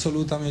prejudica.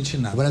 Absolutamente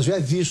nada. O Brasil é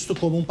visto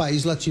como um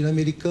país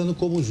latino-americano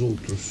como os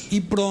outros. E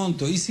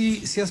pronto. E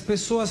se as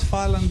pessoas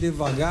falam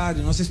devagar,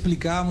 e nós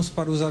explicamos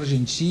para os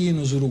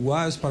argentinos,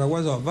 uruguaios,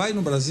 paraguaios, vai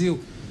no Brasil,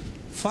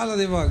 fala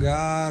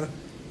devagar,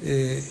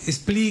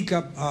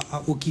 explica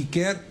o que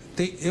quer.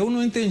 Eu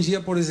não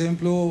entendia, por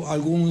exemplo,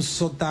 alguns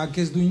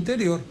sotaques do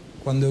interior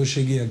quando eu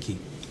cheguei aqui.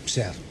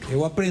 Certo.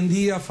 Eu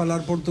aprendi a falar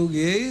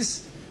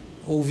português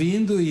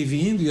ouvindo e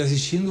vindo e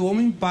assistindo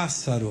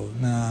Homem-Pássaro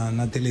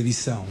na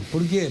televisão.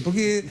 Por quê?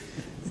 Porque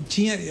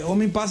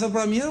Homem-Pássaro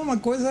para mim era uma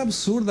coisa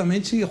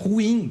absurdamente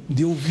ruim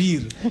de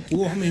ouvir, o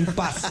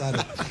Homem-Pássaro.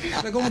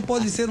 Como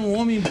pode ser um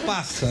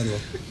Homem-Pássaro?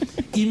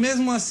 E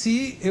mesmo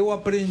assim eu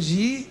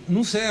aprendi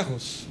nos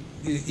cerros.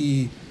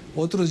 E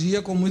outro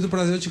dia, com muito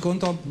prazer, eu te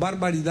conto a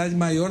barbaridade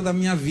maior da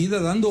minha vida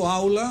dando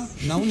aula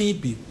na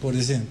Unip, por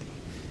exemplo.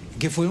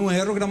 Que foi um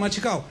erro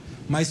gramatical.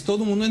 Mas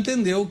todo mundo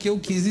entendeu o que eu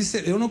quis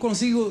dizer. Eu não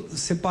consigo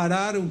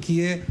separar o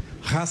que é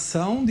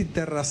ração de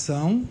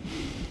terração.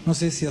 Não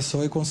sei se a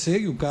Zoe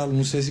consegue, o Carlos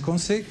não sei se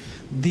consegue.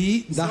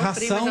 Da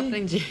ração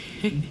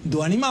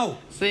do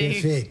animal. Sim.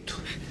 Perfeito.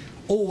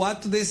 Ou o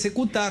ato de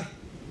executar.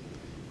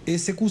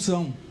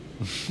 Execução.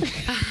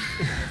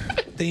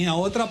 Tem a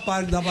outra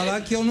parte da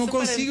palavra que eu não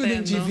consigo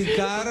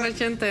identificar.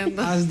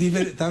 As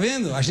diferenças. Tá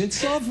vendo? A gente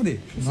sofre.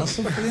 Nós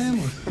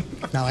sofremos.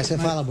 Não, mas você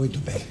fala muito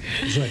bem.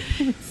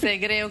 Zoe.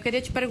 Segre, eu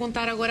queria te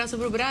perguntar agora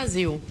sobre o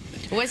Brasil.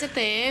 O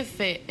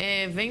STF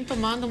vem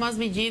tomando umas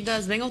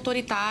medidas bem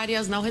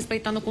autoritárias, não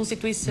respeitando a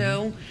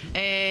Constituição,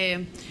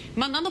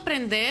 mandando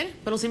prender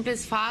pelo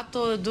simples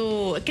fato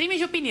do crime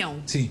de opinião.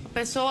 Sim. A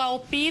pessoa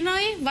opina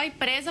e vai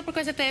presa porque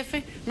o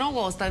STF não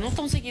gosta. Não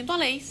estão seguindo a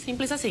lei,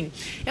 simples assim.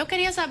 Eu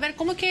queria saber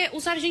como que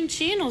os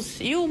argentinos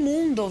e o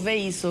mundo vê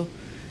isso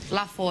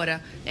lá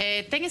fora.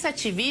 Tem esse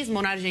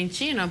ativismo na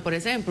Argentina, por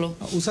exemplo?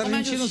 Os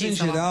argentinos, em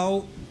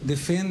geral,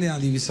 defendem a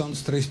divisão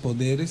dos 3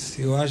 poderes.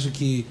 Eu acho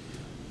que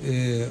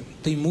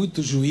tem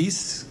muito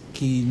juiz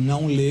que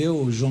não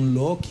leu John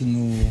Locke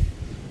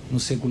no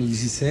século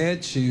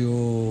XVII,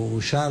 o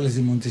Charles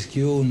de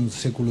Montesquieu no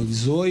século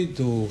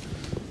XVIII,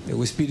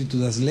 o espírito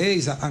das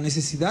leis, a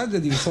necessidade da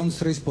divisão dos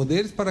 3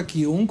 poderes para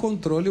que um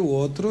controle o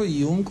outro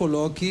e um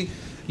coloque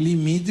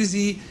limites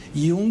e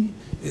um,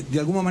 de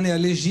alguma maneira,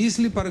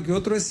 legisle para que o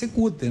outro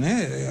execute,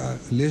 né?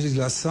 A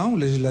legislação, o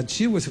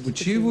legislativo, o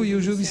executivo e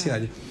o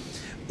judiciário.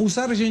 Os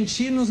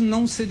argentinos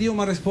não seria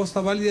uma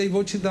resposta válida e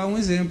vou te dar um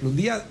exemplo.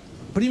 Dia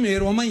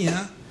 1º,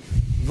 amanhã,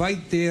 vai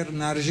ter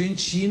na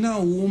Argentina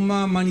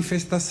uma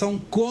manifestação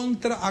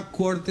contra a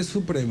Corte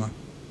Suprema.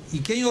 E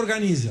quem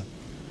organiza?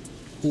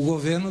 O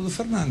governo do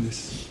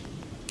Fernandes,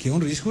 que é um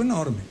risco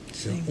enorme.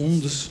 Sim. Um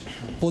dos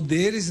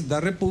poderes da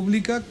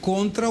República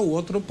contra o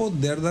outro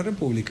poder da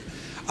República.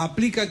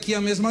 Aplica aqui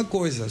a mesma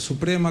coisa,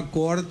 Suprema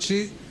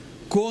Corte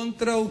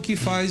contra o que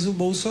faz o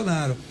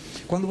Bolsonaro.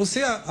 Quando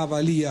você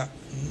avalia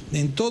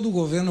em todo o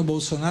governo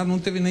Bolsonaro, não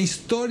teve na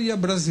história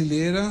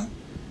brasileira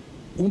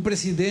um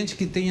presidente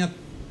que tenha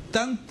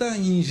tanta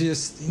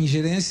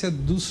ingerência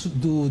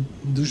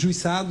do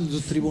juizado,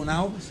 do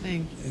tribunal,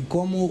 sim,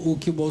 como o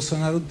que o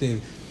Bolsonaro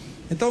teve.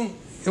 Então,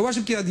 eu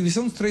acho que a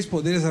divisão dos 3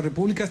 poderes da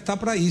República está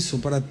para isso,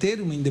 para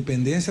ter uma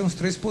independência nos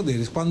 3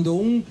 poderes. Quando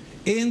um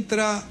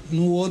entra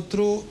no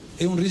outro,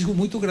 é um risco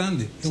muito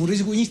grande. É um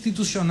risco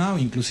institucional,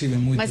 inclusive,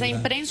 muito grande. Mas a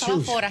imprensa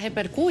lá fora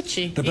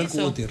repercute?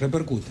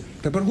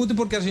 Repercute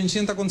porque a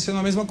Argentina está acontecendo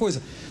a mesma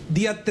coisa.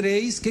 Dia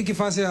 3, o que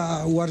faz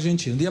o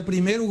argentino? Dia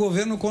 1º, o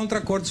governo contra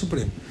a Corte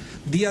Suprema.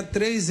 Dia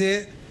 3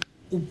 é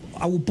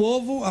o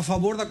povo a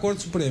favor da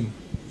Corte Suprema.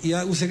 E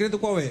o segredo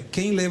qual é?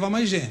 Quem leva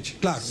mais gente.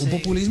 Claro, sim, o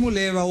populismo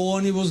leva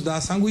ônibus, dá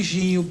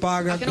sanguichinho,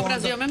 paga... Aqui no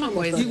Brasil é a mesma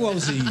coisa.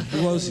 Igualzinho.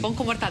 Pão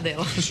com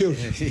mortadela.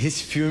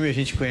 Esse filme a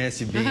gente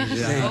conhece bem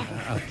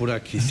por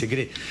aqui.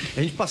 Segredo.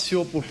 A gente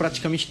passeou por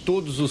praticamente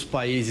todos os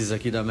países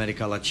aqui da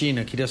América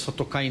Latina. Queria só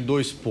tocar em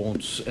 2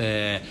 pontos.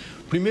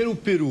 Primeiro, o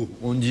Peru,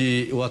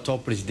 onde o atual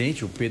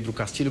presidente, o Pedro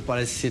Castillo,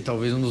 parece ser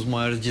talvez um dos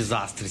maiores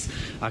desastres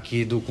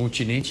aqui do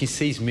continente. Em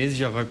 6 meses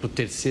já vai para o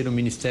 3º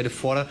ministério,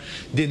 fora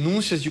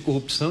denúncias de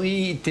corrupção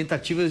e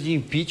tentativas de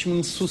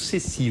impeachment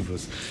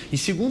sucessivas. E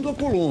segundo, a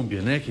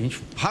Colômbia, né, que a gente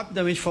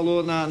rapidamente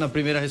falou na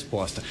primeira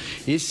resposta.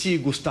 Esse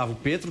Gustavo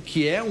Petro,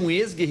 que é um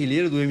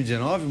ex-guerrilheiro do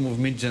M19, o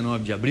Movimento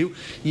 19 de Abril.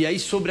 E aí,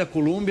 sobre a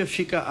Colômbia,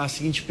 fica a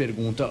seguinte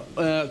pergunta.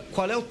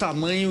 Qual é o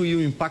tamanho e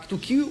o impacto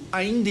que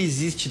ainda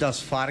existe das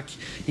Farc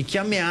e que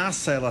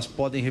ameaça elas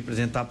podem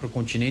representar para o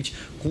continente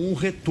com o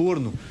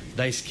retorno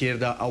da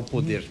esquerda ao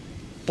poder?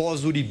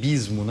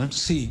 Pós-uribismo, né?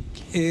 Sim.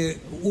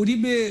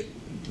 Uribe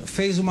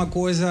fez uma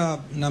coisa,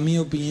 na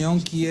minha opinião,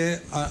 que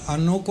é a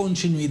não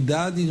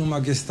continuidade de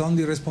uma questão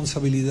de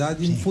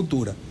responsabilidade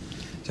futura.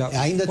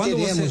 Ainda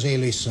teremos a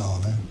eleição,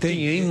 né?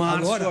 Tem em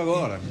março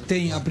agora.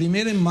 Tem a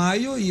primeira em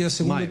maio e a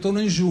segunda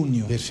turno em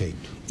junho.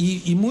 Perfeito.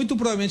 E muito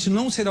provavelmente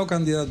não será o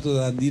candidato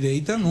da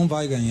direita, não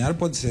vai ganhar,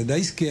 pode ser da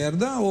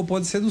esquerda ou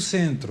pode ser do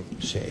centro.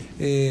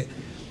 Sei.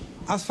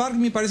 As Farc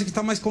me parece que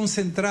estão mais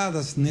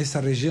concentradas nessa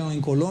região em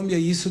Colômbia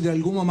e isso de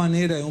alguma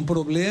maneira é um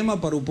problema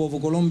para o povo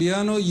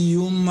colombiano e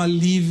um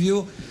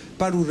alívio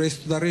para o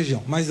resto da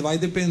região. Mas vai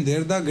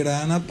depender da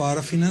grana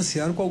para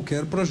financiar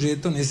qualquer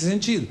projeto nesse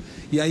sentido.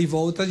 E aí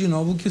volta de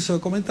novo o que o senhor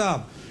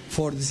comentava.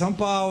 Ford de São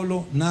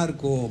Paulo,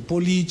 narco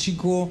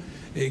político,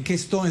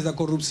 questões da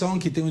corrupção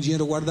que tem um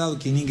dinheiro guardado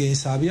que ninguém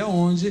sabe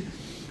aonde.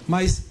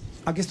 Mas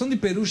a questão de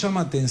Peru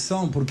chama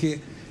atenção porque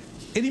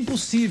era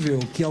impossível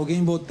que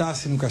alguém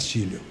votasse no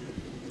Castilho.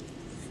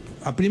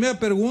 A primeira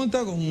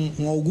pergunta,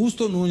 um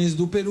Augusto Nunes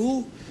do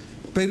Peru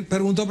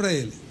perguntou para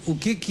ele o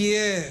que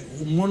é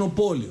um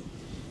monopólio.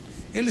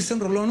 Ele se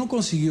enrolou, não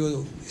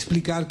conseguiu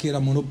explicar que era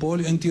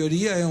monopólio. Em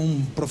teoria é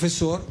um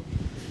professor.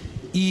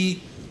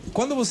 E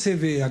quando você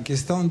vê a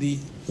questão de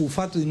o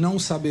fato de não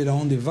saber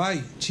aonde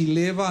vai, te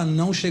leva a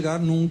não chegar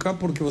nunca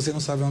porque você não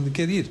sabe aonde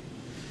quer ir.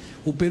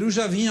 O Peru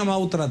já vinha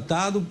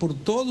maltratado por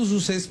todos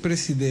os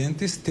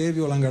ex-presidentes.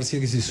 Teve o Alan Garcia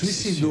que se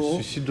suicidou.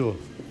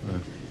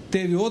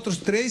 Teve outros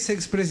 3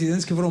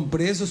 ex-presidentes que foram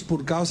presos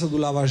por causa do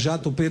Lava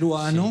Jato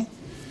peruano. Sim.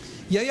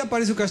 E aí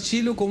aparece o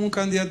Castilho como um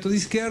candidato de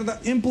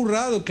esquerda,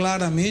 empurrado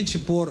claramente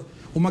por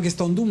uma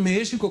questão do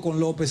México, com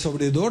López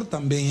Obrador,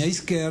 também à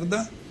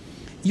esquerda,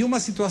 e uma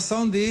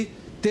situação de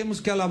temos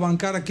que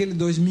alavancar aquele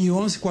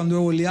 2011, quando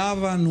eu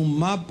olhava no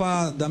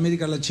mapa da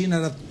América Latina,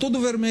 era todo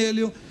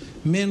vermelho,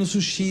 menos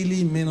o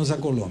Chile, menos a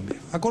Colômbia.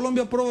 A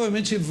Colômbia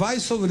provavelmente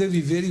vai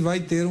sobreviver e vai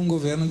ter um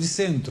governo de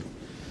centro.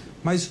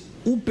 Mas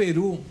o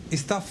Peru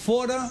está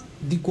fora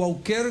de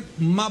qualquer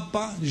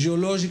mapa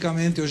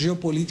geologicamente ou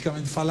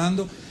geopoliticamente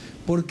falando,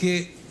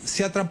 porque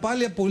se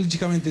atrapalha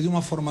politicamente de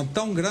uma forma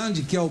tão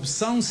grande que a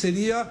opção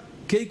seria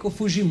Keiko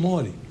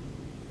Fujimori.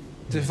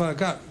 Você fala,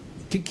 cara,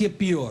 o que é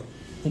pior?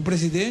 Um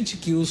presidente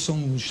que usa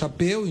um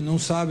chapéu e não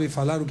sabe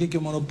falar o que é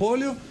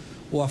monopólio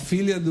ou a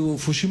filha do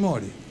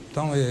Fujimori?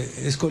 Então, é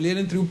escolher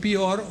entre o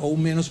pior ou o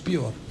menos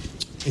pior.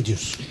 É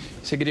disso.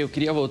 Segredo, eu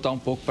queria voltar um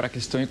pouco para a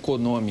questão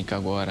econômica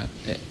agora.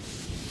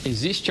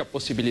 Existe a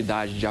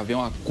possibilidade de haver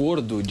um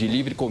acordo de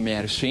livre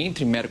comércio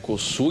entre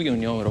Mercosul e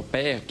União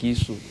Europeia, que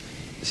isso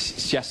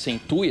se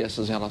acentue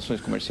essas relações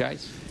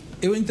comerciais?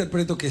 Eu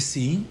interpreto que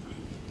sim.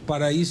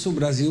 Para isso, o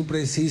Brasil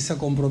precisa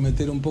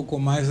comprometer um pouco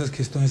mais as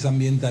questões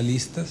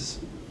ambientalistas.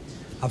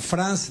 A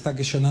França está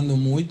questionando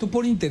muito,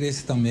 por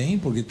interesse também,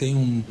 porque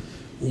tem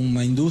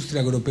uma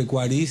indústria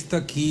agropecuarista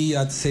que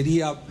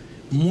seria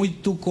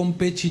muito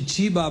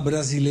competitiva a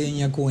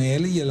brasileira com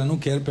ele e ela não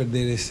quer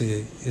perder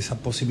essa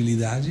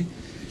possibilidade.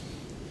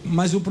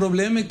 Mas o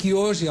problema é que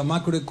hoje a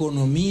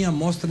macroeconomia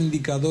mostra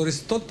indicadores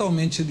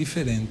totalmente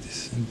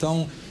diferentes.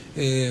 Então,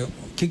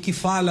 o que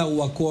fala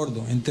o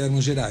acordo em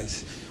termos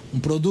gerais? Um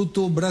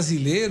produto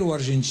brasileiro,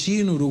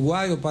 argentino,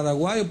 uruguaio,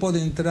 paraguaio pode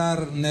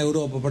entrar na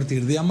Europa a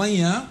partir de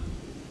amanhã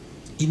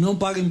e não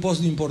paga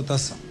imposto de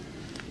importação.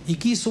 E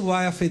que isso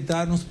vai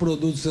afetar nos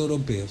produtos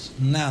europeus?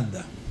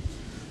 Nada.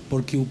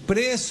 Porque o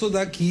preço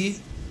daqui,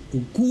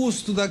 o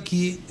custo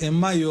daqui é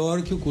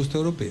maior que o custo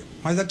europeu.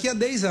 Mas daqui a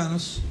 10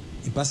 anos...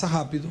 e passa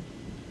rápido,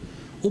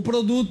 o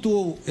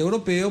produto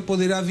europeu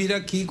poderá vir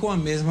aqui com a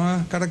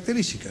mesma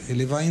característica.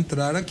 Ele vai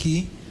entrar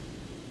aqui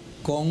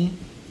com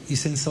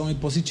isenção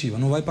impositiva,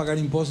 não vai pagar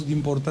imposto de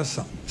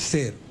importação,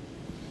 0.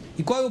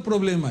 E qual é o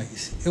problema?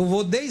 Eu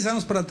vou 10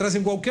 anos para trás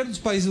em qualquer dos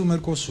países do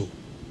Mercosul.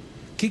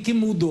 O que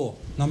mudou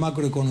na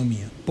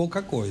macroeconomia?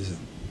 Pouca coisa.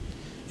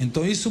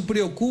 Então isso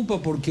preocupa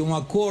porque um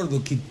acordo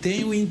que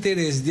tem o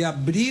interesse de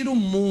abrir o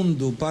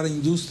mundo para a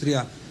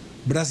indústria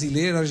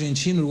brasileira,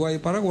 argentina, uruguaia e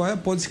paraguaia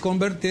pode se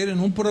converter em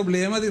um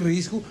problema de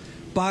risco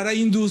para a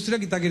indústria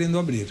que está querendo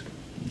abrir.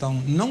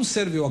 Então, não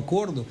serve o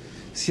acordo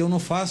se eu não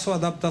faço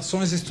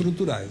adaptações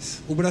estruturais.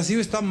 O Brasil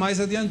está mais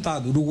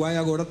adiantado, o Uruguai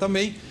agora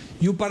também,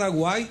 e o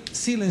Paraguai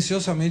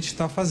silenciosamente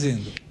está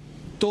fazendo.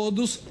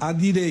 Todos à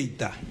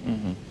direita.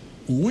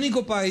 O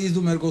único país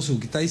do Mercosul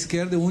que está à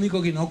esquerda é o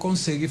único que não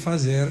consegue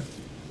fazer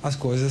as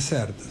coisas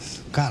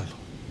certas.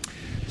 Carlos.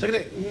 A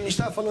gente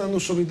estava falando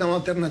sobre dar uma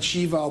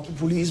alternativa ao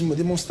populismo,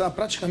 demonstrar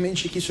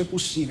praticamente que isso é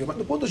possível. Mas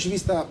do ponto de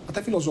vista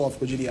até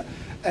filosófico, eu diria,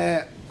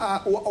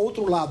 o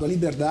outro lado, a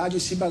liberdade,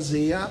 se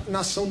baseia na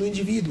ação do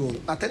indivíduo,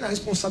 até na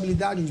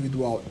responsabilidade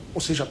individual.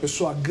 Ou seja, a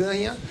pessoa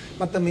ganha,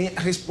 mas também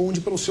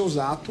responde pelos seus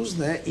atos,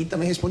 né? E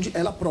também responde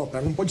ela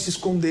própria. Não pode se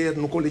esconder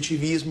no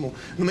coletivismo,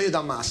 no meio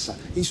da massa.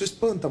 Isso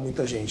espanta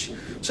muita gente.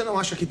 Você não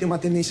acha que tem uma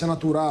tendência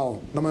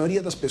natural, na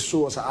maioria das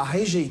pessoas, a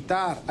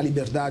rejeitar a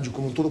liberdade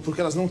como um todo,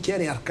 porque elas não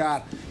querem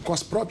arcar com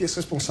as próprias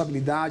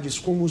responsabilidades,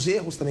 com os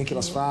erros também que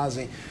elas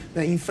fazem,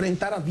 né?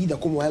 Enfrentar a vida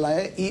como ela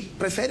é e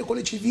prefere o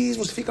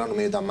coletivismo, você fica lá no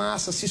meio da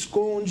massa, se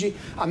esconde,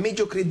 a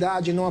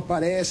mediocridade não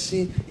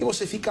aparece e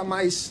você fica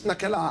mais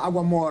naquela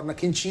água morna,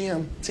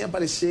 quentinha, sem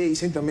aparecer e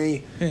sem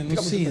também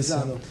ficar muito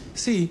pesado.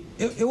 Sim,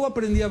 eu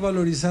aprendi a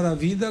valorizar a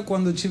vida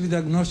quando eu tive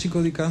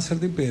diagnóstico de câncer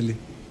de pele.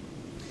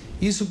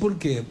 Isso por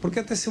quê? Porque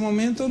até esse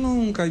momento eu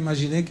nunca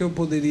imaginei que eu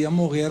poderia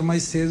morrer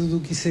mais cedo do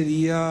que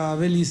seria a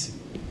velhice.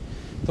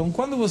 Então,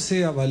 quando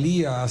você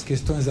avalia as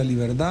questões da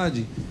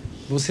liberdade,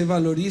 você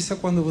valoriza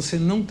quando você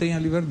não tem a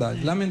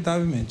liberdade,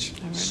 lamentavelmente.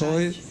 Só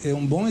é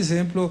um bom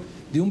exemplo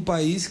de um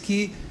país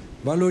que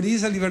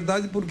valoriza a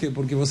liberdade, por quê?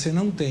 Porque você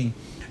não tem.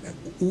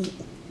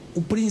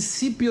 O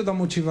princípio da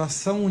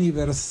motivação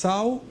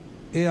universal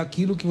é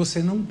aquilo que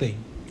você não tem.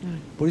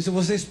 Por isso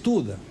você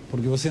estuda,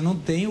 porque você não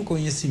tem o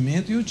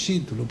conhecimento e o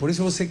título. Por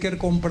isso você quer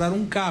comprar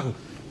um carro,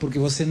 porque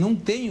você não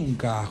tem um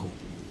carro.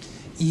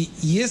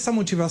 E essa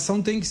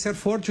motivação tem que ser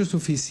forte o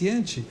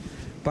suficiente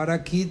para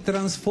que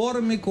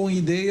transforme com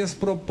ideias,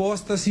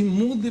 propostas e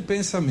mude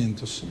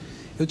pensamentos.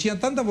 Eu tinha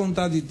tanta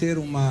vontade de ter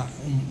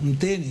um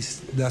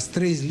tênis das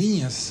 3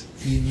 linhas,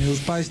 e meus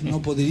pais não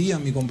poderiam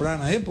me comprar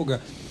na época,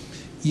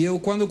 e eu,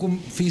 quando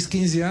fiz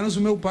 15 anos,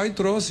 o meu pai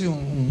trouxe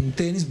um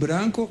tênis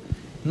branco,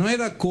 não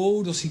era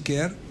couro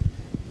sequer,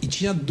 e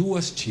tinha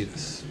 2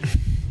 tiras.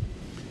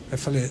 Eu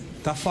falei,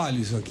 tá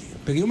falho isso aqui.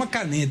 Peguei uma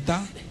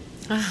caneta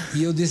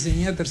e eu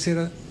desenhei a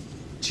 3ª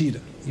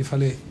tira. E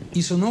falei,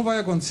 isso não vai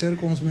acontecer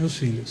com os meus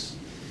filhos.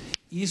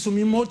 Isso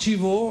me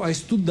motivou a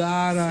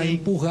estudar, a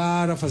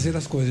empurrar, a fazer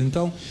as coisas.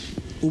 Então,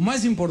 o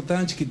mais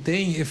importante que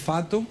tem é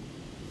fato.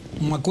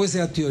 Uma coisa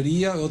é a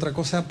teoria, outra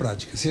coisa é a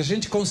prática. Se a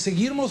gente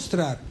conseguir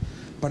mostrar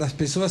para as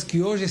pessoas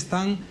que hoje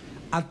estão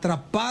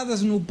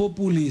atrapadas no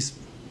populismo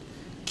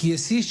que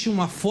existe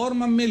uma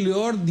forma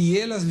melhor de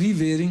elas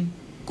viverem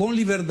com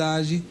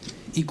liberdade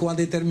e com a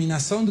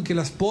determinação do que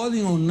elas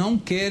podem ou não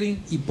querem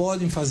e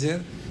podem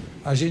fazer,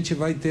 a gente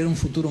vai ter um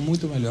futuro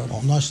muito melhor.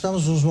 Bom, nós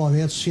estamos nos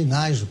momentos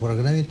finais do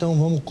programa, então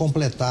vamos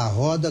completar a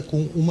roda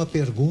com uma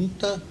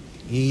pergunta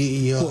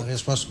e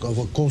respostas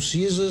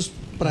concisas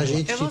para a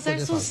gente. Eu vou ser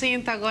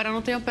sucinta agora,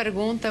 não tenho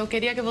pergunta. Eu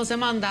queria que você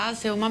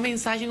mandasse uma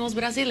mensagem aos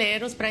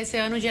brasileiros para esse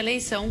ano de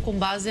eleição, com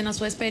base na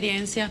sua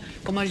experiência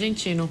como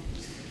argentino.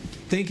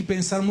 Tem que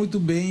pensar muito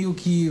bem o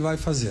que vai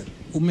fazer.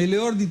 O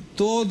melhor de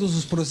todos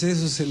os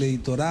processos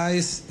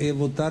eleitorais é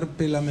votar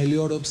pela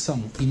melhor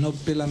opção e não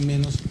pela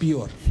menos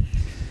pior.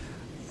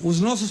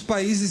 Os nossos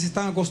países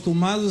estão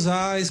acostumados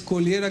a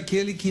escolher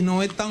aquele que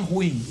não é tão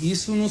ruim.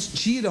 Isso nos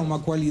tira uma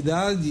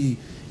qualidade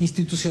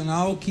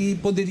institucional que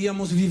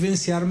poderíamos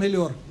vivenciar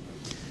melhor.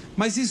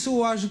 Mas isso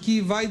eu acho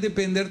que vai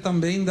depender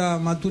também da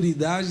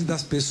maturidade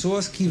das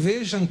pessoas que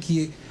vejam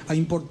que a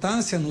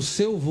importância no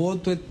seu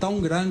voto é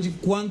tão grande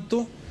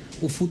quanto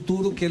o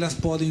futuro que elas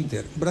podem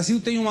ter. O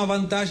Brasil tem uma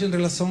vantagem em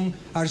relação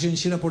à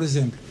Argentina, por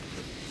exemplo,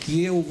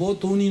 que é o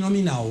voto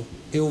uninominal.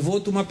 Eu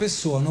voto uma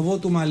pessoa, não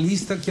voto uma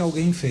lista que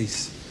alguém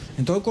fez.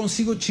 Então eu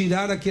consigo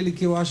tirar aquele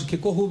que eu acho que é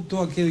corrupto,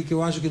 aquele que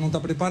eu acho que não está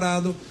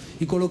preparado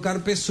e colocar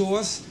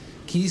pessoas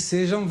que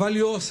sejam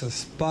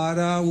valiosas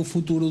para o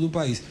futuro do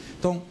país.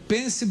 Então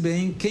pense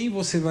bem quem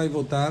você vai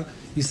votar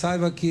e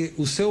saiba que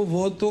o seu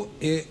voto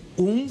é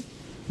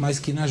mas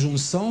que na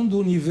junção do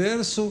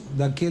universo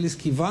daqueles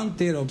que vão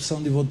ter a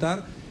opção de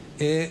votar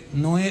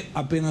não é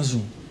apenas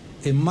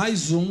é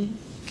mais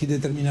que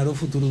determinará o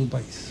futuro do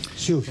país.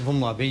 Silvio.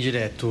 Vamos lá, bem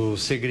direto.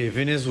 Segre,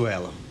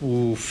 Venezuela.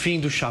 O fim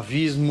do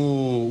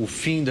chavismo, o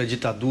fim da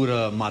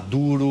ditadura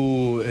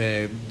Maduro,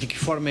 de que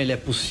forma ele é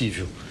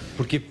possível?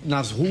 Porque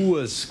nas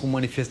ruas, com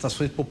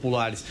manifestações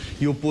populares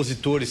e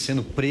opositores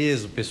sendo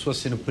presos, pessoas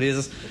sendo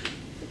presas,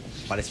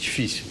 parece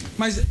difícil.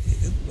 Mas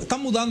está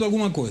mudando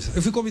alguma coisa.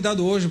 Eu fui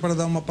convidado hoje para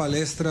dar uma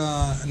palestra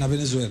na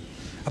Venezuela.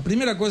 A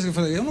primeira coisa que eu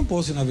falei, eu não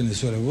posso ir na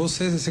Venezuela, eu vou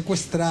ser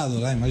sequestrado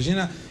lá.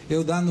 Imagina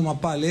eu dando uma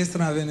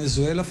palestra na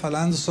Venezuela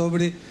falando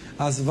sobre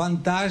as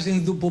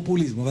vantagens do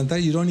populismo,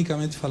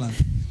 ironicamente falando.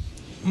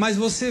 Mas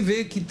você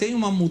vê que tem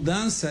uma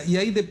mudança e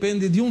aí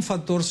depende de um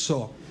fator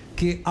só,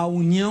 que é a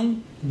união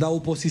da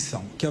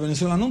oposição, que a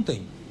Venezuela não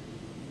tem.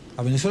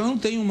 A Venezuela não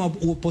tem uma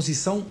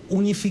oposição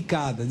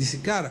unificada. Disse,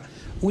 cara,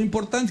 o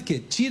importante é que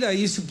tira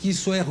isso, que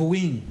isso é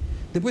ruim.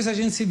 Depois a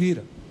gente se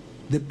vira.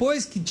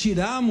 Depois que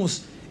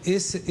tiramos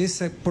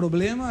esse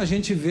problema, a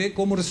gente vê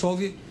como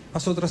resolve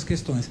as outras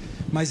questões.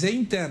 Mas é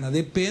interna,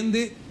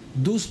 depende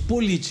dos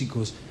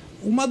políticos.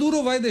 O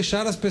Maduro vai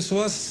deixar as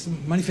pessoas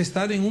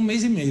manifestarem 1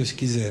 mês e meio, se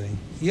quiserem.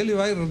 E ele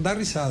vai dar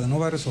risada, não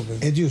vai resolver.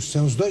 Edilson,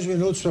 temos 2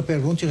 minutos para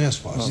pergunta e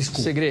resposta.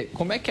 Desculpa. Segre,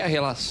 como é que é a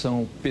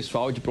relação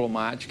pessoal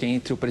diplomática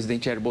entre o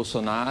presidente Jair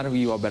Bolsonaro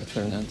e o Alberto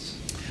Fernandes?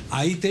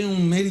 Aí tem um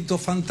mérito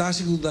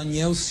fantástico do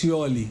Daniel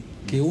Scioli,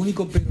 que é o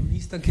único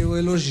peronista que eu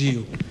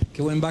elogio,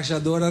 que é o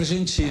embaixador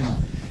argentino.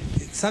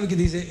 Sabe o que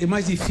diz? É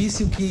mais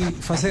difícil que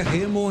fazer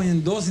remo em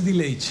doce de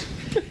leite.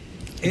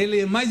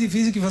 Ele é mais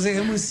difícil que fazer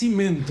remo em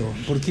cimento,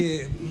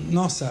 porque,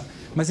 nossa,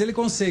 mas ele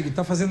consegue,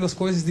 está fazendo as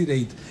coisas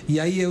direito. E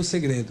aí é o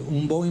segredo,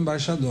 um bom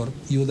embaixador.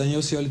 E o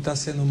Daniel Scioli está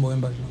sendo um bom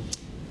embaixador.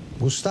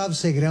 Gustavo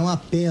Segre, é uma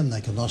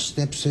pena que o nosso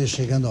tempo esteja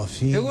chegando ao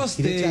fim. Eu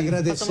gostei. Queria te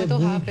agradecer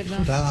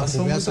muito. Tá? Uma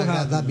conversa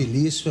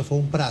agradabilíssima, foi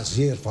um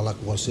prazer falar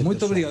com você.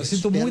 Muito obrigado.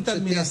 Sinto muita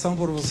admiração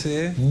por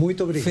você.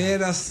 Muito obrigado.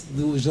 Feras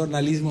do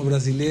jornalismo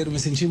brasileiro, me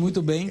senti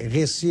muito bem.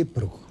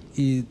 Recíproco.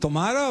 E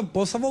tomara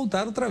possa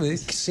voltar outra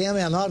vez. Sem a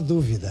menor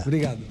dúvida.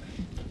 Obrigado.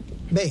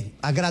 Bem,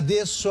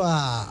 agradeço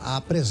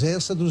a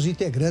presença dos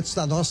integrantes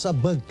da nossa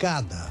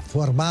bancada,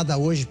 formada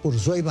hoje por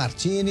Zoe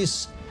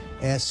Martins,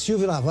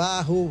 Silvio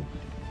Navarro,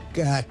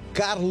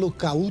 Carlo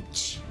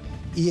Cauti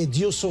e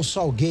Edilson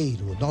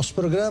Salgueiro. Nosso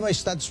programa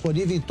está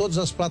disponível em todas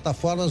as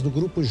plataformas do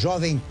Grupo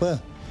Jovem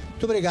Pan.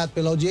 Muito obrigado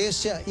pela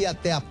audiência e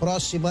até a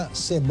próxima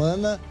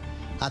semana,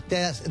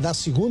 até da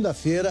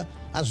segunda-feira,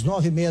 às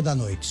 9h30 da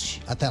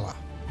noite. Até lá.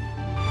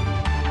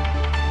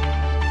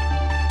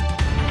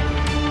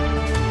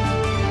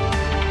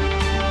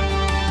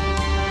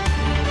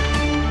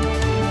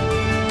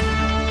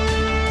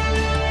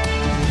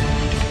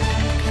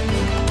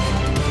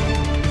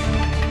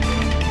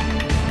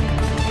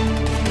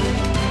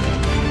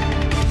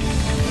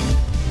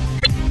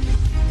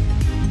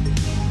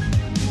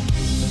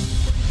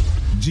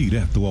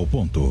 Direto ao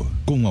ponto,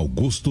 com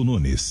Augusto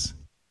Nunes.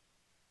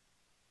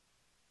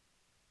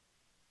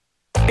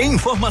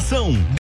 Informação,